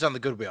Perdition's on the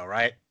Goodwill,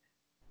 right?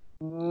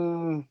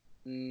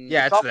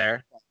 Yeah, it's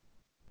there.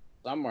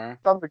 Somewhere.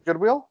 It's on the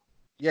Goodwill?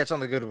 Yeah, it's on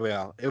the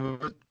Goodwill.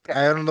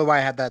 I don't know why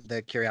I had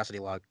the curiosity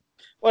log.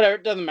 Whatever,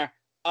 it doesn't matter.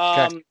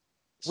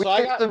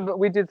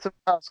 We did some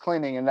house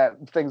cleaning and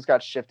that things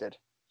got shifted.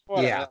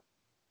 Whatever.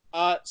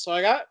 Yeah. So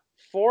I got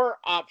 4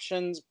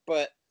 options,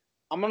 but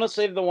I'm gonna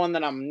save the one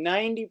that I'm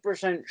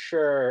 90%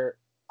 sure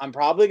I'm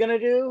probably gonna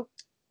do.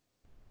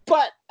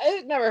 But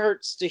it never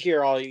hurts to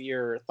hear all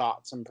your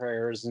thoughts and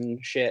prayers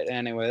and shit,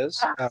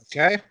 anyways.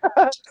 Okay.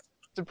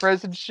 The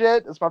prison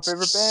shit is my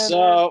favorite band.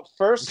 So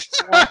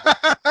first one,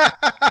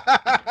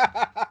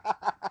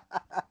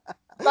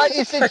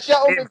 ladies and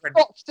gentlemen,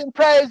 thoughts and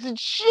prayers and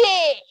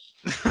shit.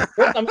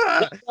 I'm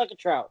like a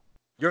trout.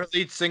 Your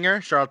lead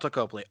singer, Charlotte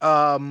Copley.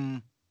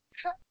 On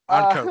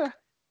coke.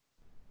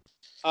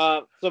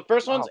 The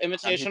first one's Wow.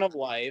 Imitation of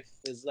Life.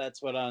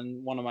 That's what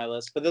on one of my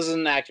lists, but this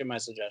isn't actually my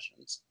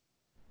suggestions.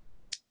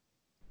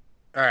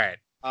 All right.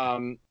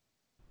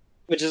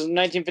 Which is a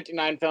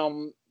 1959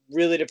 film,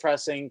 really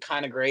depressing,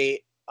 kind of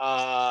great.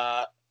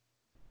 I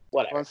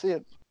Whatever. want to see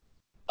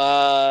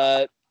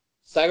it.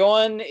 Second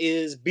one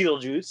is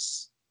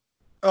Beetlejuice.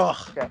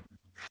 Oh. Okay.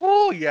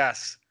 Oh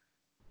yes.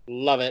 That's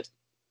Love it.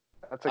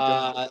 a good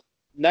one.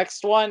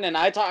 Next one, and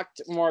I talked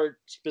more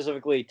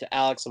specifically to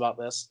Alex about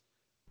this,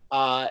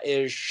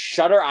 is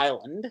Shutter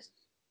Island.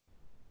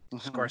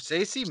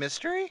 Scorsese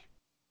mystery?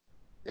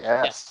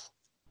 Yes.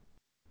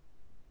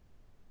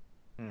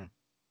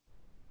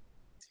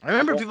 I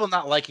remember people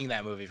not liking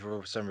that movie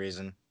for some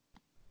reason.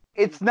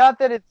 It's not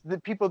that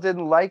people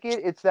didn't like it.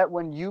 It's that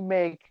when you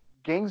make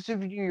Gangs of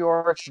New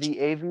York, The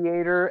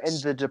Aviator,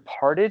 and The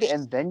Departed,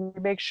 and then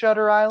you make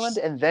Shutter Island,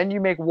 and then you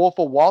make Wolf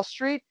of Wall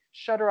Street,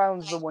 Shutter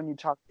Island's the one you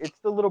talk. It's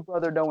the little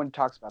brother no one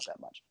talks about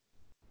that much.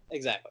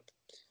 Exactly.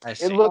 I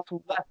see. It looks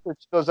less than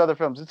those other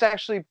films. It's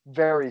actually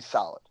very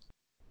solid.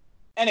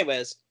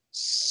 Anyways,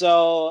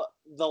 so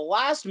the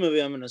last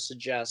movie I'm going to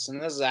suggest,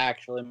 and this is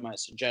actually my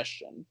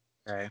suggestion.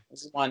 Okay.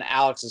 This is one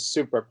Alex is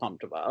super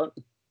pumped about.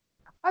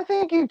 I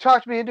think you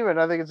talked me into it.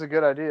 I think it's a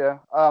good idea.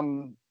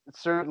 It's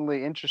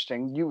certainly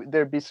interesting.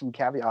 There'd be some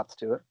caveats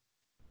to it.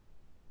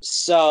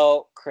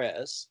 So,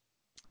 Chris.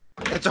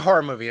 It's a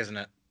horror movie, isn't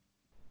it?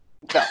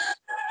 No.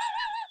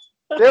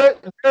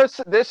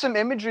 There's some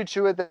imagery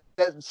to it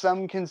that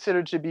some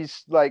consider to be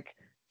like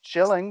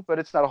chilling, but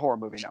it's not a horror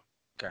movie. No.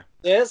 Okay.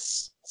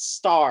 This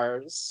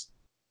stars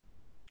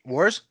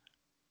Wars?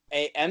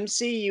 a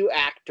MCU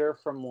actor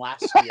from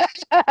last year.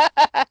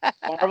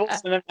 Marvel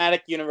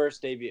Cinematic Universe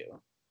debut.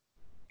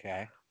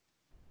 Okay.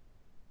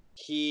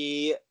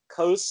 He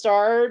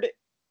co-starred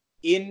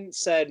in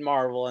said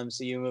Marvel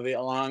MCU movie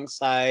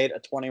alongside a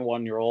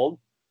 21-year-old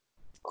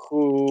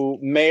who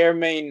may or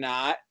may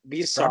not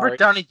be sorry. Robert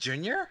Downey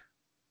Jr.?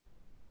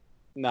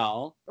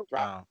 No. Oh.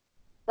 Robert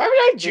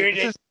Downey Jr.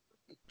 This is-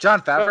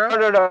 John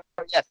Favreau? No.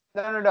 Yes.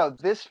 No.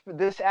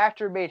 This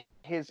actor made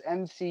his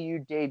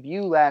MCU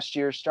debut last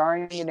year,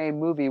 starring in a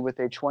movie with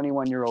a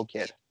 21-year-old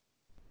kid.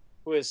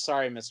 Who is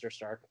sorry, Mr.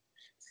 Stark.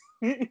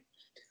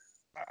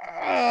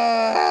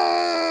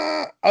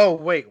 Oh,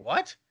 wait,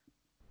 what?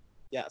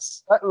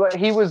 Yes.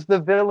 He was the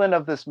villain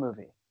of this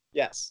movie.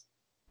 Yes.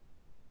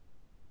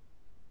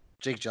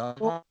 Jake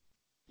Gyllenhaal?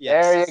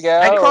 Yes. There you go.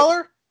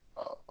 Nightcrawler?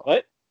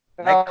 What?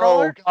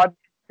 Nightcrawler? Oh,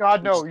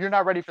 God, no! You're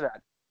not ready for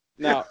that.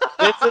 No.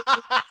 This is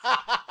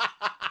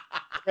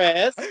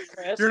Chris.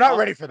 You're not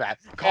ready for that.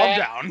 Calm Chris,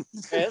 down.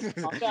 Chris,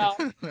 calm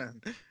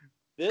down.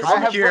 This Come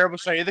over have- here. We'll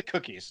show you the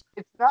cookies.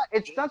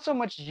 It's not so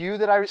much you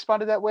that I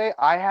responded that way.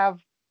 I have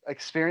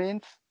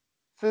experiences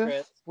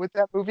Chris. with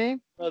that movie,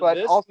 So but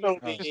this also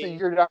movie- just that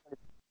you're not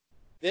ready.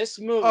 This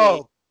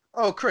movie.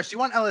 Oh, Chris, you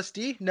want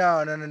LSD?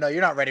 No.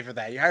 You're not ready for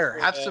that.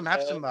 Have some.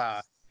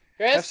 Chris,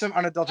 Chris, Have some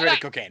unadulterated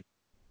cocaine.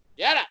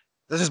 Yada.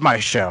 This is my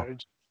show.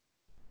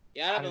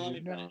 Yada, How but did let me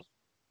you know? finish.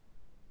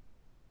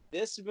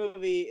 This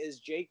movie is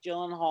Jake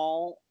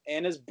Gyllenhaal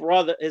and his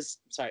brother, his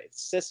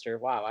sister.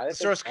 Wow, I didn't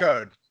think Source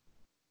code.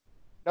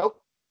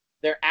 Nope.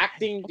 their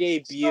acting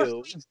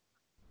debut.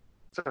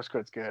 Source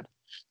code's good.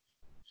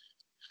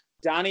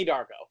 Donnie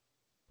Darko.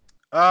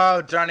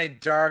 Oh, Johnny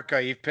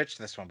Darko. You've pitched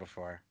this one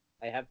before.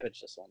 I have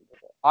pitched this one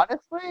before.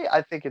 Honestly,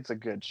 I think it's a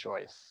good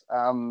choice.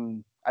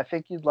 I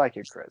think you'd like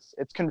it, Chris.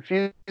 It's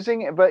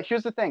confusing, but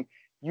here's the thing: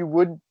 you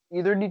would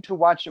either need to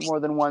watch it more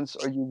than once,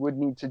 or you would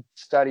need to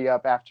study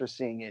up after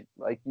seeing it.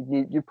 Like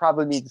you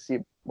probably need to see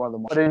it more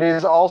than once. But it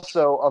is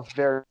also a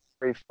very,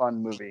 very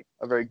fun movie,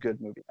 a very good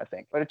movie, I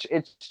think. But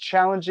it's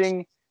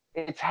challenging.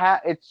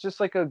 It's just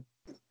like a.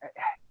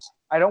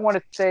 I don't want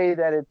to say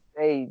that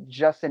it's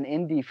just an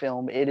indie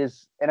film. It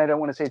is, and I don't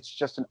want to say it's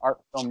just an art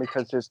film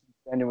because there's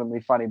genuinely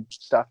funny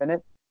stuff in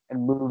it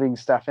and moving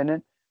stuff in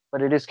it,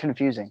 but it is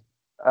confusing.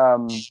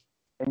 And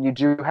you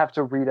do have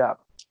to read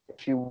up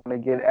if you want to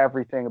get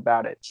everything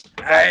about it.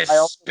 I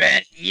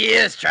spent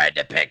years trying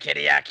to pick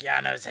Hideaki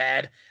Anno's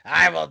head.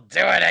 I will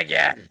do it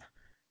again.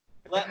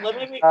 Let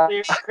me be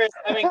clear, Chris.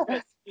 I mean,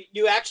 Chris,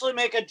 you actually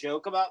make a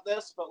joke about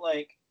this, but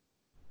like,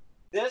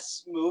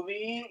 this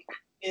movie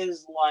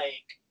is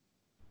like,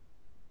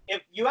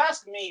 if you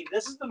ask me,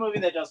 this is the movie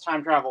that does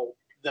time travel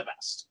the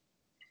best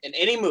in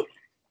any movie.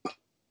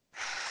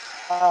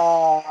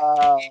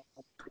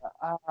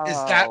 Is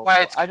that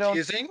why it's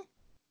confusing?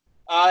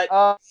 Kind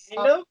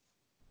of.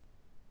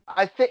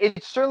 I think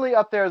it's certainly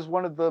up there as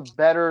one of the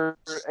better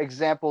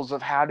examples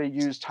of how to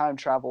use time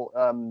travel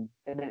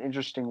in an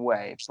interesting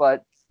way.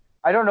 But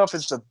I don't know if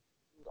it's the.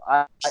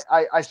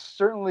 I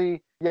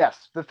certainly,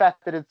 yes, the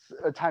fact that it's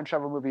a time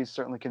travel movie is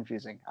certainly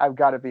confusing. I've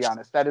got to be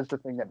honest. That is the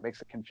thing that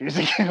makes it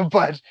confusing.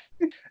 But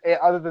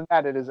other than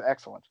that, it is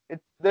excellent.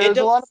 There's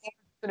a lot of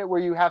moments in it where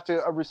you have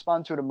to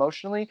respond to it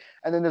emotionally,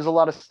 and then there's a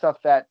lot of stuff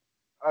that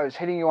is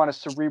hitting you on a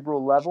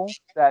cerebral level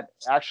that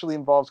actually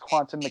involves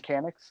quantum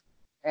mechanics.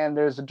 And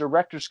there's a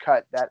director's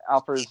cut that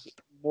offers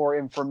more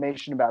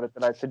information about it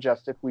that I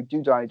suggest if we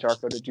do Donnie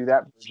Darko to do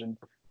that version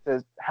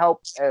to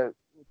help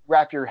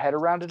wrap your head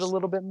around it a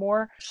little bit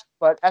more.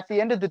 But at the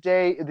end of the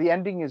day, the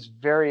ending is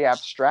very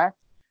abstract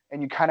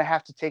and you kind of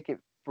have to take it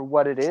for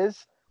what it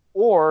is,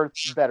 or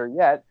better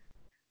yet,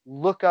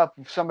 look up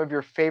some of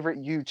your favorite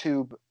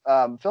YouTube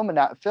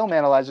film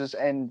analyzers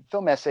and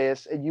film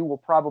essayists, and you will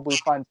probably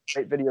find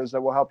great videos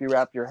that will help you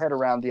wrap your head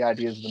around the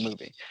ideas of the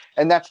movie.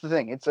 And that's the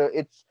thing.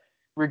 It's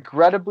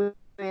regrettably,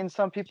 in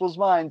some people's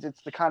minds,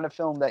 it's the kind of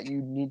film that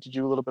you need to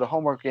do a little bit of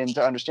homework in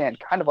to understand,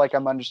 kind of like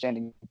I'm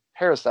understanding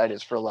Parasite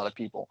is for a lot of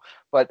people.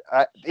 But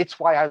it's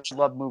why I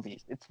love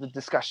movies. It's the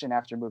discussion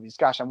after movies.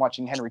 Gosh, I'm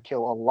watching Henry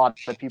kill a lot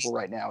of people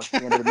right now. It's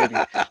the end of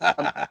the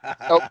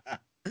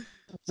movie.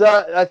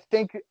 So I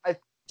think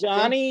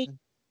Johnny,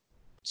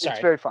 it's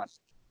very fun.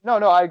 No,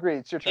 I agree.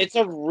 It's your turn. It's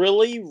a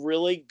really,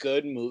 really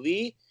good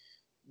movie,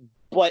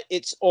 but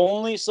it's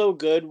only so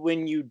good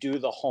when you do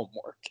the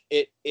homework.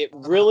 It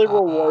really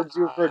rewards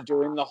you for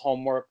doing the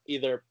homework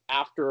either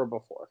after or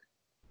before.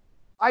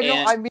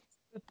 I mean,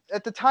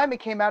 at the time it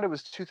came out, it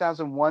was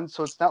 2001,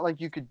 so it's not like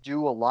you could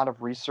do a lot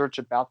of research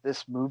about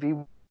this movie.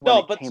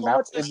 No, but so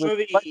much of this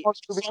movie,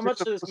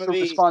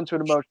 respond to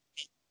an emotion.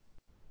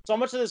 So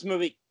much of this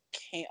movie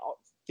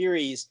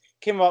theories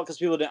came about because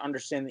people didn't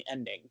understand the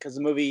ending. Because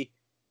the movie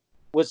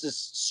was this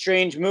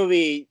strange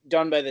movie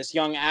done by this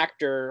young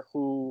actor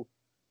who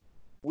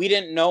we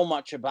didn't know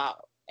much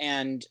about,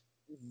 and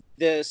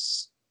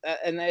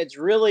it's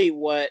really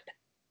what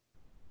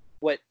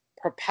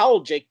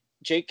propelled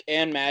Jake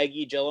and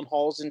Maggie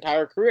Gyllenhaal's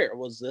entire career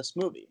was this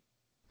movie.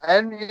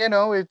 And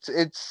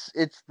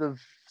it's the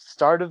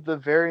start of the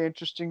very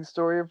interesting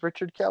story of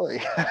Richard Kelly.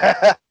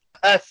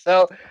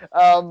 So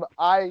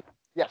I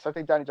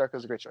think Donnie Darko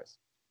is a great choice.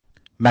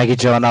 Maggie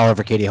Gyllenhaal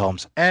over Katie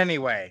Holmes.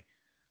 Anyway,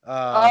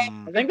 I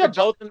think they're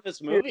both in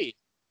this movie.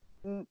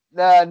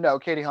 No,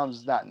 Katie Holmes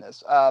is not in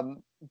this.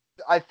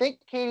 I think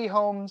Katie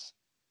Holmes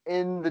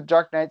in the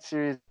Dark Knight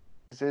series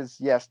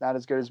is not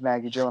as good as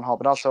Maggie Gyllenhaal,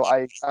 but also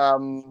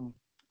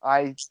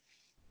I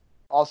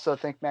also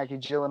think Maggie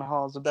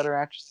Gyllenhaal is a better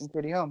actress than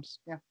Katie Holmes.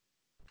 Yeah,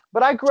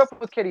 but I grew up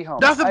with Katie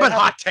Holmes. Nothing but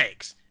hot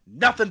takes.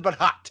 Nothing but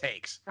hot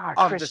takes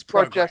on Chris this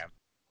program.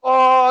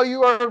 Oh,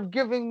 you are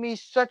giving me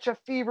such a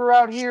fever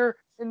out here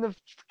in the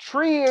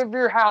tree of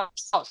your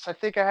house. I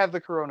think I have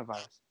the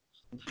coronavirus.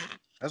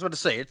 I was about to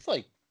say, it's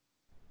like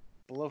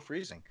below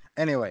freezing.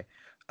 Anyway,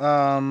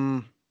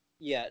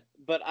 yeah,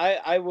 but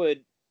I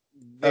would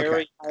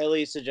very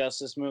highly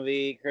suggest this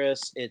movie,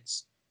 Chris.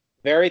 It's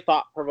very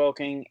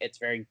thought-provoking. It's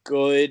very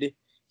good.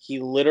 He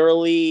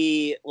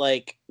literally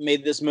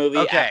made this movie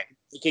after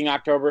making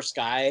October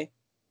Sky,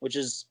 which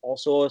is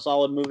also a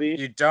solid movie.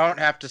 You don't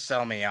have to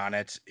sell me on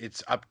it.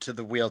 It's up to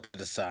the wheel to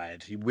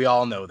decide. We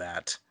all know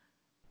that.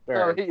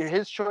 So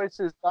his choice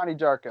is Donnie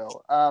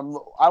Darko.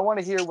 I want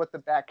to hear what the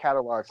back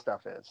catalog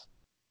stuff is.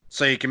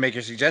 So you can make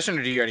your suggestion,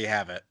 or do you already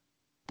have it?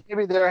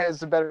 Maybe there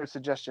is a better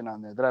suggestion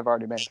on there that I've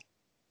already made.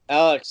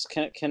 Alex,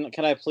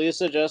 can I please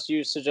suggest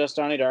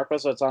Donnie Darko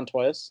so it's on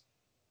twice?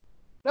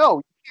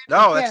 No,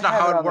 No, you that's can't not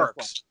have how it it on there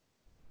works.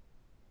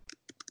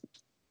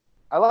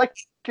 I like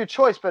your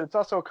choice, but it's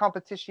also a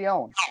competition.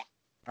 All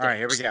right,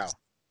 here we go.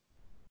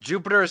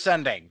 Jupiter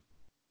Ascending.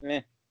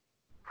 Meh.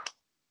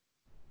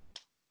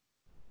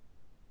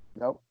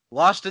 Nope.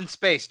 Lost in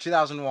Space,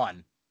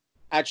 2001.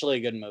 Actually, a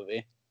good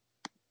movie.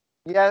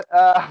 Yeah,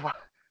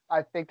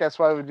 I think that's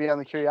why it would be on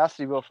the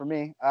curiosity wheel for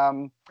me.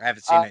 I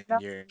haven't seen it in no,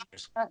 years.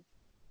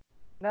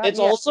 Not It's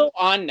yet. also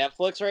on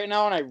Netflix right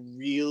now, and I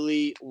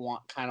really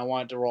want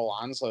it to roll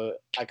on so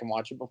I can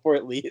watch it before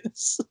it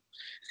leaves.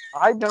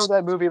 I know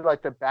that movie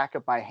like the back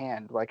of my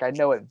hand. Like I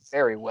know it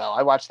very well.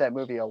 I watch that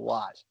movie a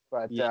lot,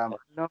 but Yeah. I don't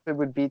know if it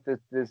would beat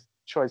this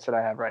choice that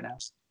I have right now.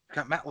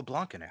 Got Matt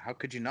LeBlanc in it. How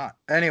could you not?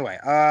 Anyway,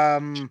 I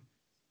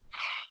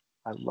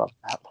love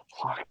Matt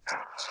LeBlanc.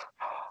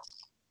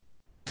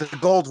 The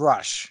Gold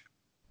Rush.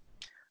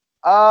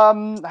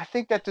 I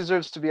think that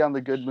deserves to be on the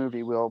good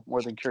movie wheel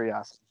more than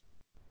curiosity.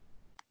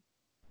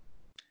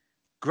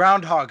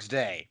 Groundhog's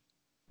Day.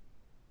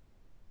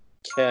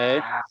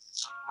 Okay.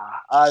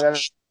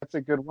 That's a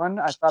good one.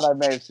 I thought I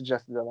may have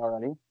suggested that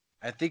already.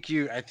 I think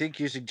you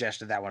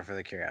suggested that one for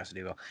the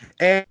curiosity wheel.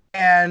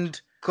 And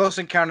Close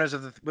Encounters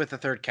with the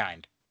Third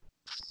Kind.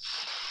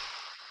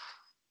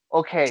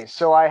 Okay,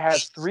 so I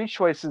have three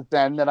choices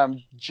then that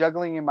I'm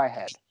juggling in my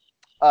head.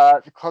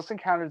 Close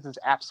Encounters is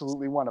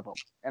absolutely one of them,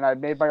 and I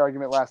made my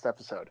argument last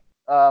episode.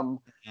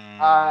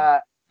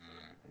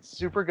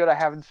 Super good. I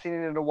haven't seen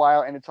it in a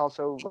while, and it's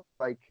also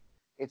like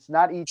it's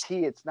not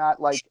E.T. It's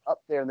not like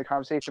up there in the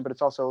conversation, but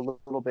it's also a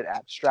little bit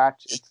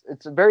abstract.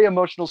 It's a very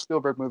emotional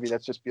Spielberg movie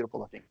that's just beautiful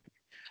looking.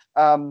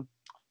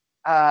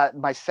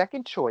 My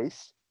second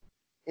choice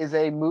is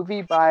a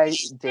movie by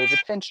David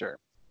Fincher.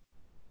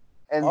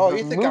 And Oh, the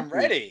you think I'm movie-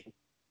 ready?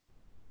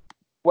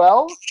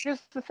 Well,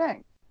 here's the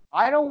thing.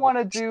 I don't want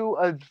to do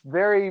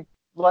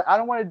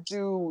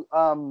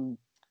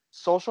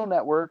Social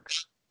Network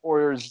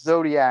or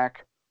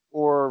Zodiac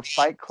or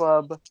Fight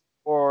Club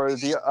or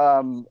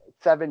the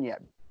Seven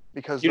yet,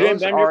 because You didn't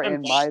those are Benjamin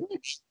in my Button?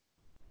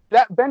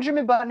 that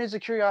Benjamin Button is a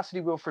curiosity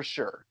wheel for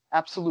sure.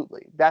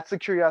 Absolutely. That's the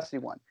curiosity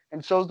one.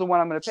 And so is the one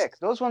I'm going to pick.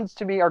 Those ones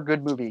to me are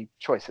good movie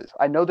choices.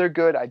 I know they're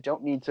good. I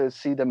don't need to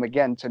see them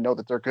again to know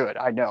that they're good.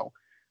 I know.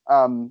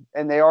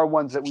 And they are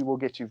ones that we will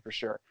get to for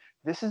sure.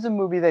 This is a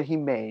movie that he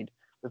made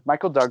with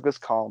Michael Douglas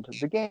called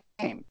The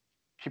Game.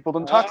 People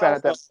don't talk about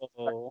it that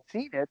Oh. I've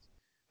seen it.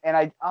 And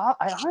I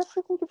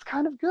honestly think it's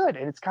kind of good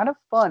and it's kind of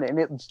fun and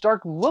it's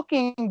dark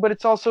looking, but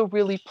it's also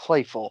really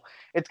playful.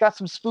 It's got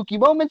some spooky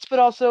moments, but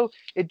also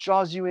it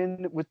draws you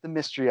in with the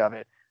mystery of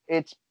it.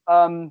 It's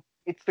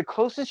the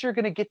closest you're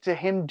going to get to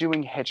him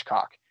doing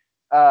Hitchcock.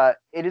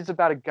 It is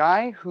about a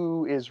guy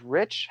who is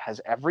rich, has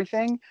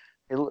everything.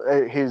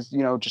 His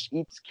just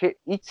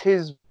eats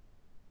his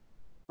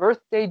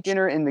birthday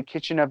dinner in the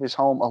kitchen of his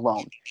home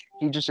alone.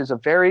 He just is a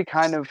very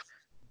kind of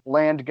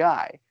bland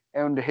guy.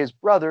 And his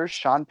brother,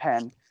 Sean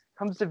Penn,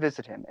 comes to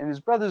visit him. And his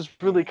brother's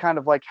really kind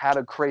of like had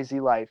a crazy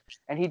life.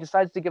 And he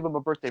decides to give him a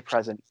birthday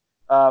present.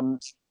 And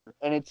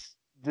it's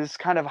this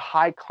kind of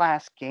high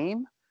class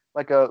game,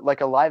 like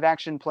a live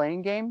action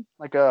playing game,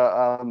 like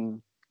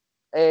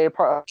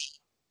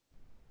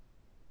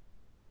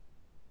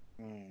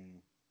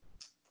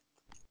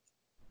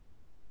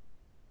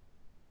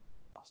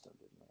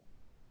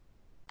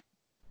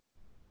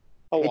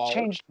Oh, it wow.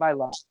 changed my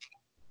life.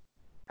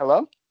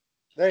 Hello?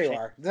 There you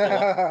are.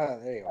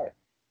 There you are.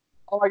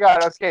 Oh my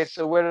God. Okay,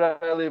 so where did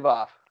I leave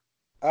off?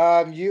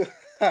 You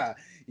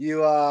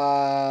you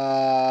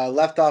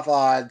left off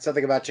on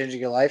something about changing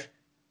your life.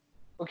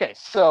 Okay,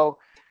 so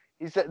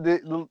he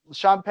said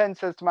Sean Penn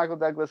says to Michael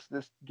Douglas,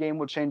 "This game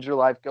will change your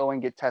life. Go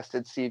and get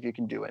tested. See if you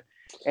can do it."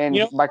 And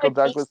You know Michael what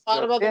I just Douglas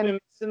thought goes about in. the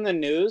missed in the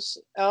news,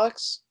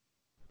 Alex?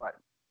 What?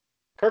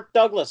 Kirk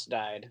Douglas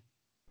died.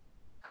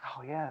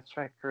 Oh yeah, that's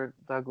right. Kirk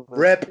Douglas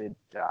Rip. did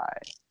die.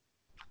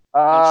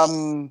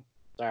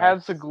 Sorry.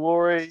 Has the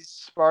glory,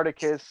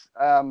 Spartacus,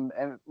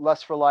 and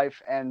Lust for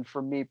Life, and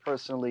for me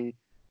personally,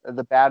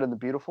 The Bad and the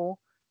Beautiful.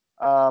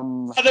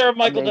 Other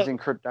Michael Amazing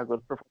Douglas. Kirk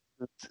Douglas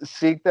performances.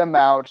 Seek them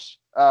out.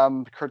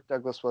 Kirk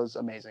Douglas was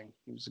amazing.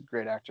 He was a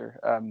great actor.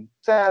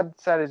 Sad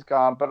he's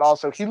gone, but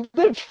also he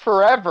lived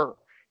forever.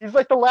 He's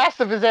like the last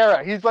of his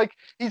era.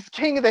 He's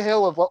king of the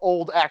hill of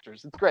old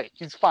actors. It's great.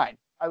 He's fine.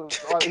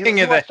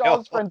 King of the watched all hill.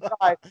 his friends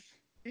die.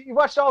 He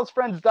watched all his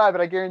friends die, but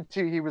I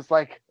guarantee he was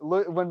like,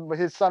 when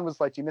his son was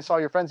like, "Do you miss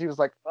all your friends?" He was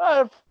like,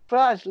 "Oh,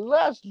 gosh,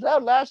 last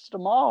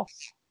them all."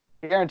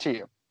 I guarantee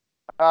you.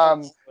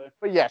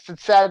 But yes,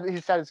 it's sad.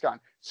 He's sad. It's gone.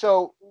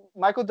 So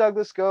Michael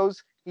Douglas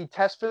goes. He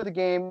tests for the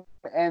game,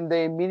 and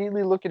they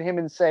immediately look at him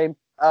and say,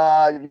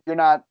 "You're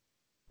not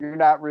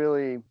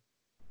really.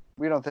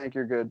 We don't think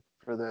you're good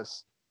for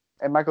this."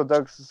 And Michael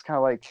Douglas is kind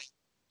of like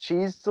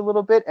cheesed a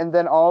little bit, and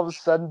then all of a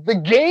sudden, the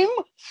game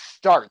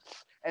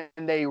starts, and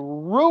they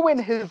ruin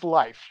his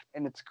life,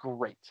 and it's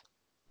great.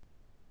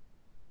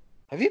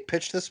 Have you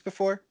pitched this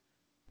before?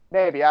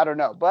 Maybe, I don't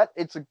know, but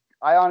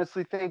I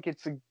honestly think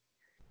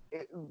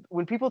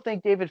when people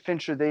think David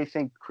Fincher, they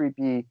think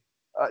creepy,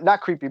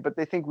 not creepy, but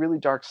they think really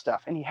dark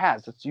stuff, and he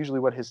has. That's usually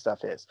what his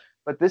stuff is.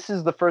 But this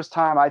is the first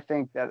time I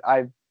think that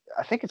I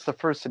think it's the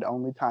first and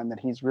only time that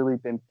he's really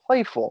been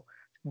playful.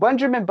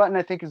 Benjamin Button,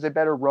 I think, is a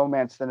better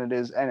romance than it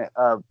is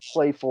a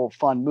playful,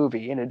 fun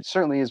movie, and it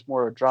certainly is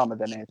more a drama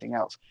than anything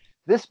else.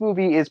 This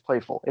movie is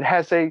playful. It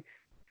has a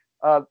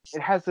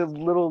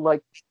little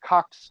like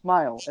cocked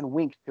smile and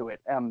wink to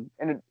it, and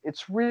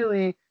it's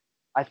really,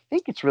 I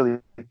think it's really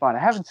fun. I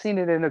haven't seen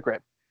it in a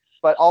grip,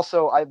 but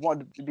also I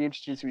wanted to be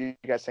interested to see what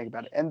you guys think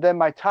about it. And then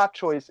my top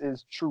choice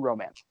is True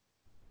Romance.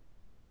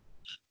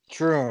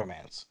 True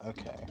Romance.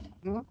 Okay.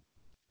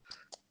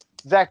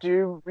 Zach, do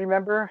you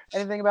remember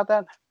anything about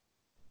that?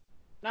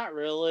 Not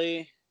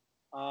really.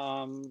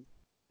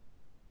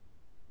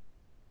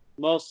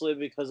 Mostly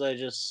because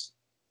it's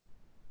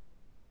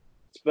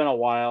been a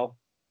while.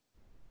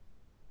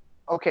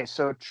 Okay,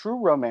 so True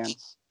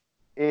Romance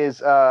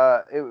is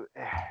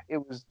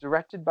it was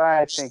directed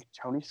by, I think,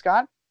 Tony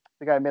Scott,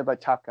 the guy who made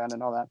like Top Gun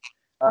and all that.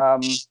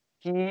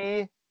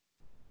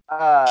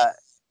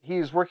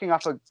 He's working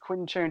off of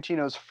Quentin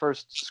Tarantino's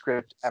first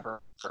script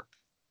ever,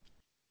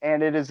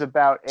 and it is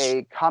about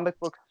a comic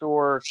book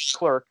store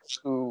clerk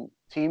who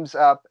teams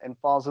up and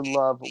falls in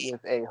love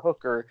with a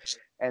hooker,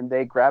 and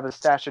they grab a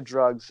stash of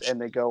drugs and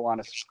they go on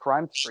a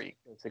crime spree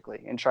basically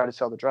and try to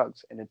sell the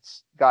drugs. And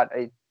it's got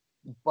a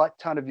butt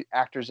ton of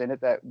actors in it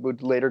that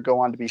would later go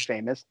on to be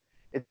famous.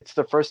 It's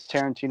the first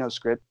Tarantino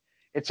script.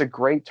 It's a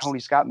great Tony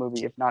Scott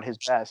movie, if not his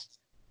best.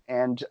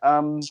 And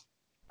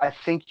I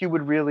think you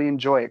would really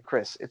enjoy it,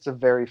 Chris. It's a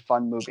very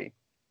fun movie.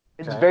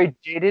 It's very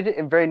dated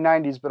and very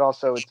 90s, but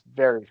also it's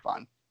very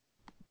fun.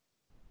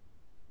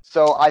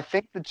 So I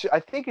think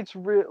it's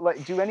real.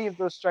 Like, do any of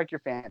those strike your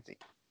fancy?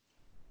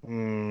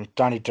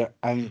 Donnie,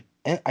 I'm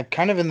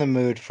kind of in the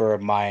mood for a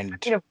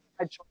mind.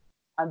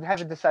 I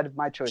haven't decided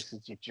my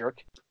choices, you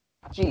jerk.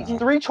 Jeez,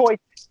 3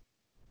 choices.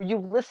 Are you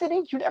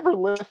listening? You never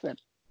listen.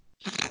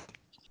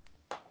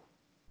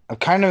 I'm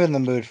kind of in the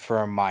mood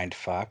for a mind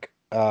fuck.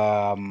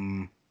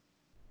 I'm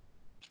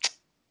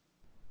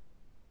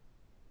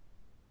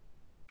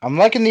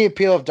liking the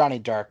appeal of Donnie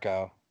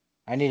Darko.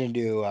 I need a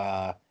new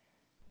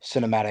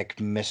cinematic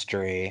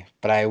mystery,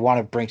 but I want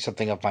to bring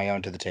something of my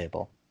own to the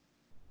table.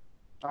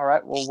 All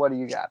right, well, what do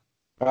you got?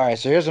 All right,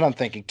 so here's what I'm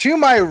thinking. To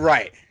my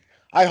right,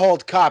 I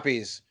hold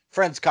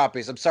friends'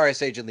 copies, I'm sorry,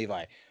 Sage and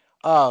Levi,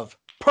 of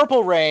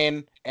Purple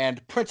Rain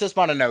and Princess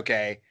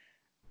Mononoke,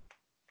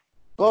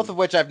 both of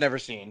which I've never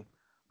seen.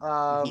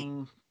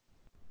 I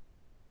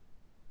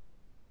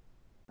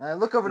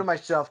look over to my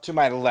shelf to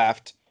my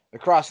left,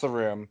 across the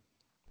room.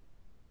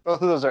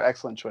 Both of those are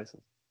excellent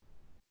choices.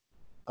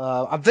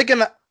 I'm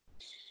thinking I'm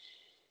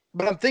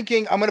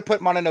going to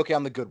put Mononoke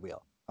on the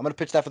Goodwill. I'm going to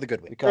pitch that for the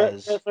Goodwill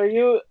because. Chris,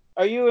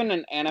 are you in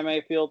an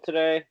anime field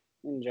today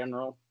in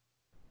general?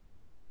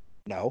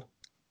 No.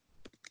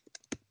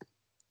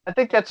 I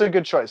think that's a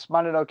good choice.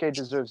 Mononoke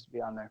deserves to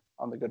be on there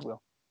on the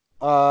Goodwill.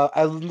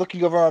 I'm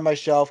looking over on my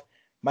shelf.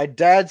 My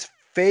dad's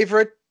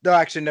favorite. No,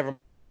 actually, never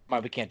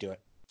mind. We can't do it.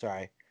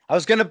 Sorry. I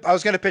was gonna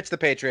pitch The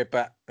Patriot,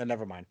 but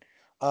never mind.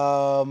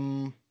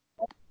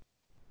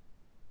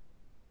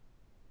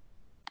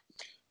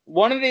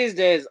 One of these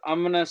days,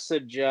 I'm gonna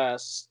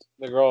suggest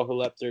The Girl Who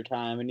Leapt Through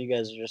Time, and you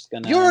guys are just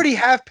gonna. You already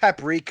have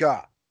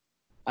Paprika.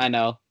 I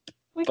know.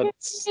 We can't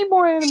see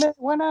more anime.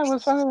 Why not?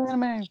 Let's talk about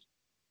anime.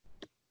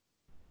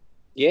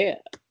 Yeah.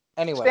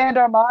 Anyway. Expand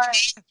our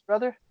minds,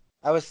 brother.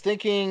 I was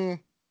thinking.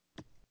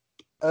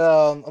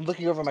 I'm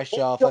looking over my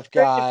shelf. I've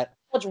got.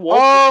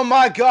 Oh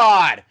my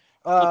god.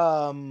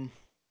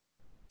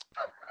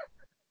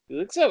 You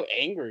look so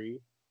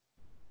angry.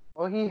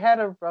 Well, he had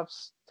a rough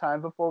time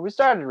before we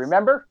started.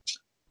 Remember?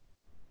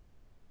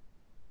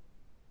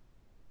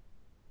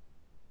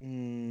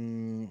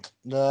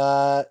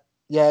 Yeah,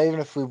 even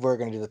if we were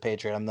going to do The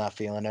Patriot, I'm not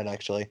feeling it,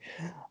 actually.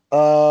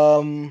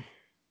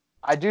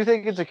 I do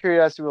think it's a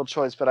Curiosity Wheel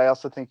choice, but I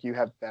also think you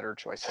have better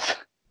choices.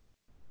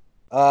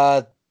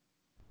 The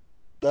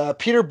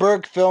Peter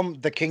Berg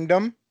film, The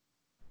Kingdom.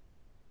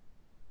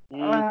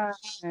 Yeah,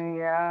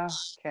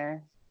 okay.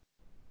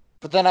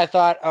 But then I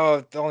thought,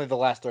 only the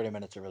last 30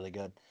 minutes are really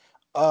good.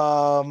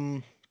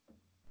 And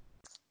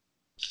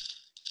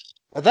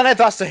then I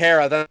thought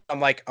Sahara, then I'm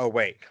like, oh,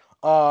 wait.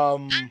 See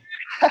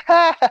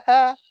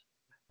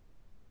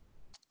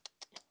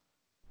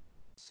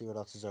what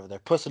else is over there.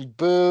 Puss in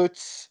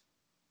Boots.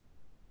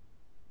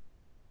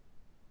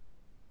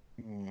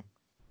 If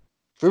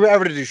we were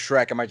ever to do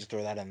Shrek, I might just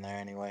throw that in there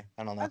anyway.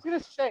 I don't know. I was gonna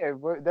say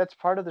that's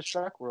part of the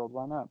Shrek world.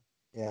 Why not?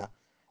 Yeah,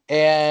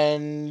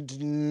 and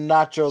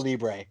Nacho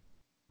Libre.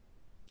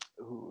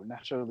 Ooh,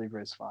 Nacho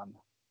Libre is fun.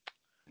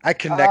 I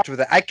connect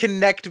with it. I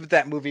connect with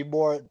that movie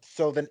more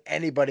so than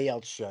anybody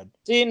else should.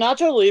 See,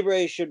 Nacho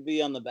Libre should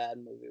be on the bad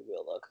movie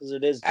wheel though, because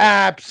it is.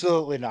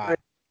 Absolutely not.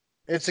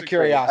 It's a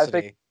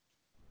curiosity.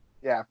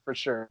 Yeah, for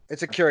sure.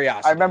 It's a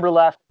curiosity. I remember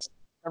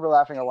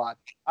laughing a lot.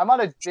 I'm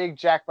on a big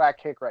Jack Black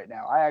kick right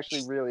now. I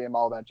actually really am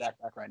all about Jack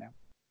Black right now.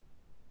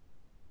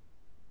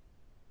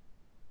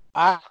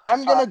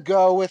 I'm gonna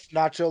go with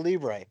Nacho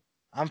Libre.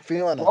 I'm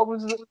feeling it. What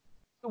was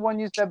the one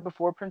you said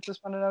before Princess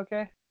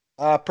Mononoke?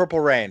 Purple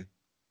Rain.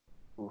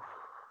 Oof.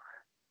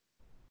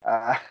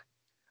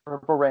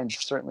 Purple Rain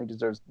certainly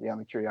deserves to be on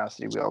the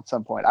Curiosity Wheel at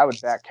some point. I would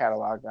back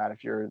catalog that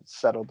if you're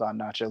settled on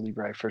Nacho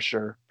Libre for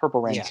sure.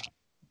 Purple Rain's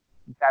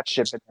that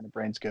shit, Banana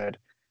Brain's good.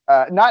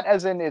 Not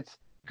as in it's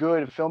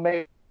good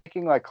filmmaking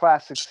like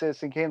classic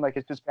Citizen Kane, like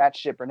it's just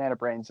batshit Banana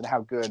Brains and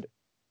how good,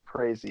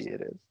 crazy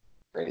it is.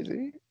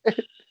 Crazy.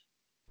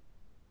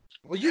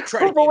 Well, you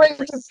tried. Purple Rain's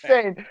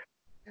insane.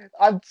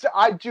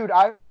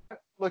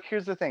 Look,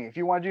 here's the thing. If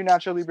you want to do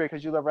Nacho Libre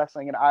because you love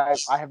wrestling, and I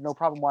have no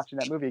problem watching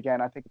that movie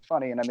again. I think it's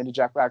funny, and I'm into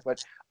Jack Black.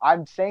 But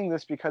I'm saying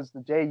this because the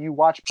day you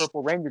watch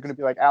Purple Rain, you're going to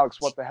be like, Alex,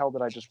 what the hell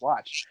did I just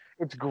watch?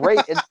 It's great.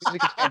 And the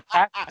music is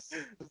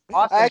fantastic. It's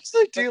awesome. I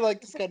actually do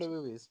like this kind of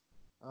movies.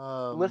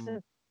 Listen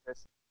to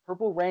this.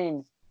 Purple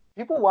Rain.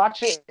 People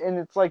watch it, and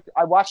it's like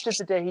I watched it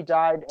the day he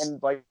died,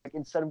 and like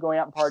instead of going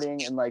out and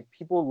partying, and like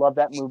people love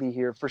that movie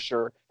here for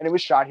sure, and it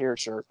was shot here,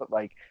 sure, but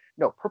like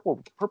no,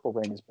 Purple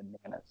Rain is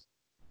bananas.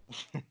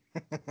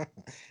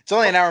 It's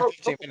only an hour and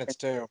 15 minutes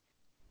too.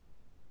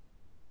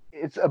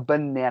 It's a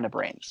Banana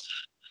Brains.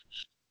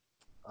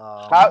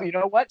 You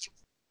know what?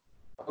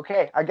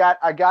 Okay, I got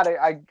it.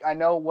 I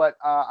know what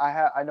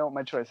I know what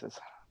my choice is.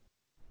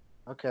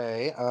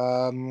 Okay.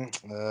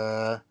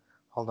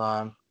 Hold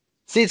on.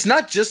 See, it's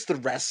not just the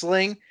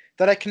wrestling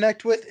that I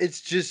connect with. It's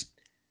just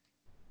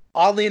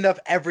oddly enough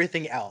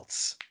everything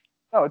else.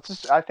 No, it's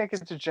just I think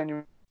it's a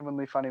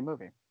genuinely funny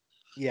movie.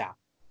 Yeah.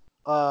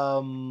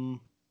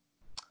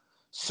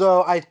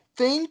 So I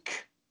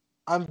think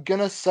I'm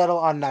gonna settle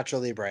on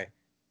Nacho Libre.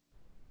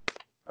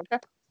 Okay.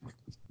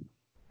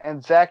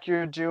 And Zach,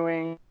 you're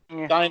doing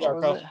Donnie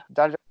Darko.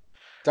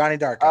 Donnie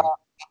Darko.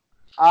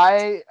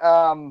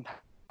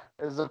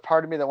 There's a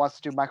part of me that wants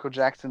to do Michael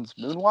Jackson's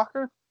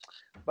Moonwalker,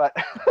 but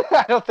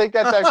I don't think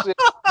that's actually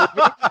a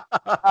movie.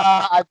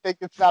 I think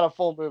it's not a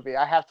full movie.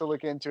 I have to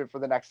look into it for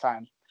the next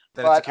time.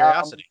 Then it's a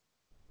curiosity.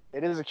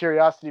 It is a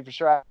curiosity for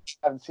sure. I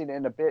haven't seen it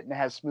in a bit, and it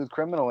has Smooth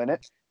Criminal in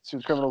it.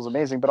 Smooth Criminal is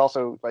amazing, but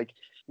also like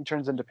he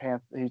turns into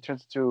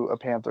a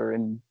panther,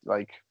 and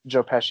like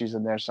Joe Pesci's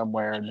in there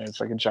somewhere, and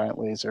there's like a giant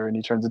laser, and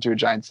he turns into a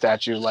giant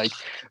statue. Like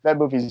that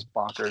movie's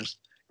bonkers.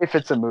 If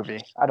it's a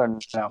movie, I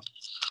don't know.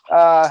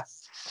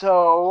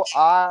 So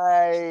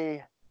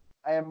I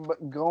am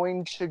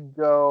going to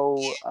go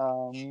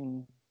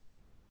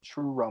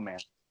True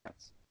Romance.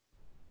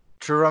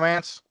 True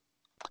Romance?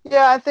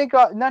 Yeah, I think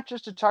not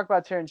just to talk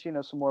about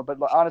Tarantino some more, but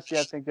honestly,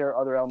 I think there are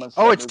other elements.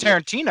 Oh, it's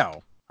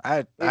Tarantino.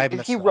 I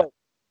he wrote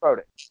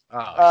it.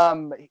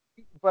 Oh.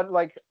 But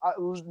like,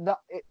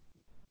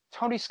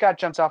 Tony Scott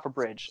jumped off a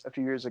bridge a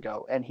few years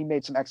ago, and he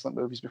made some excellent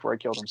movies before he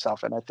killed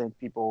himself. And I think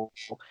he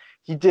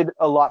did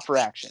a lot for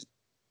action.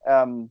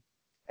 And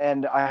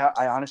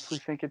I honestly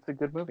think it's a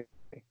good movie.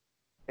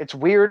 It's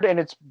weird and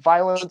it's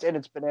violent and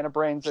it's Banana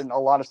Brains and a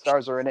lot of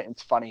stars are in it. And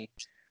it's funny.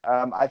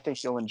 I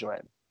think you'll enjoy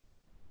it.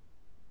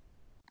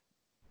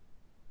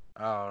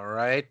 All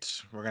right,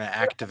 we're gonna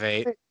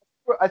activate.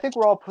 I think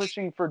we're all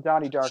pushing for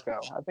Donnie Darko.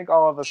 I think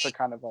all of us are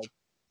kind of like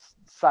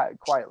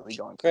quietly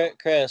going.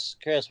 Chris,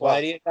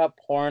 why do you got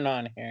porn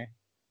on here?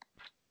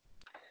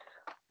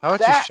 How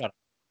about you shut up?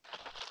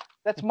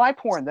 That's my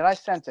porn that I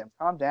sent him.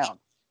 Calm down.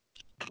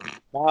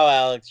 Wow,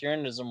 Alex, you're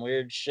into some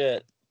weird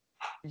shit.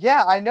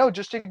 Yeah, I know.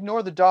 Just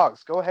ignore the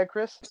dogs. Go ahead,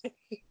 Chris.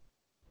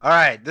 All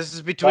right, this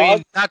is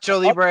between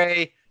Nacho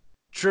Libre,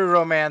 True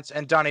Romance,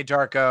 and Donnie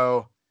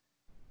Darko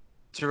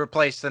to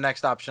replace the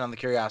next option on the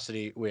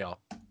Curiosity Wheel.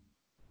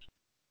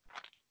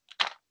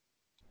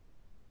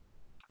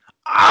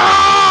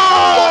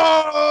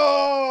 Oh!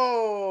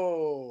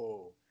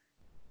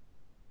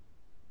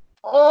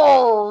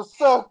 Oh,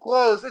 so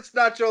close. It's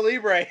Nacho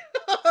Libre.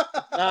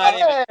 Not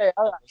even Hey,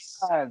 all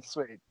right,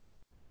 sweet.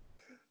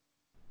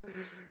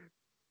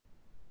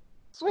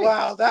 Sweet.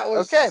 Wow, that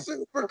was Okay.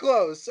 super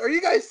close. Are you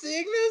guys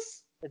seeing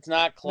this? It's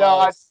not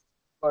No,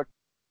 close.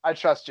 I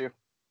trust you.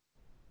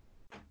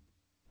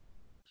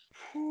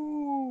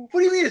 Ooh, what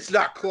do you mean it's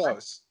not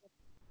close?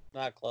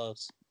 Not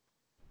close.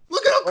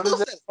 Look at how What close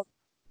is it is.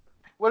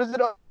 What is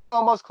it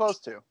almost close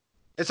to?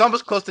 It's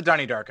almost close to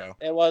Donnie Darko.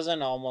 It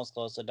wasn't almost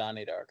close to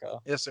Donnie Darko.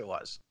 Yes, it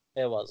was.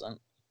 It wasn't.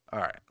 All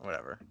right,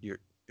 whatever. You're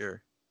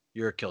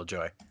a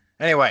killjoy.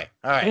 Anyway,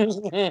 all right.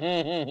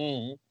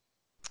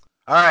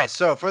 All right,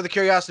 so for the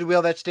Curiosity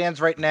Wheel that stands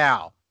right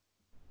now,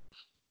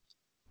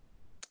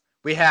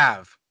 we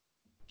have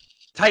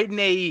Titan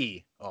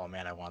AE. Oh,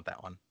 man, I want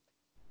that one.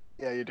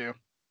 Yeah, you do.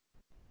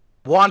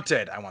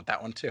 Wanted. I want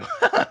that one, too.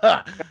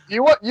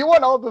 You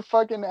want all the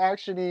fucking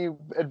actiony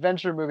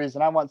adventure movies,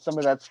 and I want some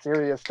of that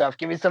serious stuff.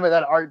 Give me some of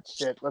that art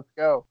shit. Let's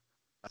go.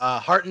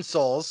 Heart and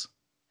Souls.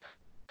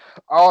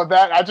 Oh,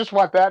 that I just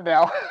want that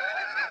now.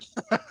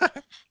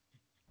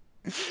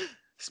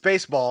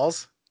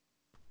 Spaceballs.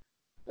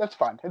 That's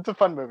fun. It's a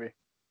fun movie.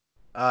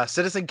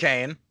 Citizen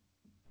Kane.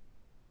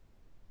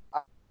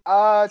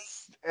 I'm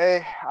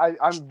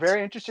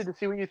very interested to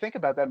see what you think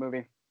about that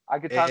movie. I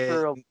could talk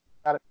for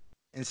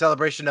In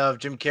celebration of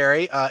Jim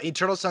Carrey.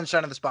 Eternal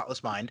Sunshine of the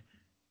Spotless Mind.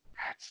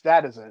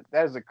 that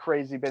is a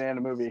crazy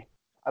banana movie.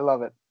 I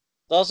love it.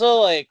 It's also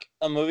like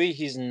a movie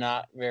he's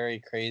not very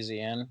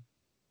crazy in.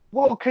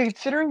 Well,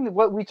 considering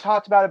what we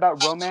talked about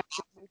romantic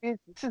movies,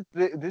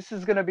 this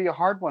is going to be a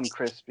hard one,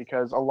 Chris,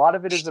 because a lot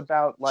of it is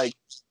about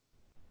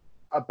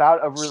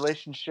a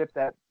relationship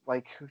that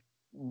like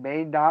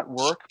may not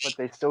work, but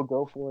they still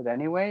go for it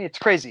anyway. It's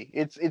crazy.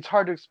 It's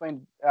hard to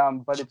explain,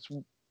 but it's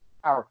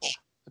powerful.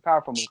 It's a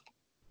powerful movie.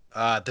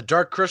 The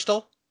Dark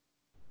Crystal,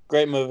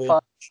 Great movie.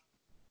 Fun.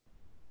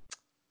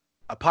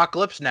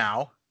 Apocalypse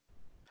Now,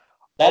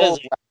 That Oh, is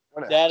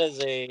that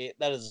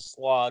is a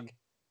slog.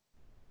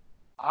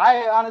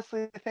 I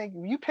honestly think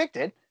you picked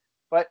it,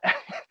 but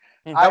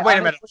Now, wait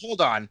a minute.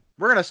 Hold on.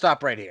 We're going to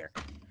stop right here.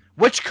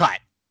 Which cut?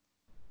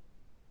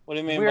 What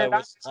do you mean we by are not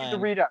waste doing time? the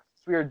redux.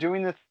 We are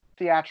doing the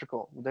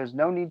theatrical. There's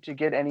no need to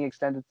get any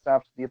extended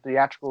stuff. The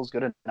theatrical is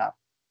good enough.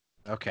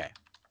 Okay.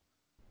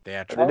 But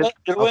Theatrical. it is-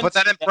 I I'll wouldn't put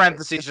that in suggest-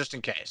 parentheses just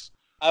in case.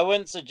 I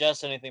wouldn't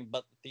suggest anything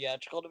but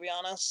theatrical, to be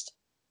honest.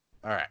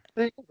 All right.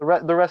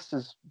 the rest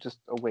is just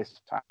a waste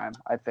of time,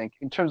 I think,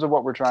 in terms of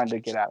what we're trying to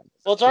get out of it.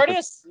 Well, it's already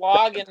a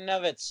slog in and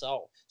of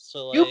itself.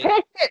 So You like,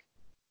 picked it.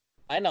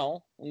 I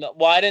know. No,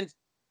 well, I didn't.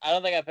 I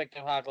don't think I picked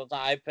Apocalypse Now.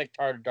 I picked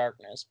Heart of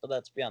Darkness, but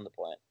that's beyond the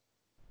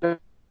point.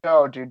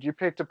 No, dude, you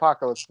picked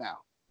Apocalypse Now.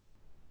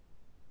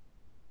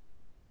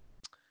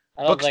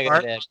 I don't Book think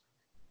smart. I did.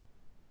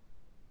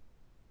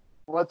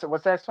 What's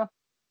the next one?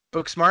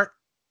 Booksmart,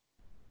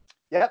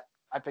 Yep,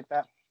 I picked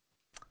that.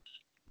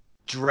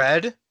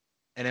 Dread,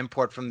 an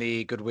import from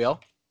the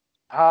Goodwill.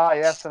 Ah,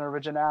 yes, an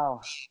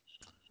original.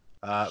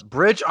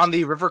 Bridge on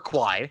the River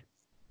Kwai.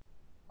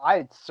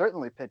 I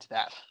certainly picked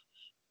that.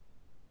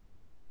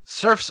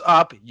 Surf's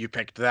Up, you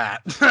picked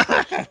that.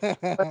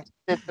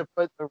 It's to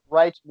put the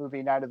right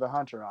movie, Night of the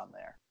Hunter, on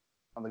there,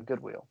 on the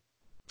Goodwill.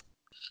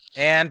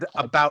 And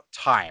About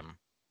Time.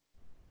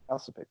 I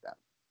also picked that.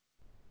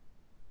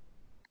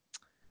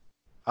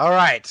 All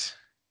right.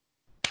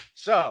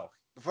 So,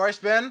 before I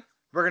spin,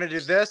 we're going to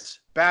do this,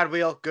 Bad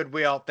Wheel, Good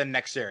Wheel, then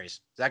next series. Is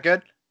that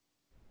good?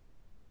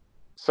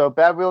 So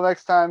Bad Wheel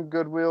next time,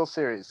 Goodwill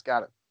series.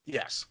 Got it.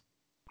 Yes.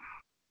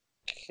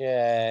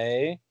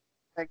 Okay.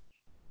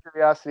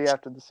 Curiosity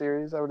after the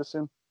series, I would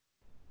assume.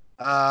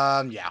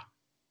 Yeah.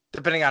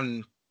 Depending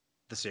on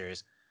the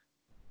series.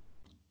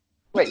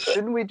 Wait,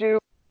 shouldn't we do?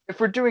 If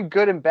we're doing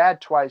good and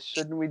bad twice,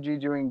 shouldn't we be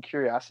doing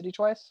Curiosity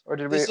twice? Or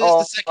did we? This is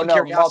the second no,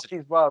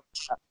 Curiosity.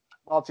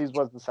 Maltese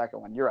was the second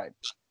one. You're right.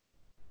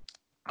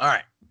 All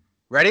right.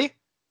 Ready?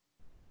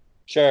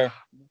 Sure.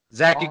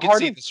 Zach, you can Hard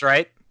see is- this,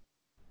 right?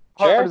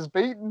 Heart Sure. is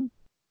beaten.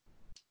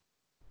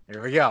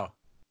 Here we go.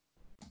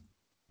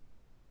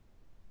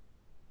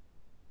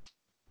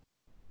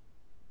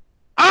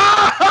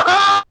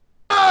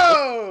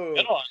 Oh!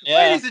 Good one. Yeah.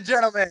 Ladies and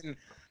gentlemen,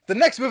 the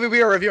next movie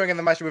we are reviewing in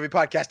the Maestro Movie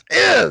Podcast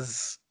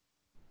is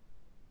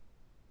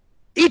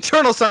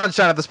Eternal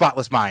Sunshine of the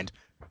Spotless Mind.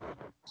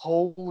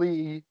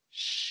 Holy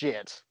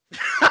shit!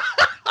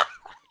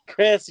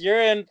 Chris,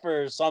 you're in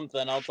for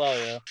something. I'll tell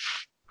you.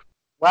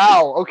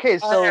 Wow. Okay.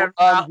 So am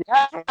not-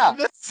 yeah.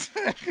 This-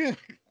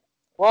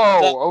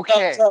 Whoa.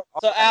 Okay. So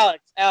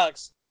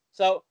Alex.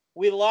 So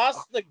we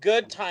lost the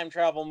good time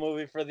travel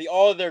movie for the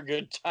other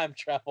good time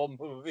travel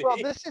movie. Well,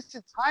 this is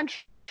to time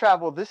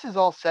travel. This is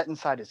all set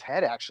inside his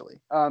head, actually.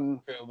 True,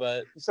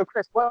 but So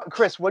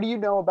Chris, what do you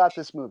know about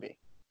this movie?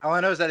 All I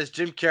know is that it's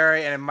Jim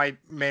Carrey, and it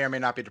may or may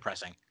not be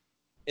depressing.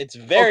 it's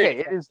very. Okay,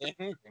 it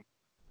is.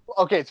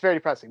 Okay, it's very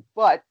depressing,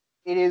 but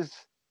it is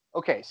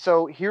okay.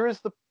 So here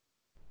is the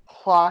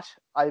plot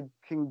I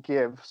can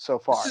give so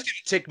far. This is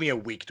gonna take me a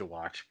week to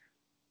watch.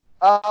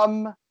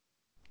 I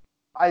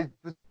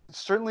would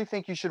certainly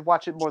think you should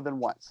watch it more than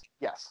once.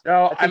 Yes,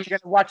 No, I think I'm you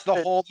gonna watch the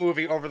whole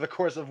movie over the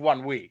course of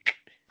 1 week.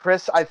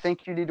 Chris, I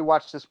think you need to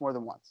watch this more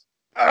than once.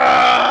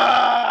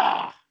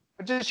 Ah!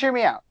 But just hear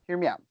me out. Hear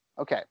me out.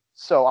 Okay,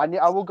 so I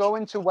will go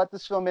into what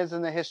this film is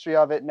and the history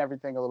of it and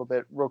everything a little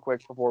bit real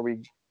quick before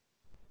we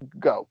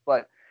go.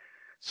 But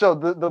so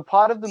the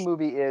plot of the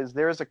movie is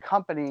there is a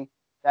company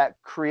that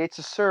creates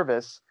a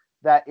service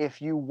that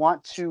if you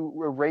want to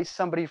erase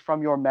somebody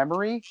from your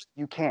memory,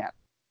 you can.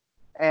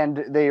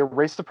 And they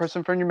erase the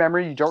person from your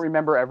memory. You don't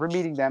remember ever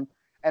meeting them.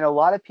 And a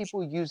lot of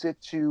people use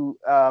it to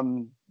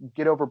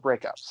get over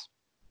breakups.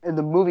 And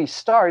the movie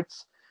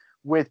starts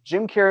with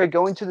Jim Carrey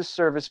going to the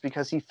service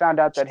because he found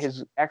out that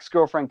his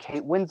ex-girlfriend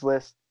Kate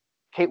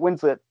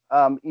Winslet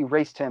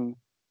erased him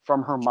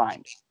from her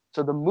mind.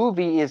 So the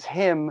movie is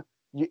him,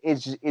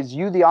 is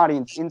you the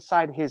audience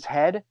inside his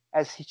head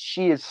as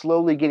she is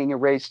slowly getting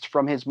erased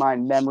from his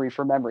mind, memory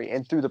for memory.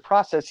 And through the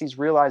process, he's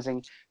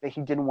realizing that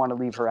he didn't want to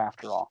leave her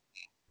after all.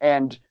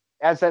 And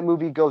as that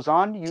movie goes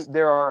on,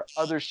 there are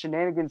other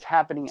shenanigans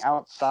happening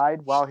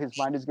outside while his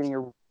mind is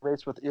getting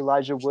erased with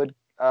Elijah Wood,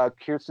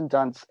 Kirsten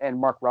Dunst, and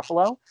Mark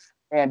Ruffalo,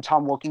 and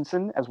Tom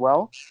Wilkinson as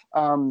well.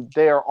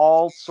 They are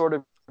all sort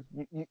of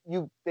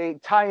they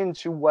tie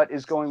into what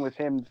is going with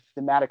him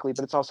thematically,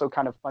 but it's also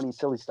kind of funny,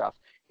 silly stuff.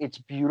 It's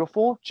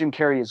beautiful. Jim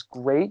Carrey is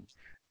great.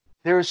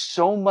 There's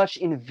so much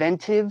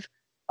inventive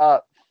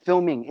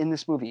filming in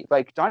this movie.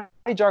 Like Donnie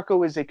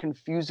Darko is a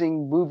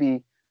confusing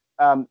movie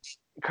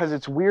because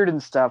it's weird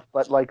and stuff.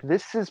 But like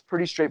this is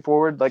pretty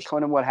straightforward. Like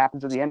Conan, what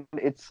happens at the end?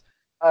 It's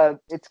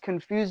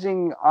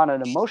confusing on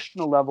an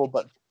emotional level,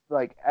 but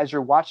like as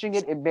you're watching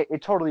it,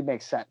 it totally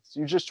makes sense.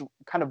 You're just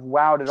kind of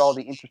wowed at all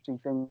the interesting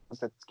things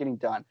that's getting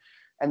done.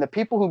 And the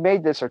people who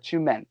made this are two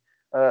men,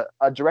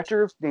 a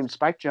director named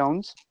Spike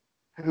Jonze,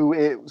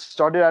 who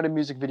started out in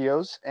music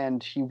videos,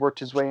 and he worked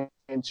his way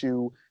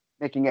into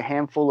making a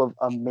handful of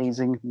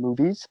amazing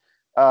movies,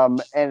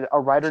 and a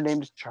writer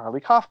named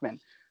Charlie Kaufman.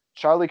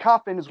 Charlie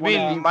Kaufman is You one of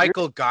mean the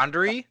Michael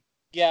Gondry?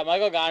 Yeah,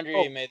 Michael Gondry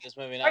Oh, made this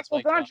movie, not Michael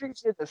Spike Jonze.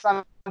 Gondry did this.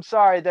 I'm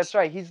sorry, that's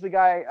right. He's the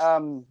guy.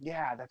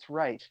 Yeah, that's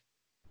right.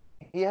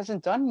 He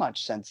hasn't done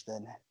much since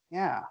then.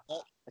 Yeah, I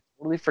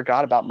totally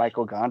forgot about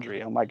Michael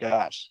Gondry. Oh my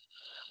gosh.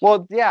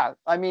 Well, yeah,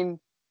 I mean,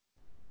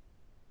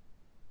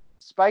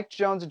 Spike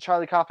Jonze and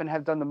Charlie Kaufman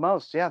have done the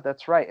most. Yeah,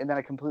 that's right. And then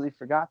I completely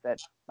forgot that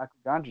Michael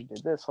Gondry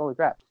did this. Holy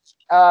crap.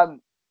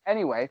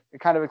 Anyway,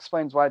 it kind of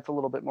explains why it's a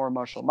little bit more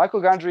emotional.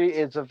 Michael Gondry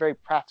is a very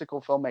practical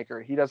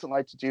filmmaker. He doesn't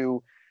like to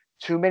do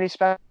too many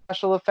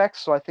special effects,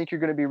 so I think you're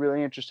going to be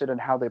really interested in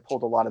how they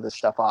pulled a lot of this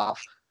stuff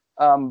off.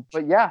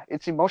 But yeah,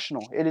 it's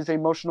emotional. It is an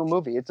emotional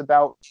movie. It's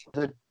about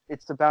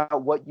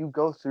what you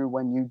go through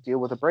when you deal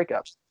with a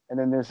breakup. And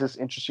then there's this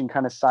interesting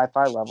kind of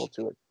sci-fi level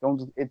to it.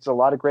 It's a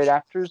lot of great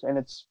actors, and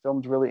it's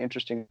filmed really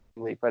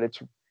interestingly. But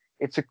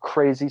it's a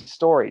crazy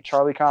story.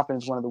 Charlie Kaufman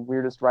is one of the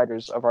weirdest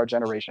writers of our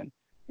generation.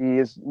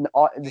 His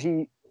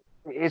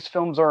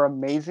films are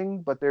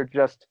amazing, but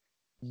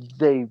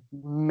they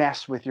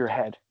mess with your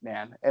head,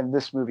 man. And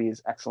this movie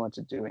is excellent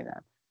at doing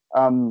that.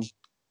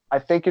 I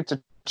think it's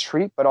a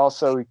treat, but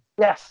also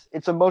yes,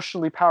 it's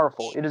emotionally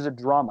powerful. It is a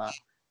drama.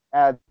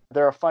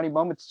 There are funny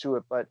moments to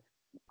it, but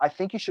I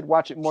think you should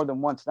watch it more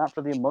than once, not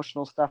for the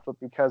emotional stuff, but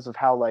because of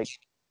how like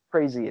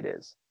crazy it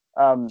is.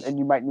 And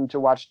you might need to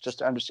watch it just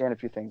to understand a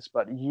few things.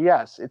 But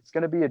yes, it's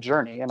going to be a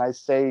journey. And I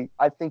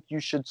think you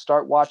should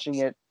start watching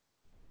it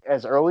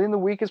as early in the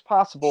week as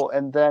possible.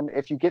 And then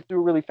if you get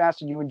through really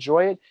fast and you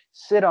enjoy it,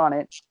 sit on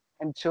it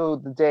until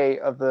the day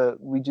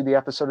we do the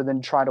episode, and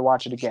then try to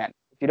watch it again.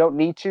 If you don't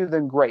need to,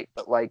 then great.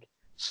 But like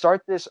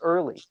start this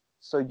early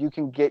so you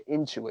can get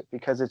into it,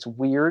 because it's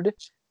weird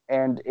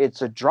and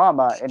it's a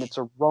drama and it's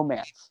a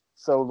romance.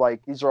 So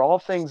like these are all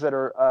things that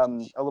are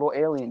a little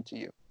alien to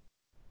you.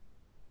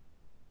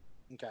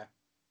 Okay.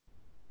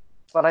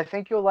 But I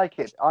think you'll like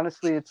it.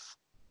 Honestly, it's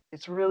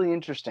really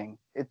interesting.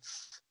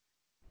 It's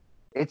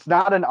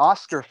not an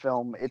Oscar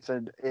film.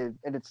 And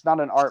it's not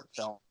an art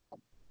film.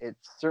 It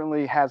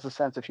certainly has a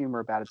sense of humor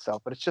about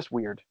itself, but it's just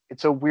weird.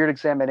 It's a weird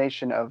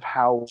examination of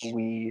how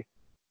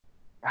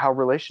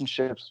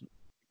relationships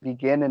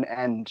begin and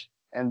end,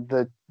 and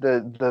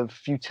the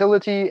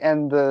futility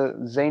and the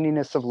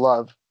zaniness of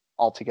love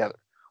altogether.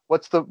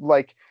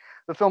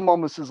 The film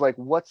almost is like,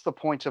 what's the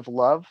point of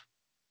love?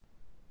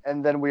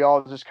 And then we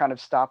all just kind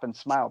of stop and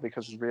smile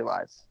because we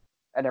realize,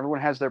 and everyone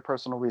has their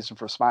personal reason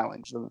for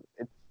smiling. So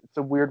it's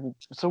a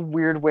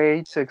weird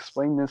way to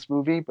explain this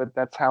movie, but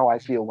that's how I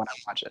feel when I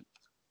watch it.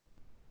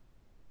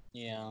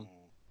 Yeah.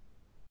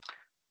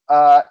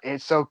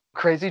 It's a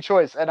crazy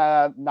choice, and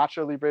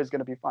Nacho Libre is going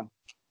to be fun.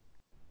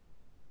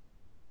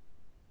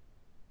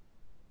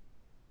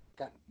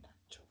 Got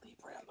Nacho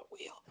Libre on the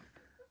wheel.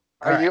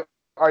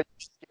 Are you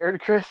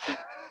scared, Chris?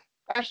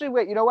 Actually,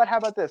 wait. You know what? How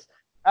about this?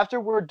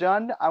 After we're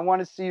done, I want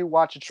to see you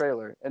watch a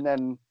trailer, and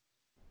then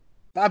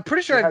I'm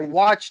pretty sure See how I you-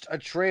 watched a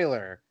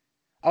trailer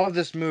of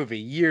this movie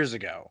years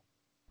ago.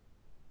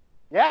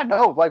 yeah,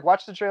 no, like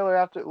watch the trailer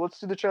after. Let's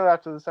do the trailer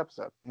after this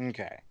episode.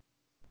 Okay.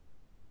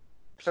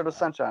 Eternal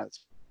Sunshine,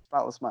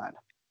 Spotless Mind.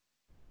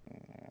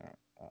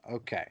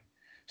 Okay.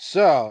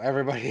 So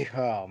everybody,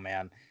 oh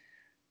man,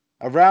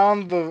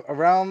 around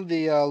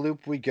the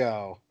loop we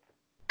go.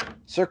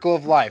 Circle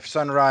of Life,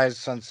 sunrise,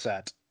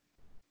 sunset.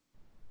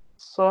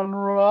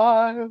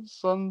 Sunrise,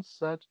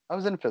 sunset. I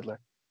was in Fiddler.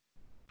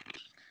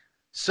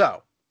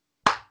 So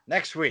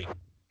next week,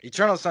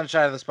 Eternal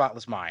Sunshine of the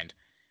Spotless Mind,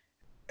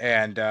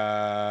 and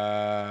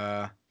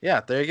yeah,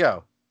 there you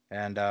go.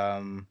 And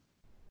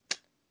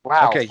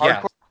Wow. okay,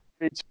 yeah. Hardcore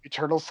meets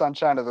Eternal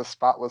Sunshine of the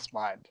Spotless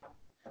Mind.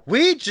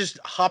 We just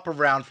hop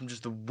around from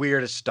just the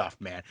weirdest stuff,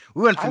 man.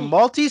 We went from I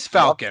Maltese love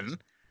Falcon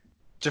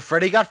to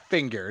Freddy Got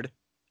Fingered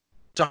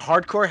to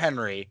Hardcore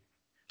Henry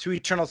to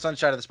Eternal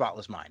Sunshine of the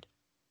Spotless Mind.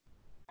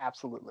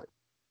 Absolutely.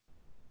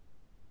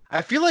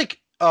 I feel like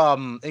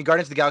in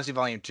Guardians of the Galaxy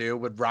Volume 2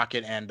 with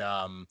Rocket and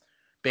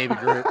Baby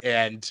Groot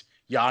and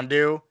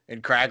Yondu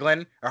and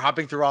Kraglin are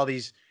hopping through all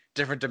these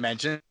different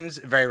dimensions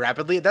very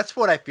rapidly. That's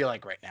what I feel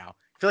like right now.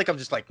 I feel like I'm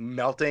just like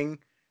melting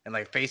and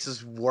like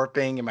faces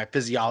warping and my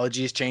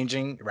physiology is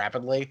changing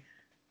rapidly.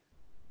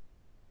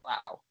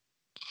 Wow.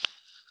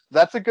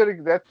 That's a good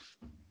way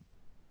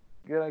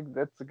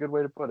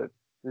to put it.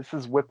 This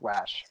is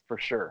Whiplash for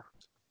sure.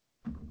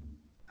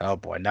 Oh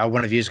boy, now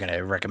one of you is going to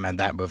recommend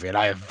that movie, and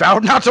I have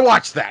vowed not to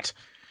watch that.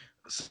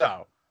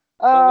 So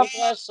But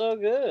Whiplash so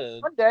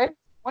good.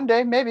 One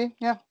day, maybe,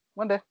 yeah,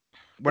 one day.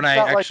 when It's I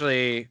not like-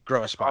 actually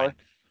grow a spine.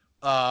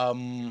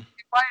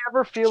 I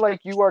ever feel like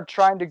you are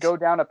trying to go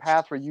down a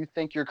path where you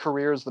think your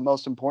career is the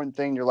most important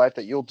thing in your life,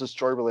 that you'll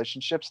destroy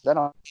relationships, then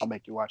I'll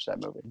make you watch that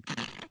movie.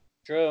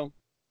 True.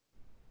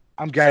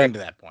 I'm getting to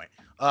that point.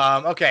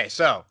 Okay,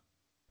 so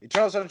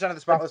Eternal Sunshine of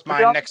the Spotless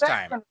Mind next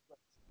time.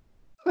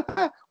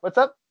 What's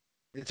up?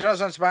 Eternal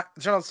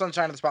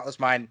Sunshine of the Spotless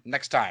Mind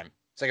next time.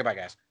 Say goodbye,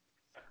 guys.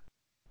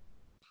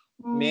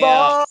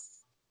 Meow.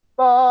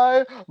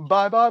 Bye.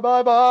 Bye. Bye.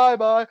 Bye. Bye.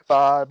 Bye.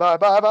 Bye. Bye.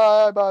 Bye.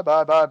 Bye. Bye.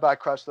 Bye. Bye. Bye.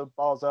 Crush the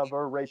balls of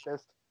a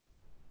rapist.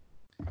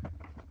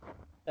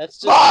 That's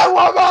just. Bye,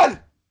 woman!